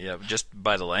 Yeah, just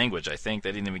by the language, I think.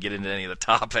 They didn't even get into any of the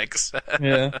topics.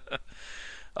 Yeah.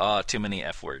 Oh, too many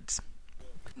F words.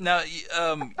 Now,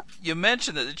 you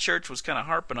mentioned that the church was kind of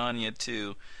harping on you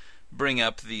to bring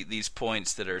up these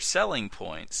points that are selling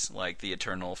points, like the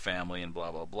eternal family and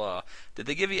blah, blah, blah. Did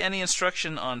they give you any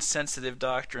instruction on sensitive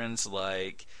doctrines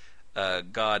like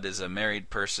God is a married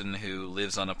person who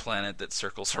lives on a planet that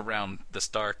circles around the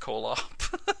star Kolob?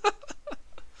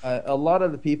 A lot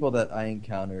of the people that I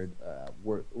encountered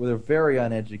were very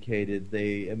uneducated.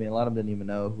 A lot of them didn't even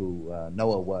know who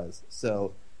Noah was.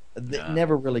 So they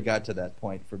never really got to that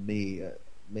point for me.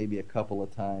 Maybe a couple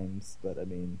of times, but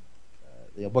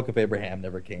the Book of Abraham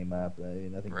never came up.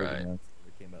 Nothing big enough never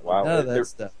came up. Wow. None of that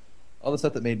stuff. All the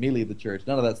stuff that made me leave the church,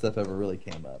 none of that stuff ever really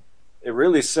came up. it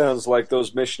really sounds like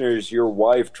those missionaries your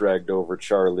wife dragged over,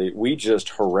 Charlie. We just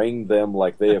harangued them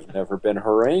like they have never been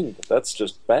harangued. That's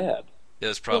just bad. It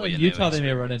was probably in a new Utah they may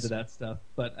experience. run into that stuff,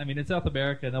 but in South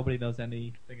America nobody knows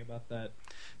anything about that.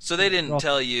 So they didn't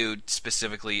tell you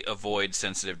specifically avoid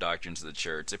sensitive doctrines of the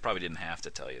church. They probably didn't have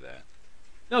to tell you that.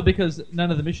 No, because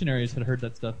none of the missionaries had heard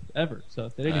that stuff ever, so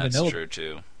they didn't even know. That's true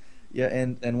too. Yeah,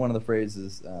 and one of the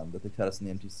phrases that they taught us in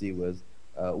the MTC was,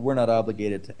 we're not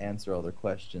obligated to answer all their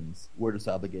questions. We're just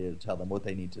obligated to tell them what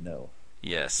they need to know.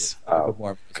 Yes.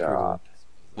 Oh, God.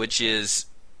 Which is,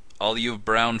 all you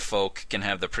brown folk can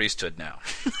have the priesthood now.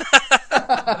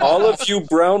 All of you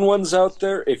brown ones out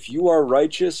there, if you are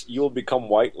righteous, you'll become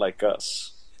white like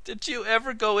us. Did you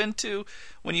ever go into,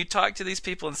 when you talk to these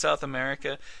people in South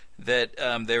America, that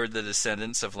they were the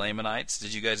descendants of Lamanites?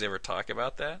 Did you guys ever talk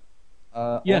about that?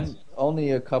 Yes.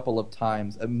 Only a couple of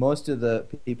times. Most of the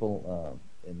people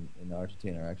in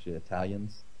Argentina are actually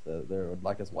Italians. So they're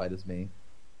like as white as me.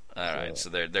 All right, so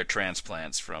they're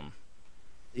transplants from...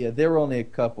 Yeah, there were only a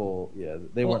couple. Yeah,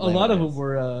 they weren't. A lot of Lamanites. them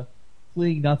were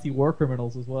fleeing Nazi war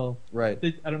criminals as well. Right.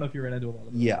 I don't know if you ran into a lot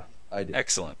of them. Yeah, I did.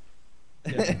 Excellent.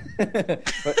 Yeah.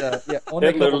 But yeah, only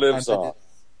a Hitler couple lives times I on.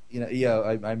 did-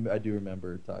 Yeah, I do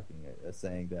remember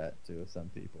saying that to some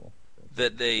people.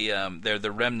 That they're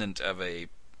the remnant of a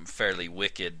fairly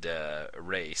wicked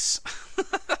race.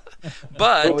 But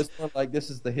But it's more like this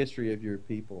is the history of your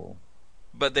people.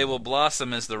 they will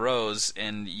blossom as the rose,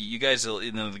 and you guys will,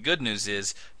 the good news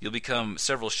is you'll become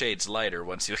several shades lighter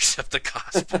once you accept the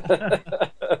gospel.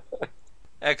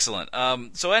 Excellent.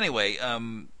 So anyway,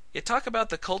 you talk about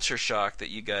the culture shock that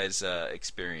you guys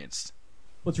experienced.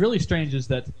 What's really strange is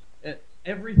that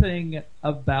everything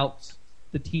about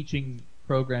the teaching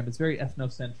program is very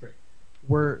ethnocentric.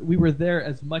 We were there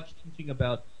as much teaching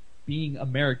about being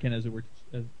American as we were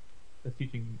as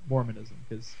teaching Mormonism,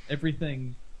 because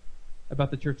everything about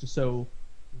the church is so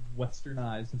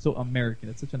westernized and so American.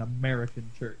 It's such an American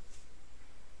church.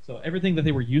 So everything that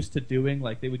they were used to doing,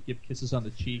 like they would give kisses on the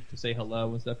cheek to say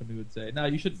hello and stuff, and we would say, no,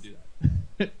 you shouldn't do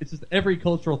that. It's just every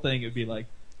cultural thing, it would be like,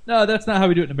 no, that's not how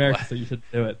we do it in America, so you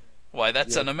shouldn't do it. Why,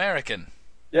 that's un-American.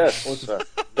 Yes.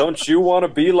 Don't you want to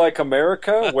be like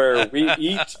America, where we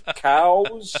eat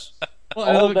cows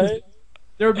all day?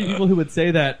 There would be people who would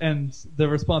say that, and the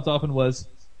response often was,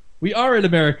 we are in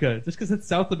America. Just because it's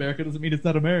South America doesn't mean it's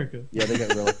not America. Yeah, they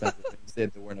got real offended when you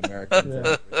said they weren't Americans.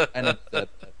 Yeah. I never said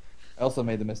that. I also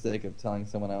made the mistake of telling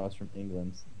someone I was from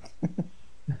England.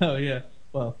 Oh, yeah.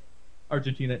 Well,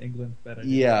 Argentina, England, bad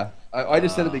idea. Yeah, I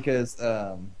just said it because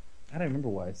I don't remember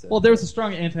why I said Well, it. there was a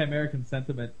strong anti-American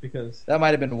sentiment because... That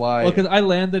might have been why. Well, because I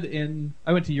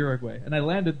went to Uruguay, and I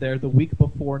landed there the week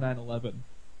before 9/11.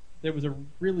 There was a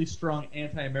really strong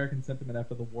anti-American sentiment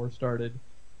after the war started.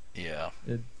 Yeah.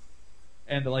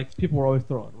 And like people were always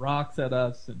throwing rocks at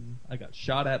us, and I got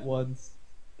shot at once.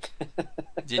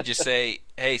 Did you say,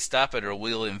 hey, stop it or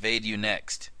we'll invade you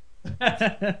next? No,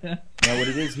 what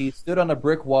it is, he stood on a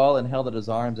brick wall and held out his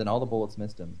arms, and all the bullets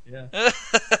missed him. Yeah.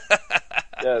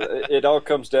 Yeah, it all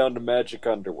comes down to magic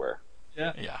underwear.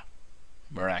 Yeah. Yeah.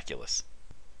 Miraculous.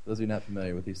 Those of you not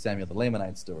familiar with the Samuel the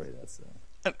Lamanite story, that's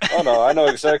Oh no, I know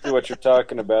exactly what you're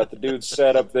talking about. The dude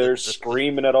sat up there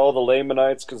screaming at all the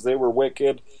Lamanites because they were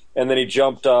wicked, and then he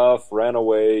jumped off, ran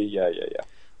away. Yeah.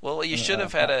 Well, you should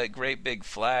have had a great big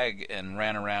flag and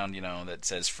ran around, that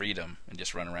says freedom, and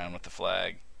just run around with the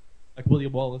flag. Like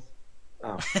William Wallace.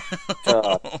 Oh,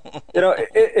 God.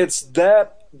 It's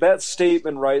that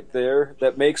statement right there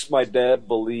that makes my dad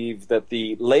believe that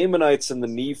the Lamanites and the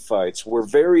Nephites were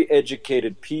very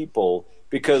educated people,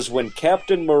 because when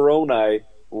Captain Moroni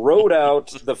wrote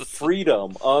out the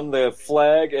freedom on the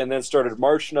flag and then started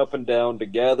marching up and down to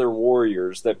gather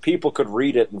warriors, that people could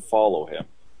read it and follow him.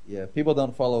 Yeah, people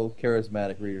don't follow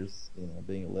charismatic readers,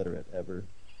 being illiterate ever.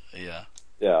 Yeah.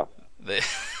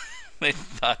 They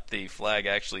thought the flag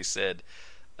actually said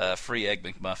 "Free Egg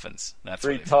McMuffins." That's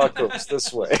free tacos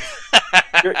this way.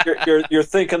 You're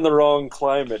thinking the wrong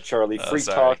climate, Charlie. Free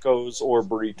tacos or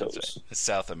burritos. Right. It's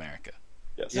South America.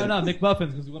 Yes. No,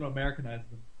 McMuffins, because we want to Americanize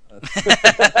them.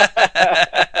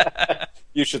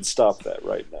 You should stop that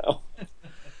right now.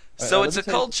 So it's a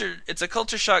culture. It's a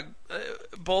culture shock,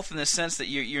 both in the sense that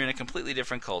you're in a completely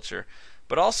different culture,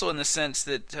 but also in the sense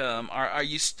that are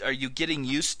you getting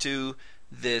used to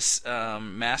this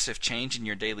massive change in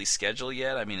your daily schedule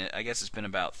yet? I mean, I guess it's been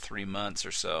about 3 months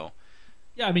or so.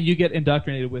 Yeah, I mean, you get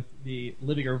indoctrinated with the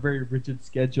living a very rigid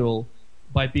schedule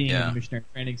by being in the missionary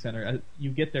training center.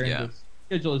 You get there, and the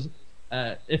schedule is,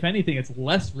 if anything, it's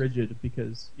less rigid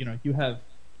because you have,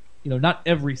 not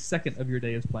every second of your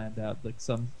day is planned out. Like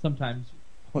sometimes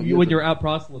when you're out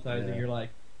proselytizing, you're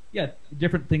like,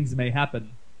 different things may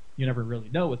happen. You never really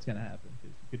know what's going to happen.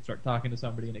 You could start talking to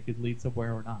somebody, and it could lead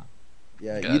somewhere or not.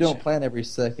 Yeah, gotcha. You don't plan every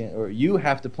second, or you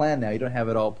have to plan now. You don't have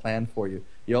it all planned for you.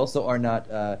 You also are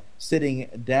not sitting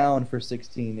down for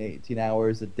 16, 18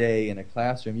 hours a day in a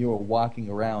classroom. You are walking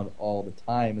around all the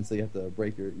time, and so you have to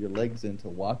break your legs into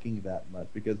walking that much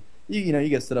because you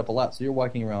get stood up a lot. So you're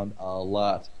walking around a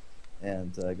lot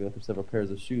and go through several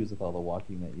pairs of shoes with all the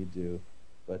walking that you do.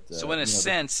 But so in a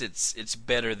sense, it's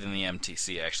better than the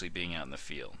MTC actually being out in the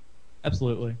field.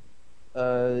 Absolutely.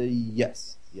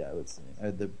 Yes. Yeah, I would say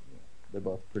they're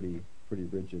both pretty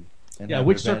rigid. And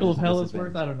which circle of hell is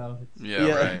worth? I don't know.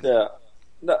 Right. Yeah.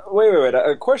 No, wait.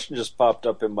 A question just popped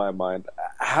up in my mind.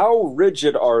 How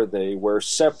rigid are they where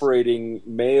separating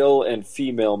male and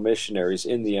female missionaries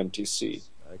in the MTC?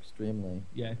 Extremely.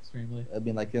 Yeah, extremely. I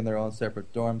mean, like in their own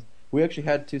separate dorms. We actually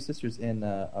had 2 sisters in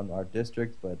on our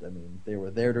district, but I mean, they were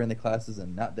there during the classes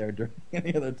and not there during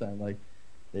any other time. Like,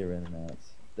 they were in and out.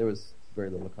 There was very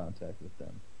little contact with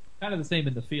them. Kind of the same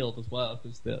in the field as well,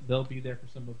 because they'll be there for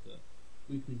some of the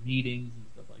weekly meetings and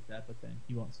stuff like that, but then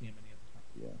you won't see them any other time.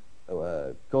 Yeah.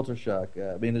 Oh, culture shock.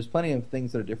 I mean, there's plenty of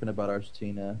things that are different about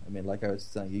Argentina. I mean, like I was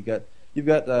saying, you've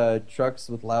got trucks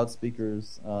with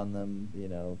loudspeakers on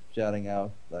them, shouting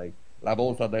out like "La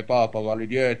bolsa de papa vale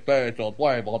 10 pesos,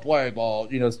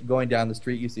 huevo." Going down the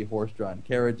street, you see horse-drawn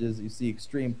carriages. You see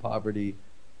extreme poverty.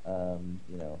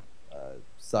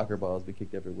 Soccer balls be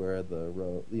kicked everywhere. The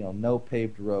road, no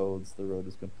paved roads. The road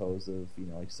is composed of,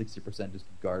 like 60% just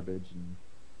garbage,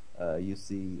 and you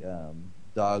see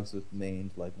dogs with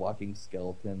mange, like walking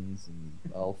skeletons,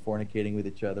 and all fornicating with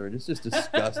each other. And it's just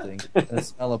disgusting. And the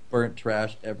smell of burnt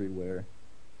trash everywhere.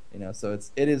 So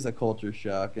it is a culture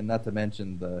shock, and not to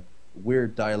mention the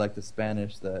weird dialect of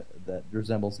Spanish that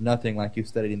resembles nothing like you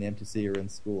studied in the MTC or in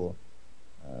school.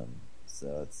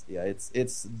 So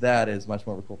it's that is much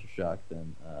more of a culture shock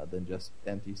than just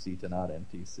MTC to not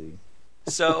MTC.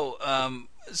 So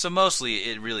mostly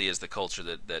it really is the culture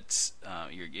that's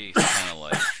you're kind of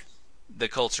like the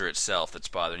culture itself that's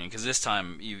bothering you, because this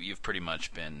time you've pretty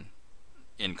much been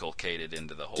inculcated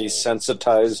into the whole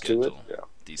desensitized to it. Yeah,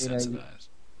 desensitized.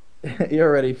 You're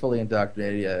already fully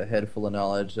indoctrinated, a head full of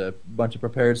knowledge, a bunch of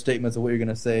prepared statements of what you're going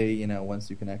to say. once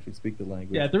you can actually speak the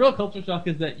language. Yeah, the real culture shock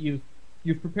is that you've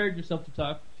prepared yourself to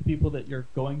talk to people that you're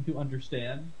going to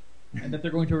understand and that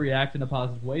they're going to react in a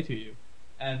positive way to you.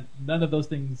 And none of those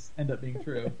things end up being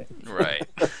true. Right.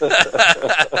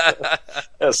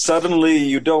 Suddenly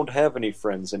you don't have any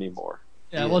friends anymore.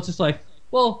 Yeah, well, it's just like,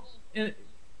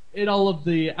 in all of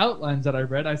the outlines that I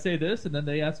read, I say this, and then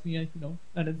they ask me, an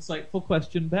insightful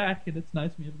question back, and it's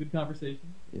nice. We have a good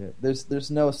conversation. Yeah,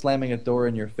 there's no slamming a door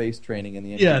in your face training in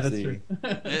the NBC. Yeah, that's true.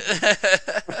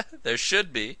 There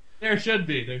should be. There should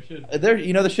be. There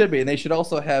should be, and they should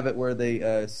also have it where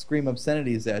they scream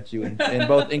obscenities at you in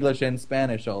both English and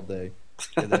Spanish all day.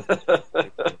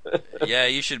 Yeah,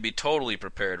 you should be totally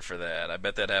prepared for that. I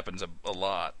bet that happens a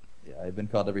lot. Yeah, I've been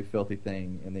called every filthy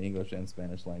thing in the English and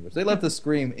Spanish language. They love to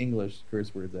scream English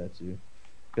curse words at you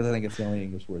because I think it's the only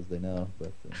English words they know.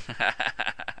 But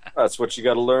That's what you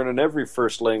got to learn in every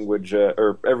first language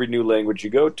or every new language you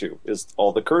go to is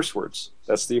all the curse words.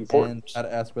 That's the And importance. how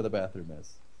to ask where the bathroom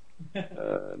is.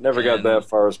 Never got And- that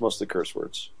far. It's mostly curse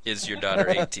words. Is your daughter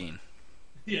 18?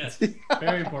 Yes,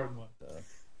 very important one.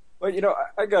 Well,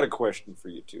 I got a question for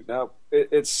you two. Now,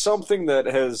 it's something that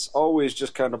has always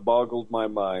just kind of boggled my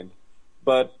mind,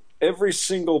 but every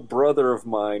single brother of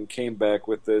mine came back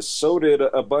with this. So did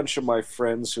a bunch of my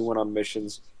friends who went on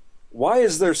missions. Why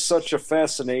is there such a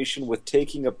fascination with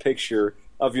taking a picture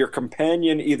of your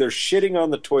companion either shitting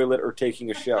on the toilet or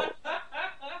taking a shower?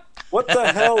 What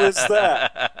the hell is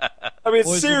that? I mean, Boys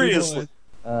will be seriously.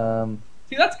 boys.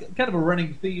 See, that's kind of a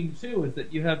running theme too. Is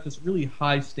that you have this really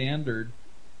high standard,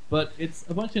 but it's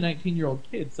a bunch of 19-year-old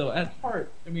kids. So at heart,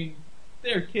 I mean,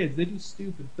 they're kids. They do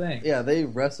stupid things. Yeah, they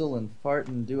wrestle and fart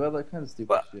and do other kinds of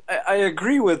stupid shit. I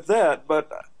agree with that,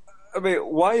 but I mean,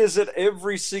 why is it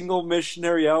every single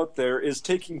missionary out there is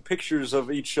taking pictures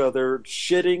of each other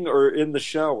shitting or in the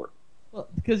shower? Well,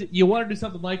 because you want to do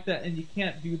something like that, and you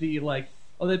can't do the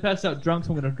oh, they passed out drunk,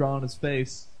 so I'm going to draw on his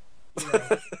face.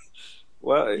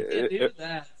 Well, You can't do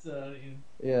that.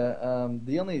 Yeah,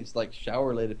 the only shower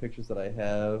related pictures that I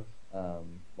have,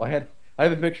 I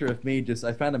have a picture of me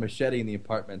I found a machete in the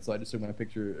apartment, so I just took a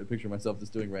picture of myself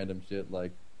just doing random shit,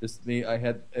 just me. I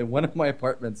had in one of my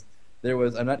apartments. There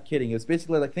was, I'm not kidding, it was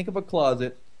basically think of a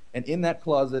closet, and in that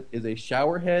closet is a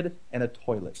shower head and a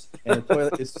toilet. And the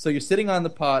toilet is, so you're sitting on the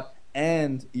pot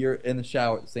and you're in the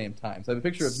shower at the same time. So I have a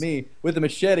picture of me with a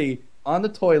machete on the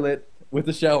toilet with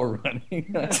the shower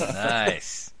running.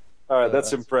 Nice. All right,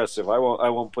 that's impressive. I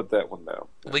won't put that one down.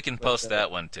 We can post that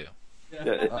one too.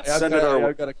 Yeah, send it our way.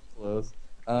 I've got to close.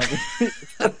 And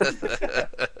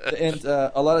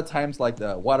a lot of times,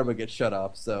 the water would get shut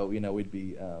off, so we'd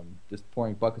be just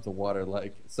pouring buckets of water.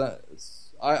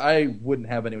 I wouldn't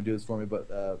have anyone do this for me,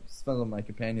 but some of my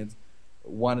companions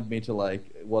wanted me to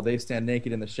they stand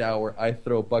naked in the shower. I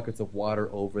throw buckets of water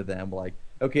over them.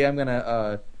 Okay, I'm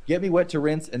gonna get me wet to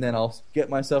rinse, and then I'll get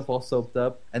myself all soaped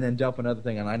up, and then dump another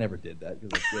thing. And I never did that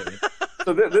because it's silly.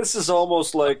 So this is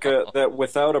almost like that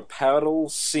without a paddle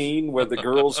scene where the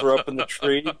girls are up in the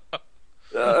tree.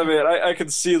 I mean, I can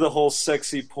see the whole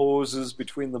sexy poses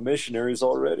between the missionaries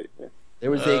already.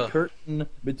 There was a curtain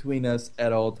between us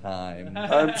at all times.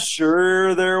 I'm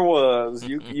sure there was.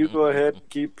 You go ahead and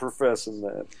keep professing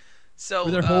that. So,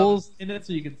 Were there holes in it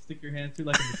so you could stick your hand through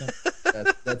in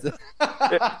the That's it.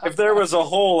 If there was a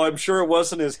hole, I'm sure it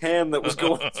wasn't his hand that was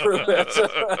going through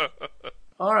it.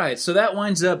 All right, so that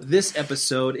winds up this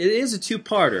episode. It is a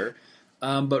two-parter,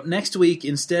 but next week,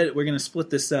 instead, we're going to split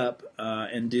this up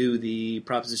and do the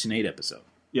Proposition 8 episode.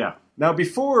 Yeah. Now,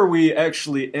 before we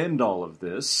actually end all of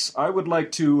this, I would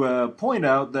like to point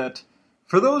out that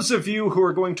for those of you who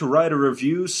are going to write a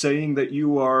review saying that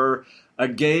you are a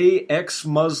gay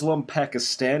ex-Muslim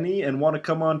Pakistani and want to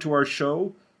come on to our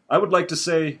show, I would like to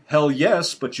say, hell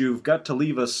yes, but you've got to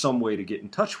leave us some way to get in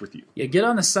touch with you. Yeah, get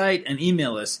on the site and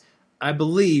email us. I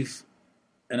believe,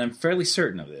 and I'm fairly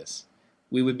certain of this,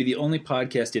 we would be the only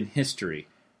podcast in history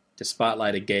to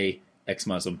spotlight a gay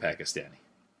ex-Muslim Pakistani.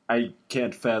 I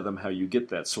can't fathom how you get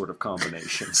that sort of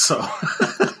combination, so...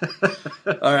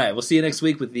 All right, we'll see you next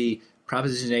week with the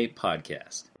Proposition 8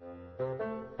 podcast.